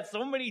 It's got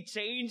so many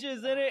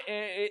changes in it.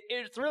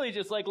 It's really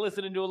just like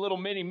listening to a little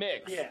mini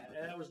mix. Yeah,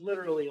 and that was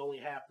literally only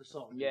half the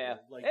song. Yeah.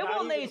 Like,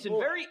 AWOL Nation,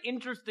 very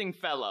interesting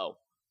fellow.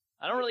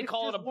 I don't really It's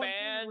call it a just one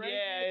band. dude, right?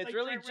 Yeah, It's it's like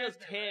really Trent just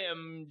Reznor,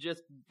 him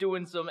just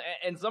doing some,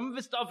 and some of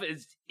his stuff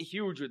is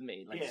huge with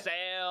me. Like Yeah.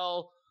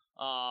 Sail,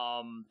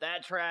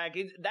 that track,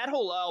 that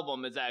whole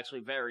album is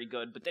actually very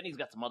good, but then he's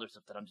got some other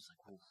stuff that I'm just like,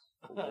 ooh,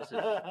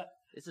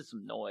 this is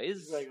some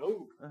noise. He's like,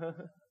 oh,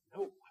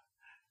 no.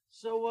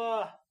 So, what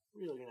are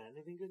you looking at?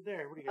 Anything good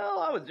there? What do you got? Well,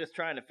 I was just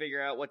trying to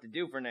figure out what to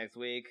do for next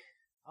week.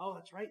 Oh,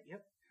 that's right.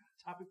 Yep.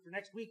 Topic for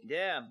next week.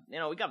 Yeah,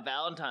 we got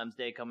Valentine's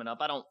Day coming up.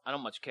 I don't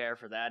much care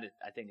for that.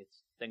 I think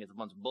it's a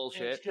bunch of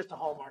bullshit. It's just a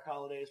Hallmark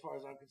holiday as far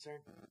as I'm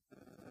concerned.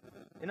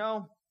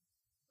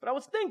 But I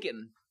was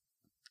thinking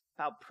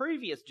about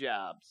previous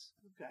jobs.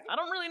 Okay. I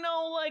don't really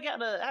know like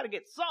how to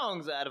get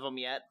songs out of them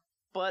yet,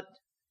 but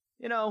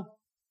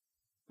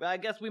I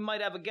guess we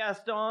might have a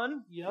guest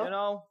on. Yep.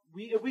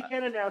 We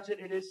can announce it.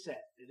 It is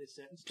set. It is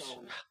set in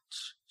stone.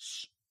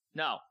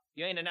 No,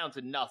 you ain't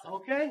announcing nothing.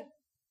 Okay.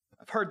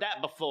 I've heard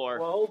that before.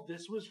 Well,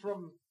 this was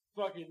from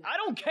fucking. I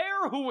don't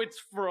care who it's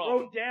from.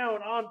 Wrote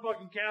down on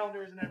fucking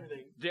calendars and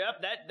everything.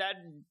 Yep,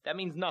 that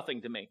means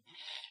nothing to me.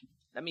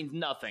 That means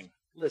nothing.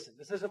 Listen,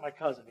 this isn't my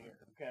cousin here,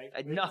 okay?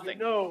 Nothing.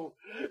 No.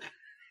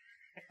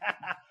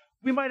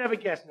 We might have a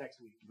guest next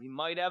week. We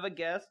might have a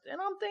guest,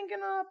 and I'm thinking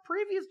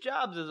previous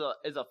jobs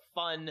is a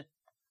fun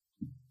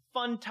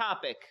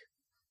topic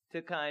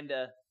to kind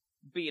of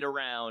beat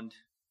around.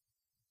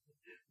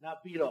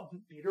 Not beat off,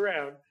 beat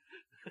around.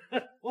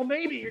 Well,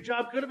 maybe your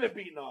job could have been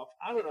beaten off.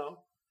 I don't know.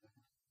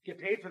 Get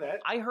paid for that.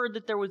 I heard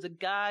that there was a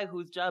guy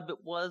whose job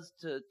it was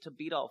to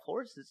beat off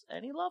horses,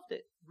 and he loved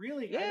it.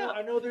 Really? Yeah.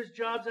 I know there's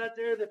jobs out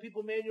there that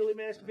people manually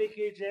masturbate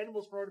caged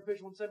animals for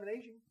artificial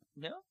insemination.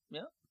 Yeah,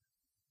 yeah.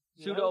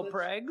 You know, Pseudo that's-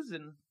 pregs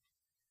and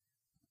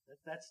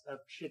That's a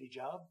shitty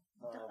job.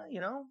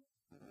 you know.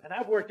 And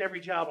I've worked every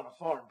job on a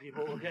farm,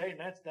 people. Okay, and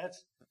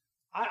that's.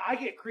 I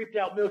get creeped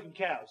out milking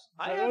cows.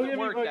 I So don't haven't get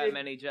me worked that fucking-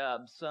 many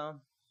jobs, so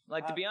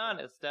like to be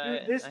honest,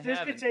 Dude, this I could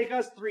haven't. take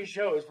us 3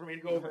 shows for me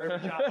to go over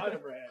every job I've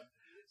ever had.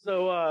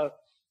 So,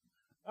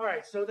 all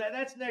right. So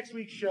that's next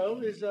week's show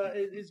is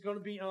going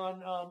to be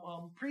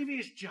on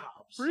previous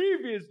jobs.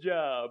 Previous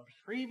jobs.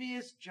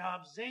 Previous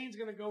jobs. Zane's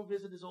going to go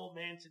visit his old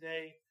man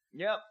today.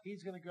 Yep.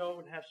 He's going to go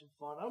and have some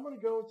fun. I'm going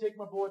to go and take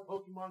my boy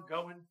Pokemon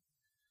going.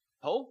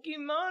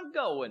 Pokemon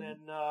going. And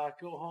then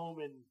go home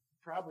and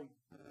probably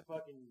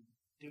fucking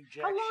do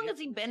jack How long shit. has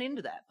he been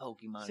into that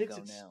Pokemon Since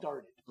Go it now?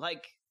 started.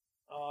 Like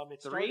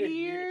it 3 started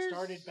years? It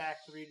started back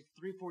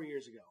 4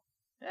 years ago.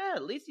 Yeah,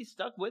 at least he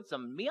stuck with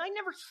some. Me, I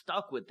never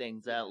stuck with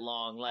things that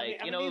long. Like,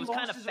 I mean, it was he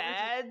kind of lost his original-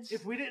 fads.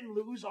 If we didn't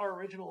lose our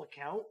original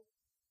account,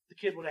 the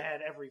kid would have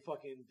had every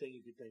fucking thing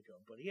you could think of.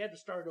 But he had to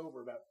start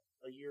over about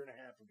a year and a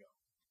half ago.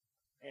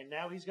 And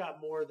now he's got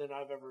more than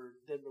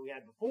we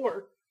had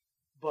before.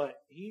 But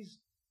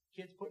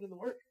kid's putting in the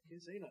work.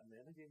 Can't say nothing, man.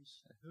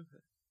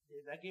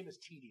 That game is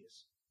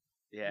tedious.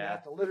 You Yeah.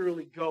 have to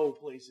literally go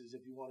places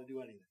if you want to do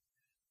anything.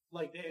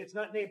 Like, it's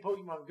not named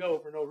Pokemon Go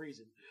for no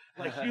reason.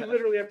 Like, you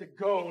literally have to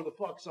go the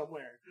fuck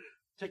somewhere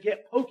to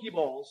get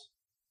Pokeballs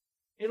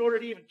in order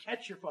to even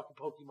catch your fucking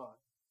Pokemon.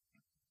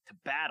 To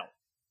battle.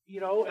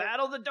 You know?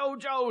 Battle the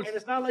dojos. And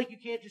it's not like you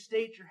can't just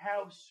stay at your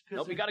house.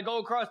 Nope, you got to go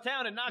across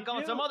town and knock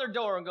on do. some other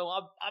door and go,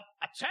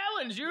 I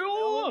challenge you.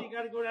 You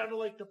got to go down to,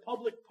 like, the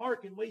public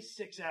park and waste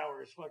 6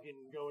 hours fucking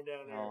going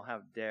down there. Oh,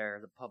 how dare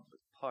the public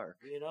park.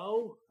 You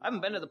know? I haven't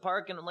been to the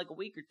park in like a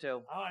week or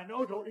two. Oh, I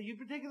know. You've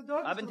been taking the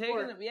dogs I've been to the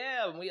taking park. them,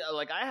 yeah.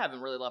 I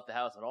haven't really left the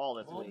house at all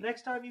this Well, week.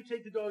 next time you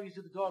take the doggies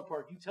to the dog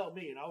park, you tell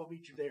me and I will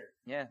meet you there.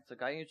 Yeah, it's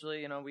like I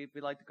usually, we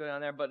like to go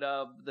down there, but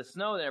the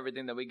snow and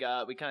everything that we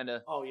got, we kind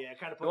of. Oh, yeah.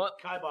 Kind of put What?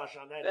 kibosh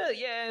on that.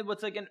 Yeah,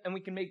 what's like, and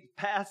we can make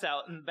pass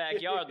out in the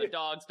backyard. The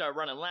dogs start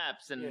running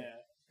laps, and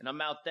and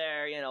I'm out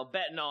there,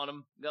 betting on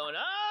them, going,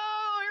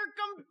 oh, here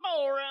comes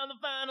Bo around the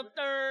final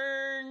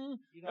turn.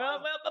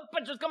 Well, the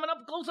pitcher's coming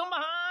up close on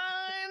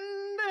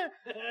behind.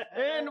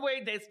 And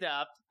wait, they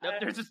stopped. Nope,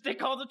 there's a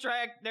stick on the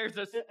track. There's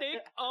a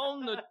stick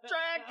on the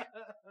track.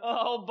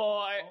 Oh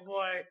boy. Oh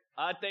boy.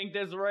 I think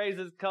this race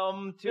has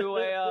come to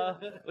a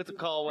what's it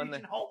called when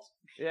Reaching halt.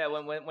 yeah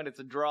when it's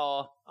a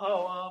draw.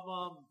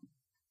 Oh,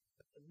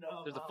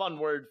 no. There's a fun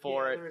word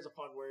for it. There is a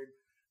fun word,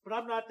 but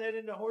I'm not that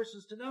into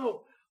horses to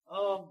know.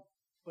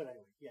 But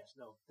anyway, yes,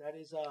 no, that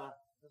is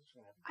that's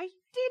what happened. I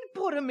did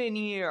put him in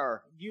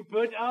here. You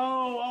put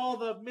all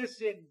the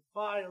missing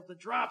files, the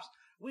drops.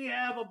 We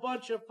have a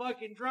bunch of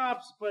fucking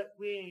drops, but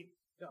we ain't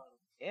got them.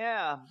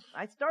 Yeah,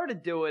 I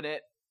started doing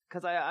it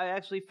because I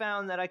actually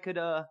found that I could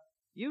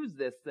use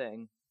this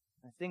thing.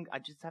 I think I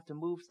just have to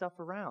move stuff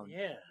around.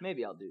 Yeah.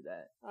 Maybe I'll do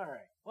that. All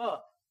right.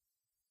 Well,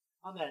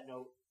 on that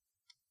note,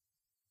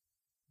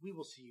 we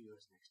will see you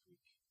guys next week.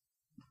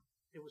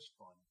 It was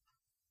fun.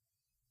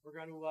 We're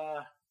going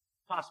to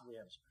possibly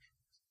have a special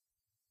guest.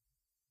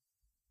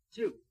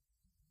 2.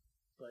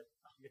 But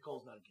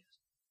Nicole's not a guest.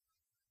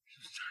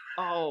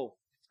 Oh,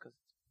 it's because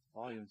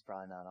volume's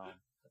probably not on.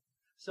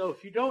 So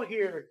if you don't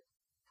hear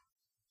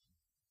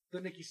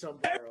the Nicky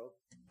Sombrero.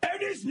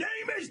 And his name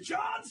is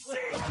John Cena!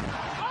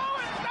 Oh,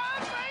 it's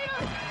John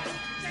Cena!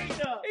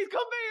 Cena! He's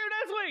gonna be here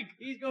next week!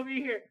 He's gonna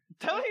be here.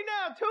 Tell me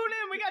now, tune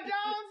in, we got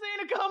John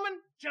Cena coming!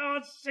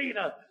 John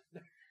Cena!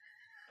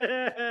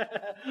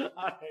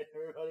 Alright,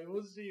 everybody,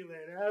 we'll see you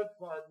later. Have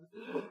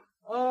fun.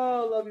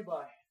 Oh, love you,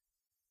 bye.